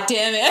 God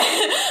damn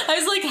it! I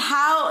was like,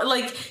 how,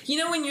 like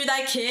when you're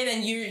that kid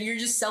and you're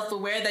just self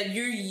aware that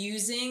you're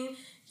using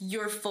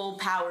your full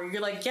power.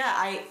 You're like, yeah,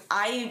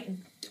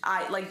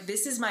 I like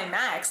this is my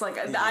max. Like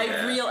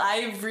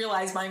I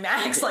realized my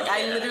max. Like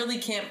I literally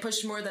can't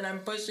push more than I'm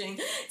pushing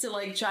to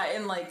like try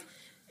and like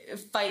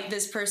fight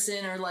this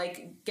person or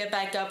like get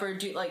back up or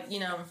do like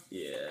yeah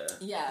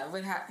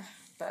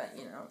but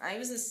I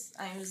was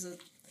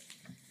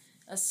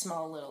a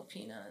small little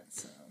peanut.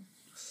 So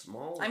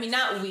Small. I mean,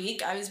 not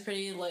weak. I was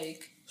pretty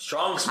like.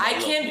 Strong. I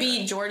can't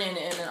beat Jordan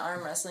in an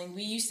arm wrestling.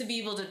 We used to be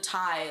able to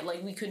tie.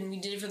 Like, we couldn't. We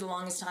did it for the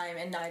longest time,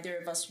 and neither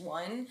of us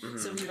won. Mm-hmm.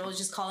 So we would always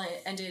just call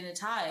it, end it in a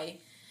tie.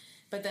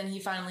 But then he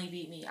finally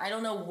beat me. I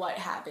don't know what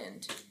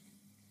happened.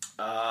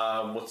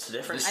 What's the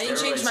difference? I didn't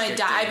change my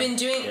diet. I've been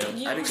doing...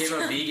 I became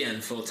a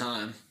vegan full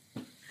time.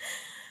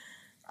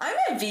 I'm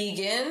a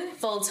vegan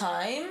full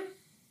time.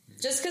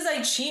 Just because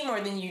I cheat more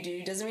than you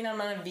do doesn't mean I'm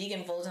not a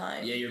vegan full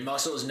time. Yeah, your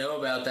muscles know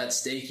about that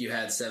steak you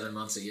had 7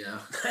 months ago.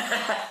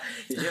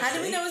 How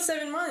do we know it's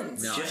 7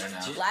 months? No, I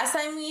don't know. Last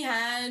time we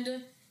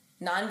had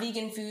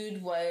non-vegan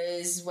food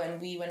was when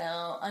we went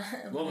out on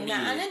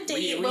a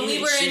date. We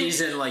ate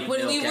cheese and like when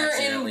milk we were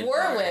accidentally in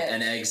Warwick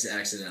and eggs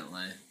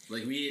accidentally.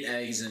 Like we eat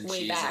eggs and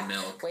cheese and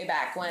milk. Way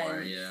back when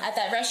at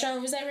that restaurant.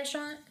 What was that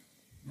restaurant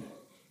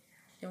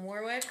in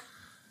Warwick?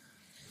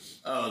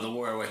 Oh, the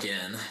Warwick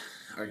Inn.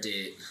 Our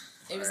date.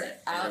 It was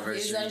out. It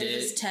was under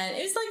this tent.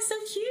 It was like so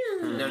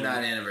cute. No,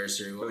 not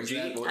anniversary. What was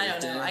that? I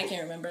don't know. I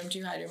can't remember. I'm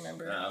too high to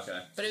remember. Oh, okay.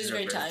 But it was a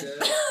great time.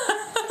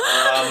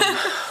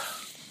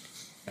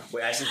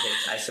 Wait, I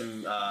have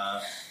some.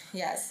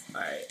 Yes.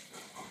 All right.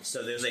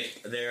 So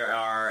there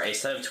are a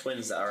set of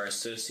twins that are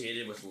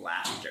associated with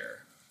laughter.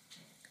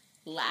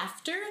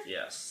 Laughter?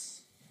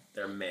 Yes,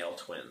 they're male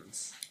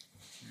twins.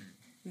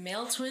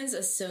 Male twins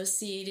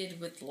associated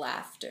with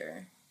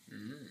laughter.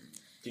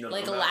 Do you know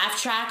like a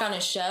laugh track on a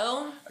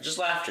show? Just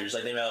laughter, just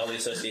like think about all the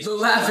associations. The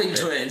laughing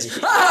twins.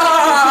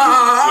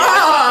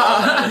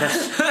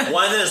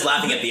 One of them is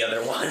laughing at the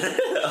other one, and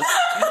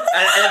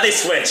then they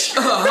switch.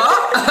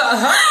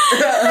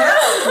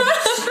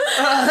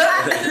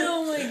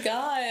 Oh my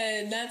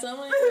god, that's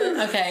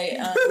okay.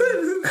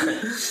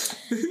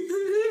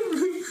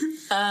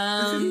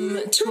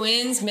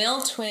 Twins,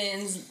 male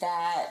twins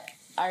that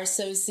are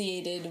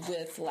associated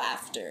with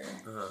laughter.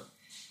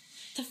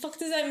 The fuck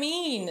does that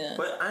mean?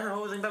 But I don't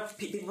know. Think about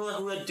people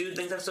who do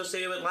things that are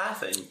associated with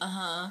laughing.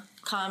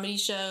 Comedy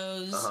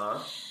shows. That's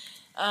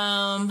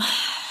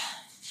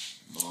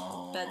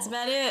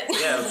about it.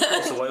 Yeah.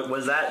 Cool. So what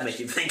does that make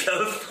you think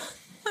of?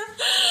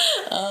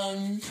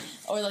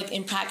 Or like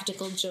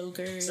Impractical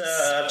Jokers.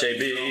 What's up,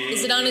 JB?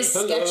 Is it on a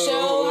sketch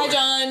show? Hi,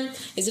 John.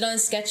 Is it on a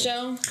sketch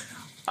show?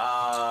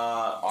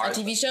 Are A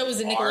TV show? Was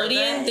it are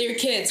Nickelodeon? they? They're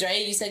kids,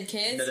 right? You said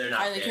kids? No, they're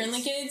not. Are they kids.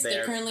 currently kids?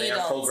 They're currently they are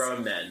adults.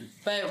 full-grown men.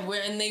 But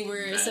when they were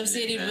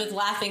associated men. with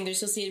laughing, they're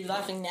associated with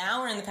laughing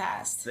now or in the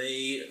past?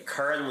 They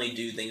currently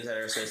do things that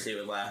are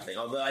associated with laughing.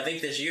 Although I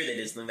think this year they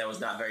did something that was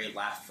not very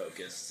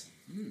laugh-focused.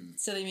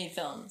 So they made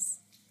films.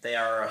 They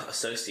are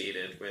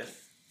associated with.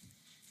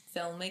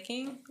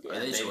 Filmmaking? Are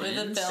they maybe. twins?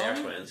 With a They're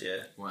film? twins, yeah.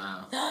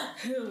 Wow.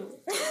 Who?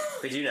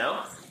 Did you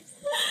know?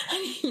 How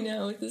do you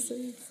know what this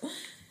is?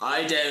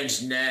 I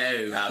don't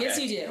know. Okay. Yes,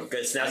 you do.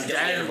 Good. So now it's I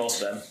getting don't.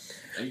 both of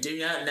them. I do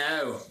not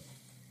know.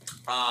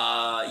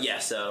 Yeah.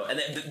 So and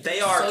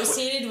they are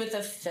Associated with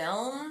a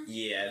film?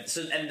 Yeah.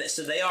 So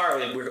they are.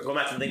 We're going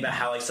back to the thing about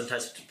how like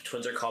sometimes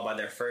twins are called by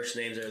their first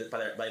names or by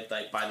their by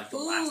the last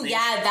Ooh, name. yeah,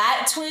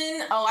 that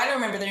twin. Oh, I don't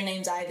remember their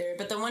names either.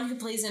 But the one who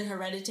plays in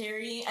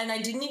Hereditary, and I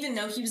didn't even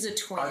know he was a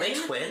twin. Are they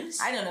twins?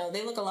 I don't know.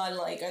 They look a lot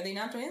alike. Are they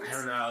not twins? I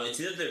don't know. It's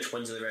either they're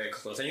twins or they're very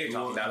close. I know you're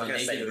talking Ooh, about. I'm the not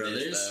gonna say Naked who it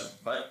is, Brothers?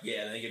 though. What?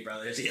 Yeah, the Naked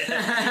Brothers.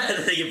 Yeah,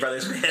 the Naked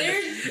Brothers. Man.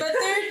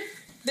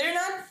 They're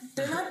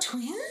not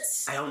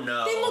twins. I don't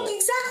know. They look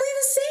exactly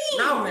the same.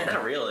 No,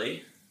 not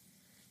really.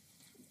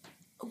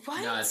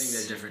 What? No, I think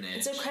they're different age.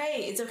 It's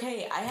okay. It's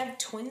okay. I have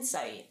twin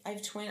sight. I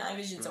have twin eye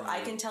vision, so I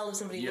can tell if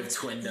somebody You have looks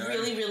twin-dar?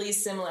 really, really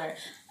similar.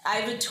 I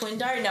have a twin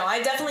dart. No,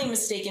 I've definitely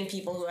mistaken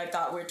people who I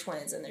thought were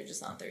twins, and they're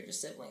just not. They're just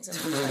siblings. And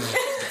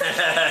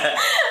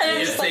I'm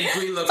You just think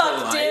we look fuck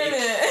alike? damn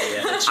it.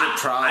 Yeah. What's your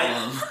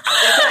problem?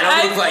 I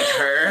I don't look like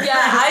her. Yeah,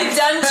 I've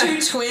done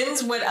to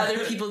twins what other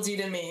people do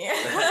to me.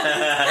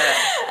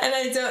 And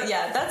I don't,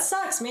 yeah, that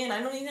sucks, man. I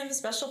don't even have a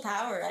special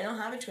power. I don't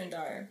have a twin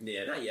dart.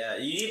 Yeah, not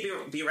yet. You need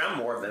to be around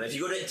more of them. If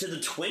you go to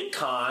the Twin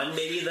Con,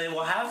 maybe they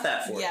will have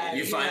that for Yeah, you.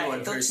 You you're find right.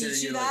 one They'll person teach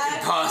and you you're that.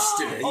 like,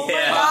 imposter. Oh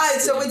Yeah. my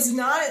god, so it's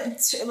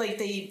not, like,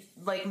 they,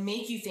 like,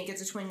 make you think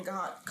it's a twin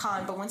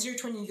con, but once you're a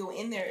twin and you go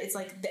in there, it's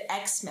like the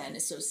X-Men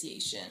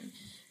Association.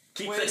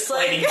 Keep Where it's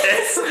explaining like-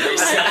 this. They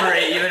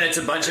separate you and it's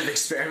a bunch of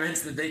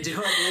experiments that they do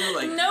on you.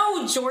 Like,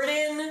 No,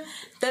 Jordan,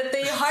 that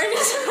they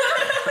harness,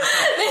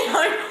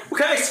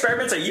 What kind of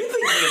experiments are you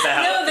thinking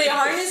about? no, they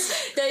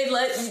harness,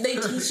 they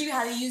teach you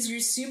how to use your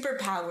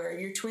superpower,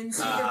 your twin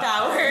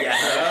superpower.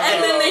 yeah.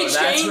 And then they Oh, that's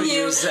train what you,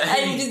 you're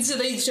saying. and so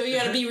they show you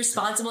how to be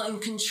responsible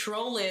and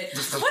control it. What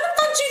the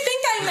fuck do you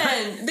think I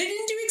meant? They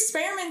didn't do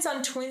experiments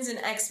on twins and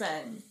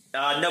X-Men.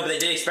 No, but they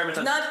did experiments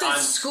on Not the on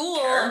school.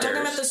 characters. I'm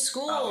talking about the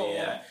school. Oh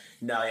yeah.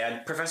 No, yeah.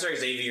 Professor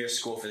Xavier's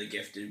School for the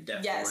Gifted,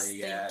 definitely. Yes,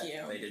 yeah, thank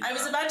you. They did I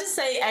was not. about to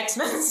say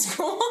X-Men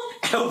school.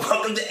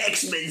 Welcome to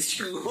X-Men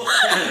School.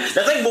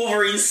 That's like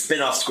Wolverine's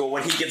spin-off school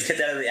when he gets kicked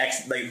out of the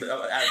X, like out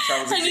of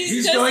Charles And Xavier.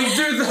 he's just- going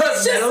through the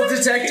metal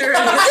detector.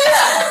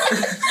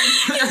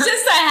 He's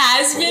just a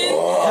has-been,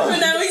 but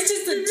now he's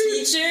just a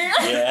teacher.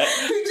 Yeah.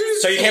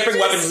 So you can't bring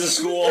weapons to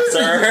school,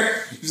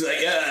 sir. He's like,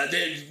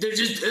 they're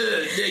just,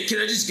 can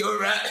I just go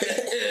around?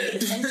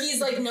 And he's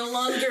like no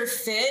longer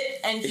fit,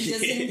 and he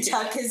doesn't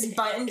tuck his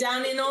button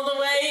down in all the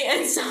way,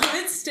 and so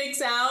it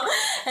sticks out,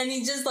 and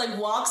he just like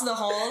walks the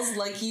halls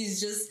like he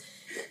just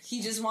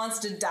wants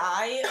to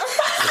die.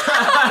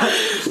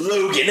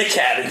 Logan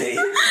Academy.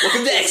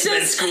 Welcome to X-Men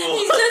Just- School.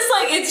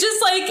 it's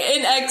just like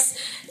an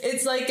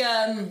it's like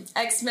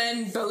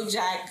X-Men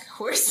BoJack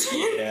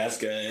Horseman, Yeah, that's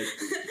good.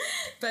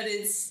 but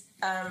it's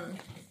not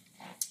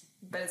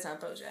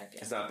BoJack.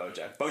 It's not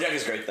BoJack. BoJack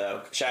is great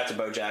though. Shout out to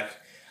BoJack.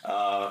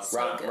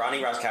 good.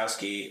 Ronnie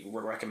Roskowski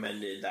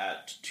recommended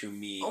that to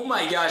me. Oh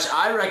my gosh,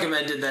 I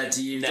recommended that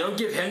to you. No. Don't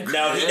give him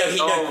No, credit.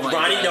 no. my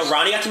Ronnie, gosh.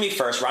 Ronnie got to me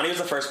first. Ronnie was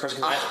the first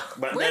person. Where'd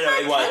it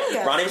my was. pen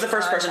go? Ronnie was the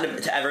first Oh, person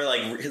okay. to ever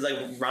like. Cause like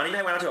Ronnie and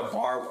I went out to a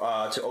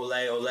bar to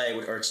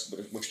Ole,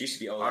 which used to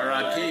be Ole.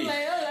 R.I.P.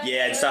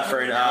 Yeah, and stuff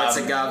for Now it's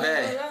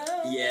agave.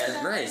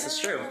 Yeah, nice. That's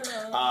true.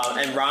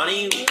 And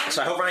Ronnie,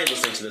 so I hope Ronnie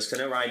listening to this because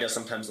I know Ronnie does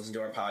sometimes listen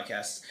to our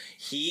podcasts.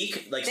 He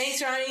like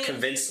Thanks, Ronnie.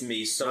 convinced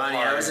me so Ronnie,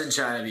 hard. I wasn't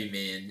trying to be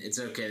mean. It's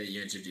okay that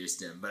you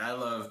introduced him, but I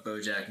love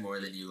BoJack more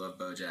than you love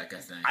BoJack, I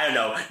think. I don't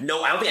know.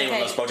 No, I don't think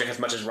anyone Okay. loves BoJack as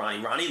much as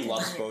Ronnie. Ronnie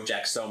loves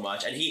BoJack so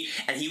much, and he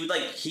would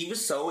like he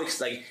was so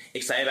excited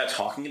about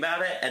talking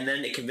about it, and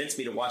then it convinced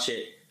me to watch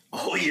it a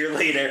whole year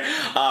later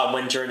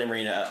when Jordan and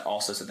Marina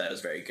also said that it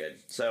was very good.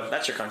 So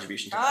that's your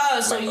contribution. To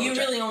Oh, so my you BoJack.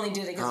 really only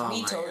did it because Oh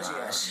we my told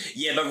gosh.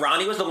 Yeah, but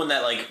Ronnie was the one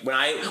that like when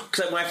I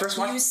first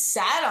you. watched. You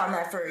sat on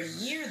that for a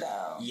year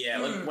though. Yeah,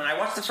 like, when I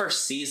watched the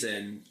first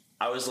season,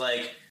 I was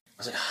like,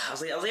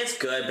 it's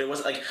good, but it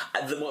wasn't like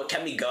what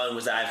kept me going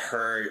was that I've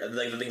heard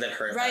like the things I've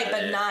heard. Right, about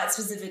but it. not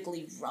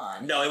specifically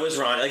Ron. No, it was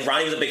Ronnie. Like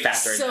Ronnie was a big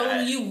factor in So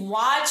that. you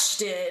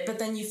watched it, but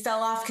then you fell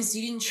off because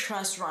you didn't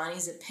trust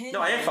Ronnie's opinion.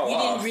 No, I didn't fall you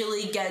off. didn't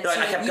really get No, to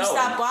I it. kept You going.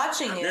 stopped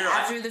watching it No,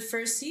 after the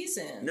first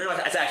season. No,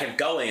 I said I kept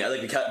going,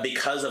 like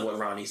because of what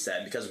Ronnie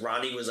said. Because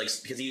Ronnie was like,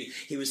 because he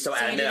was so So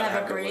you adamant didn't about have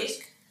how a good it was.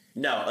 break?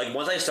 No, like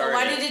once I So started,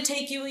 why did it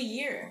take you a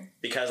year?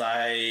 because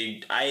I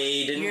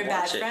didn't You're a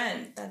bad watch it.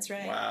 friend. That's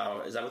right.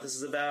 Wow, is that what this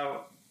is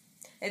about?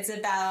 It's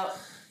about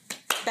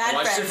Bad I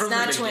watched friends, it from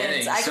not the beginning,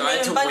 twins. I so can I had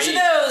name to a bunch wait.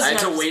 of those. I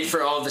had No. to wait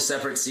for all of the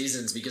separate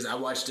seasons because I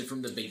watched it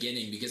from the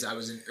beginning because I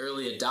was an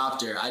early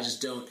adopter. I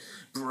just don't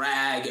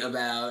brag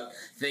about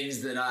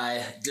things that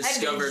I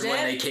discovered binged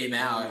when it. they came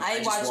out.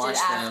 I just watched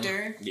it them.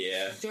 after.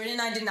 Yeah. Jordan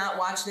and I did not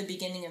watch the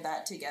beginning of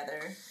that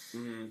together.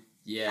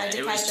 Yeah, I had to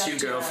it was catch up 2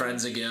 to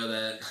girlfriends ago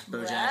that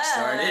BoJack Wow.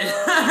 started.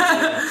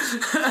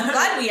 I'm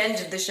glad we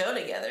ended the show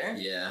together.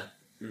 Yeah.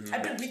 I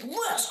better be the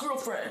last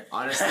girlfriend.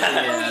 Honestly, I'm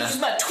gonna yeah. use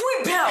my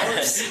twin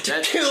powers.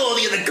 That- Kill all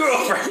the other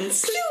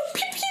girlfriends. Pew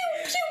pew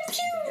pew pew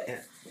pew.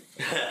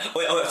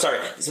 Wait, oh, sorry.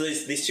 So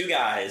these two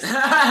guys,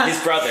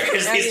 these brothers,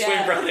 these yeah.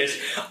 twin brothers.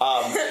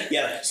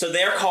 Yeah. So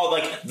they're called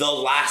like the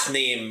last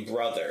name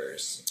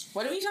brothers.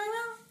 What are we talking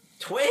about?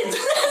 Twins.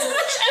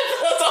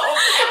 That's all.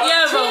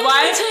 Yeah,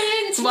 but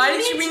Twins, why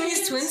did you bring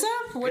these twins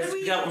up? What are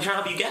we? Yeah, I'm trying to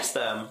help you guess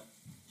them.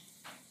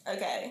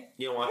 Okay.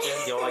 You don't want to? You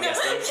don't want to guess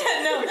them?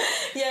 Yeah, no.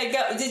 Yeah,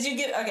 go. Did you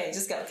get? Okay,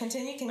 just go.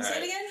 Continue. Can you say it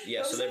Alright. again? Yeah,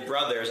 What so was they're it?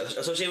 brothers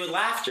associated with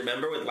laughter.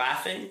 Remember, with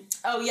laughing.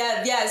 Oh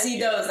yeah. See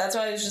those. That's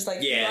why I was just like,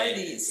 Yeah, who are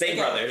these? same Okay.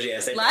 brothers. Yeah,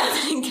 same. Brothers.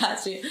 Laughing,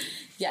 got you.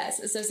 Yes,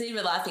 associated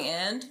with laughing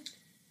and.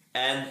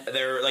 And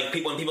they're like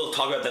people. When people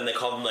talk about them, they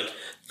call them like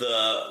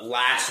the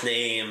last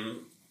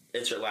name.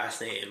 Insert last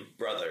name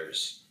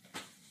brothers.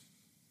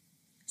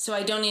 So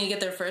I don't need to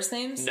get their first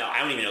names. No, I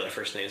don't even know their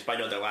first names, but I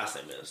know what their last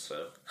name is.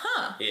 So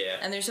Huh. yeah.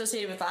 And they're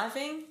associated with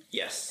laughing.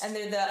 Yes. And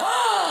they're the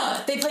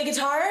they play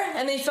guitar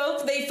and they folk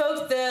the don't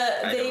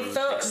think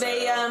so.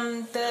 they How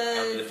do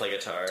they the play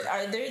guitar?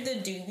 are they the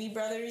Doobie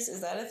Brothers?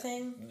 Is that a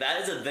thing?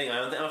 That is a thing. I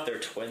don't know if they're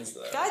twins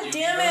though. God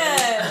damn it!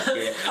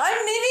 Yeah.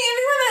 I'm naming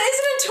everyone that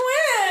isn't a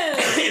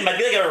twin. It might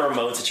be like a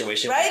remote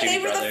situation. with Right? the They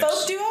Doobie were Brothers. the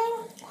folk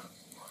duo.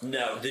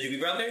 No, the Doobie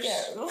Brothers.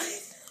 Yeah.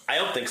 I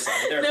don't think so.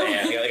 They're No. a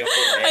band. They're like a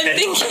full band. I'm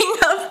thinking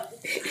of.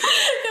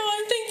 No,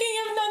 I'm thinking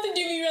of not the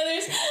Doobie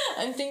Brothers.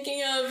 I'm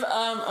thinking of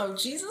oh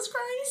Jesus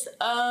Christ.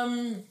 How do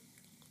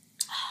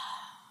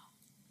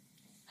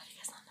you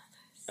guys not know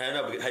this? I don't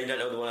know. But how do you not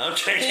know the one I'm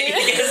trying to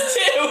guess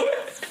too?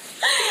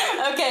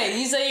 Okay,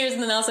 you say yours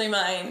and then I'll say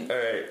mine. All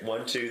right,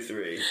 1, 2,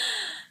 3.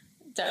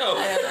 Don't, Oh.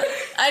 I don't know.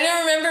 I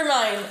don't remember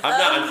mine.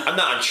 I'm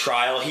not on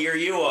trial here.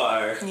 You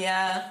are.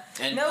 Yeah.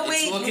 And No, it's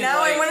wait. looking Now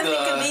like I want to think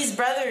the of these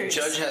brothers.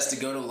 Judge has to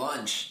go to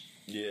lunch.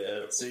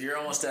 Yeah. So you're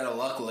almost out of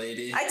luck,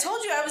 lady. I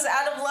told you I was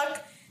out of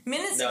luck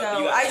minutes No, ago.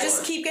 you got I this just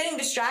one. keep getting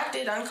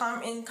distracted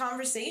in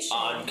conversation.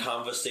 On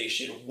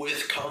conversation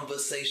with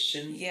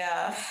conversation.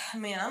 Yeah,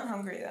 man, I'm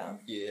hungry though.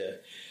 Yeah.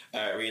 All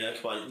right, Rena,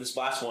 come on. This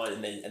last one,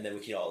 and then we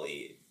can all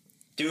eat.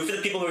 Do it for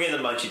the people who are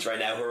getting the munchies right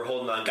now, who are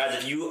holding on, guys.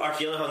 If you are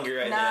feeling hungry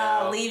right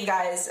now, No, leave,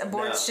 guys.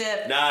 Abort no.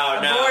 ship. No,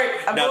 Abort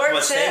come on,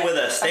 ship. stay with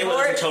us. Stay with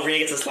Abort. us until Rena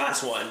gets this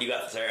last one. You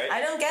got this, all right?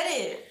 I don't get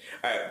it.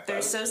 All right. They're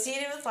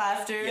associated with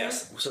laughter.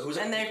 Yes. So who's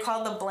And they're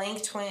called the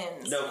Blank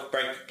Twins. No,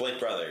 Blank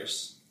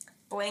Brothers.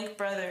 Blank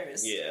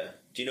Brothers. Yeah.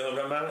 Do you know who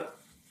I'm talking about?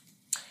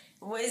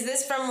 What is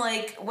this from?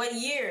 Like what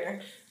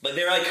year? Like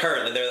they're like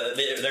current. Like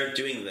they're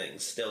doing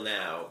things still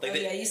now. Like Oh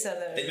yeah, you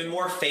said that. they've been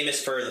more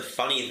famous for the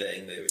funny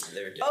thing they were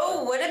doing.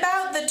 Oh, what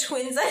about the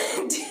twins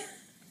that do?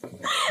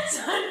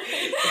 Sorry.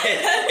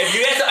 If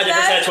you answer a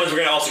different set of twins,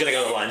 we're also gonna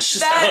go to lunch. so.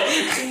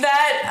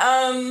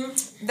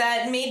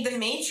 that made the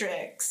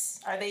Matrix.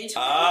 Are they twins?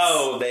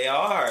 Oh, they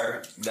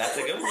are. That's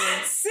a good one.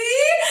 See?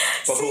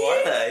 But who See?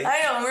 are they?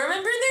 I don't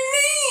remember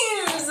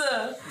their names.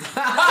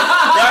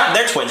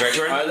 They're twins, right,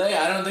 Jordan? Are they?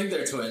 I don't think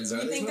they're twins. Are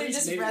You they think they're twins?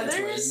 just Maybe brothers?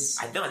 They're twins.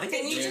 I know. I think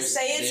Can you They're- just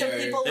say it so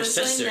they're- people they're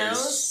listening sisters.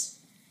 knows?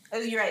 Oh,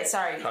 you're right.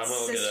 Sorry, I'm gonna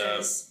look it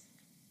up. sisters.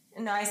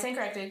 No, I stand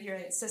corrected. You're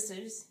right,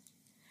 sisters.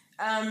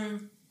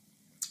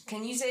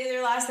 Can you say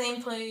their last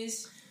name,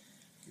 please?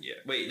 Yeah.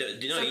 Wait. No,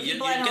 do you know? So you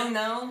people at home get,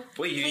 know.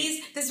 wait. You.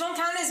 Please, this won't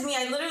count as me.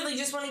 I literally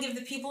just want to give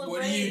the people a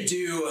What do break. you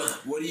do?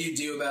 What do you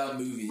do about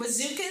movies?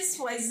 Wazookas?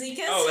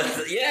 Wazookas?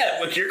 Oh, yeah.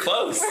 Look, you're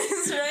close.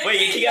 That's right.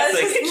 Wait, you keep That's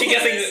guessing. what it Keep is.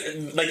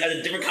 guessing like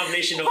a different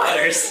combination of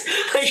letters.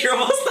 You're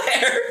almost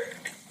there.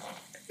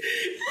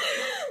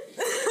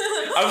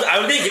 I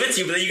was gonna give it to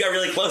you, but then you got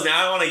really close. Now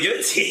I don't want to give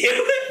it to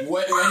you.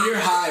 When you're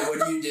high, what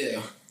do you do?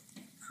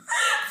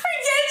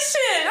 Forget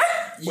shit.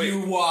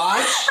 You watch,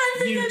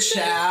 I you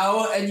forget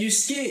chow, and you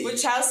ski.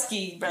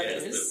 Wachowski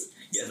brothers.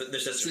 Yes, they're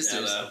sisters.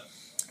 Sisters. Now, though.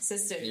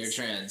 Sisters. You're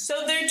trans.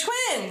 So they're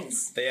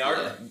twins. They are.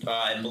 Yeah.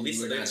 I believe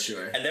so. We're They're not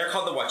sure. And they're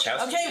called the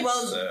Wachowskis. Okay,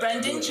 well, so-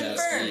 Brendan,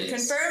 Wachowskis.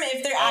 confirm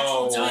if they're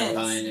actual Oh, twins.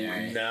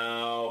 non-binary.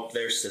 No,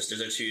 they're sisters.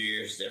 They're 2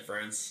 years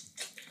difference.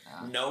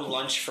 No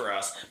lunch for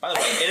us. By the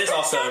way, it is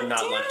also not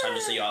Damn lunchtime,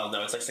 just so it. y'all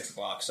know. It's like 6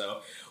 o'clock,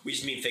 so we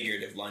just mean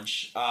figurative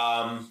lunch.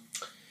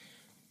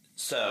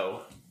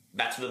 So,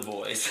 back to the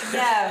boys.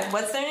 Yeah,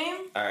 what's their name?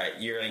 Alright,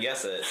 you're gonna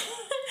guess it.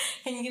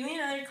 Can you give me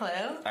another clue?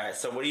 Alright,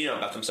 so what do you know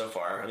about them so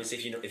far? Let me see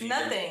if you know. If you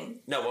Nothing.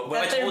 No, what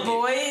That I they're told you.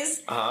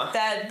 boys, Uh-huh.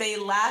 that they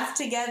laugh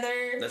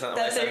together, That's not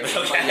that what I they're,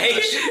 said, but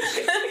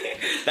okay.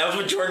 That was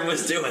what Jordan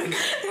was doing.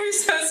 they're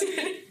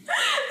associated.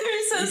 They're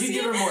You could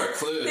give her associated. more They're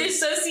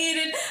clues.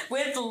 associated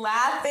with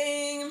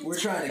laughing. We're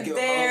trying to go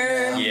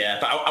They're- home now. Yeah,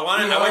 but I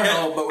want We to. I are want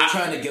home, but we're to.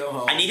 trying to go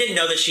home. I need to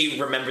know that she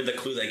remembered the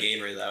clues I gave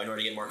her, though, in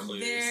order to get more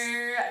clues.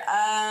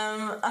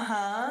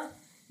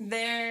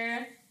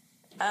 They're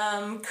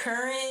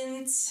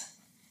Current.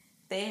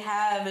 They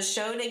have a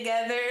show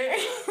together.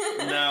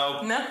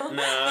 No.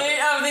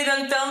 They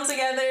done film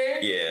together.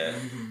 Yeah.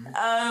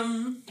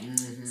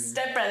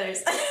 Step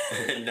Brothers.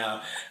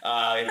 No.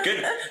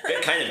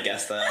 Good kind of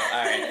guess though.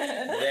 All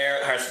right.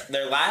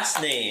 Their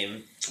last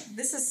name.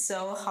 This is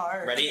so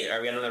hard. Ready?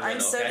 Are we on another riddle? I'm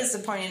so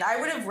disappointed. I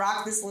would have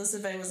rocked this list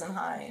if I wasn't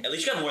high. At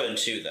least you got more than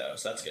 2 though,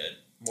 so that's good.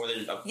 More than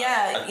in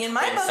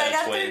my book I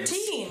got twins.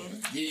 13.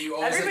 You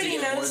always Everybody have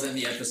to get more knows than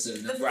the episode.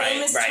 The No?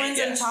 famous twins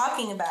yes. I'm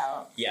talking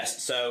about.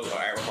 Yes. So all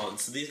right, we're on.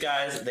 So these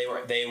guys, they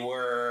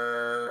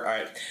were all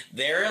right.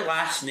 Their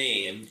last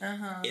name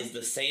is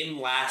the same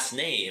last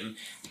name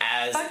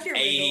as Fuck your a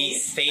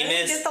riddles. I didn't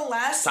famous get the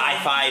last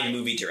sci-fi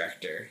movie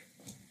director.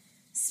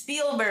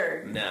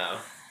 Spielberg. No.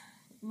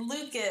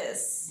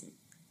 Lucas.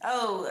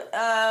 Oh.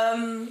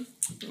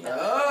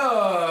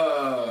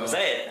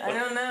 Say it. I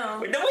don't know.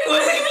 Wait, no, wait,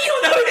 what do you mean you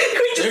don't know? We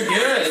just They're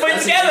good. put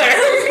it That's together.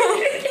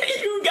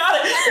 You got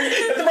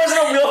it. The person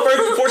on Wheel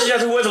first before she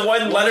has who has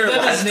one letter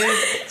left.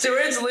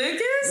 George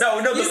Lucas? No.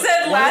 You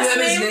said One last of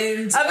them is name?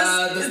 named, Is the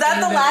that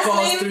thing the last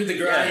falls name? through the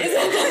grind. Is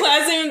that the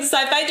last name of the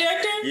sci-fi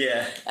director?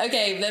 Yeah.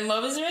 Okay, then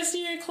what was the rest of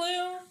your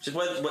clue? Just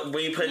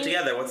when you put it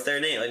together, what's their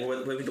name? Like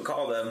what do people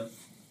call them?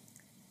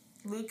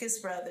 Lucas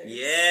Brothers.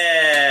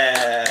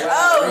 Yeah.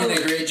 Oh!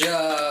 Rena, great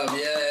job.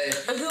 Yay.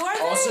 Who are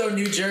they? Also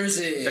New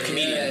Jersey. They're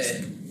comedians.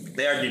 Yay.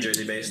 They are New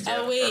Jersey based.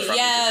 Oh, Or wait. from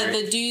Yeah, New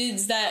Jersey. the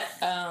dudes that...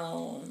 Yeah.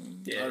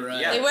 All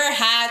right. Yeah. They wear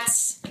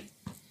hats.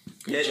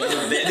 Yeah,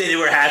 they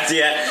wear hats.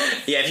 Yeah.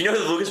 If you know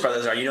who the Lucas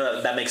Brothers are, you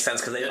know that makes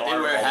sense because they are wear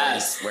always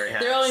hats. wearing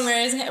hats. They're only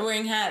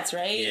wearing hats,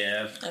 right?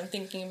 Yeah. I'm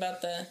thinking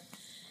about the...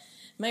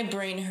 My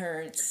brain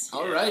hurts.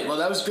 All right. Well,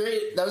 that was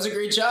great. That was a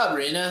great job,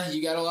 Rena.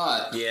 You got a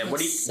lot. Yeah. What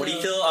do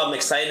you feel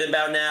excited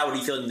about now? What do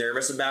you feel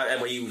nervous about? And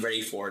what are you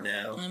ready for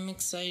now? I'm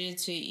excited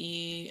to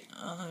eat.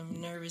 I'm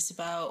nervous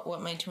about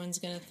what my twin's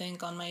gonna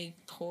think on my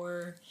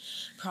poor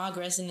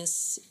progress in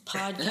this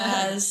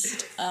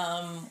podcast.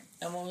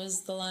 And what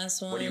was the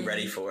last one? What are you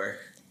ready for?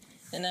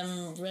 And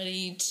I'm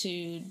ready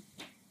to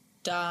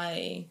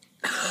die.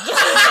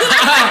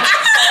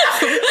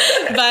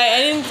 I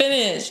didn't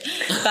finish.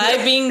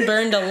 By being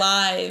burned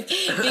alive.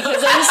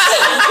 Because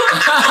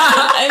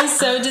I'm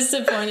so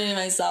disappointed in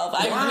myself.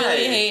 I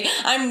really hate...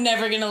 I'm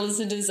never going to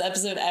listen to this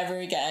episode ever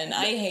again.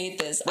 I hate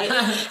this. I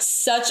did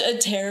such a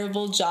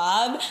terrible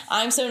job.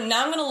 Now I'm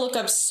going to look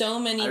up so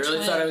many I really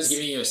twins. thought I was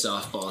giving you a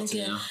softball,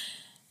 too.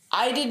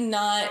 I did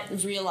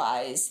not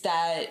realize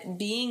that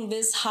being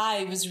this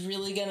high was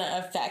really going to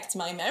affect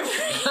my memory.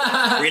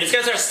 We're just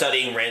going to start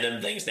studying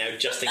random things now,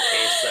 just in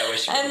case. I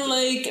wish you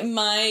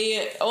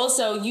And,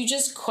 also, you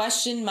just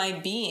questioned my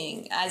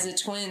being as a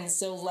twin,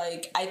 so,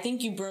 I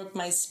think you broke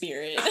my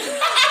spirit. Who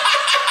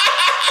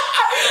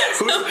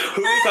are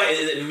you talking?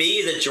 Is it me?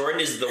 Is it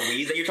Jordan? Is it the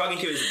we that you're talking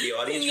to? Is it the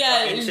audience you're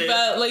talking to?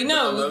 But,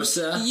 no.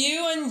 Malosa?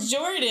 You and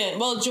Jordan.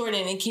 Well,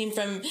 Jordan, it came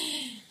from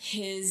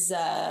his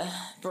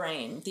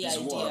brain, his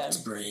idea.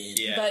 warped brain.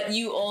 Yeah. But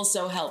you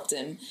also helped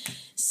him.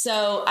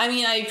 So, I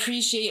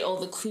appreciate all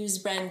the clues,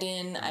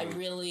 Brendan. I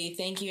really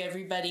thank you,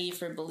 everybody,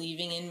 for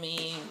believing in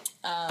me.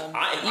 I'm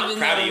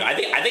proud of you. I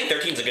think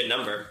 13 is a good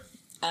number.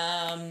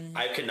 Um,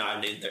 I could not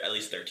have named at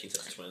least 13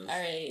 such twins. All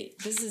right,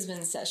 this has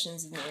been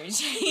Sessions with Mary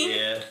Jane.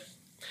 Yeah.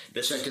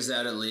 Check us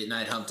out at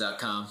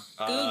latenighthump.com.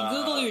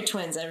 Google your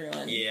twins,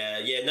 everyone. Yeah,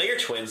 know your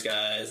twins,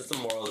 guys. That's the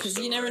moral of the Because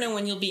story. you never know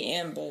when you'll be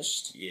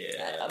ambushed.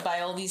 Yeah. By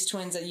all these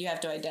twins that you have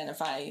to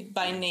identify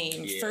by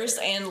name, Yeah. first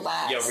and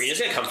last. Yo, Rena's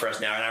gonna come for us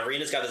now, and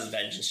Rena's got this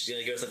vengeance. She's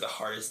gonna give us the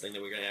hardest thing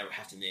that we're gonna ever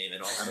have to name,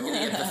 and also I'm going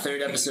to get the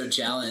third episode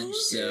challenge,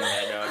 so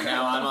Yeah, no,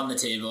 now I'm on the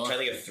table. I'm trying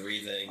to think of 3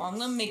 things. I'm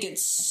gonna make it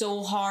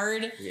so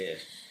hard. Yeah.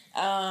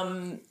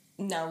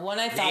 No, one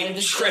I thought Name of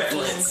is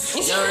triplets.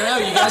 No,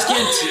 you guys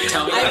can't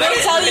tell me. I'm gonna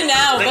tell you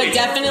now, Thank but you.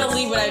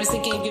 definitely what I was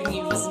thinking of giving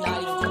you was not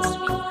even close to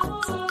me.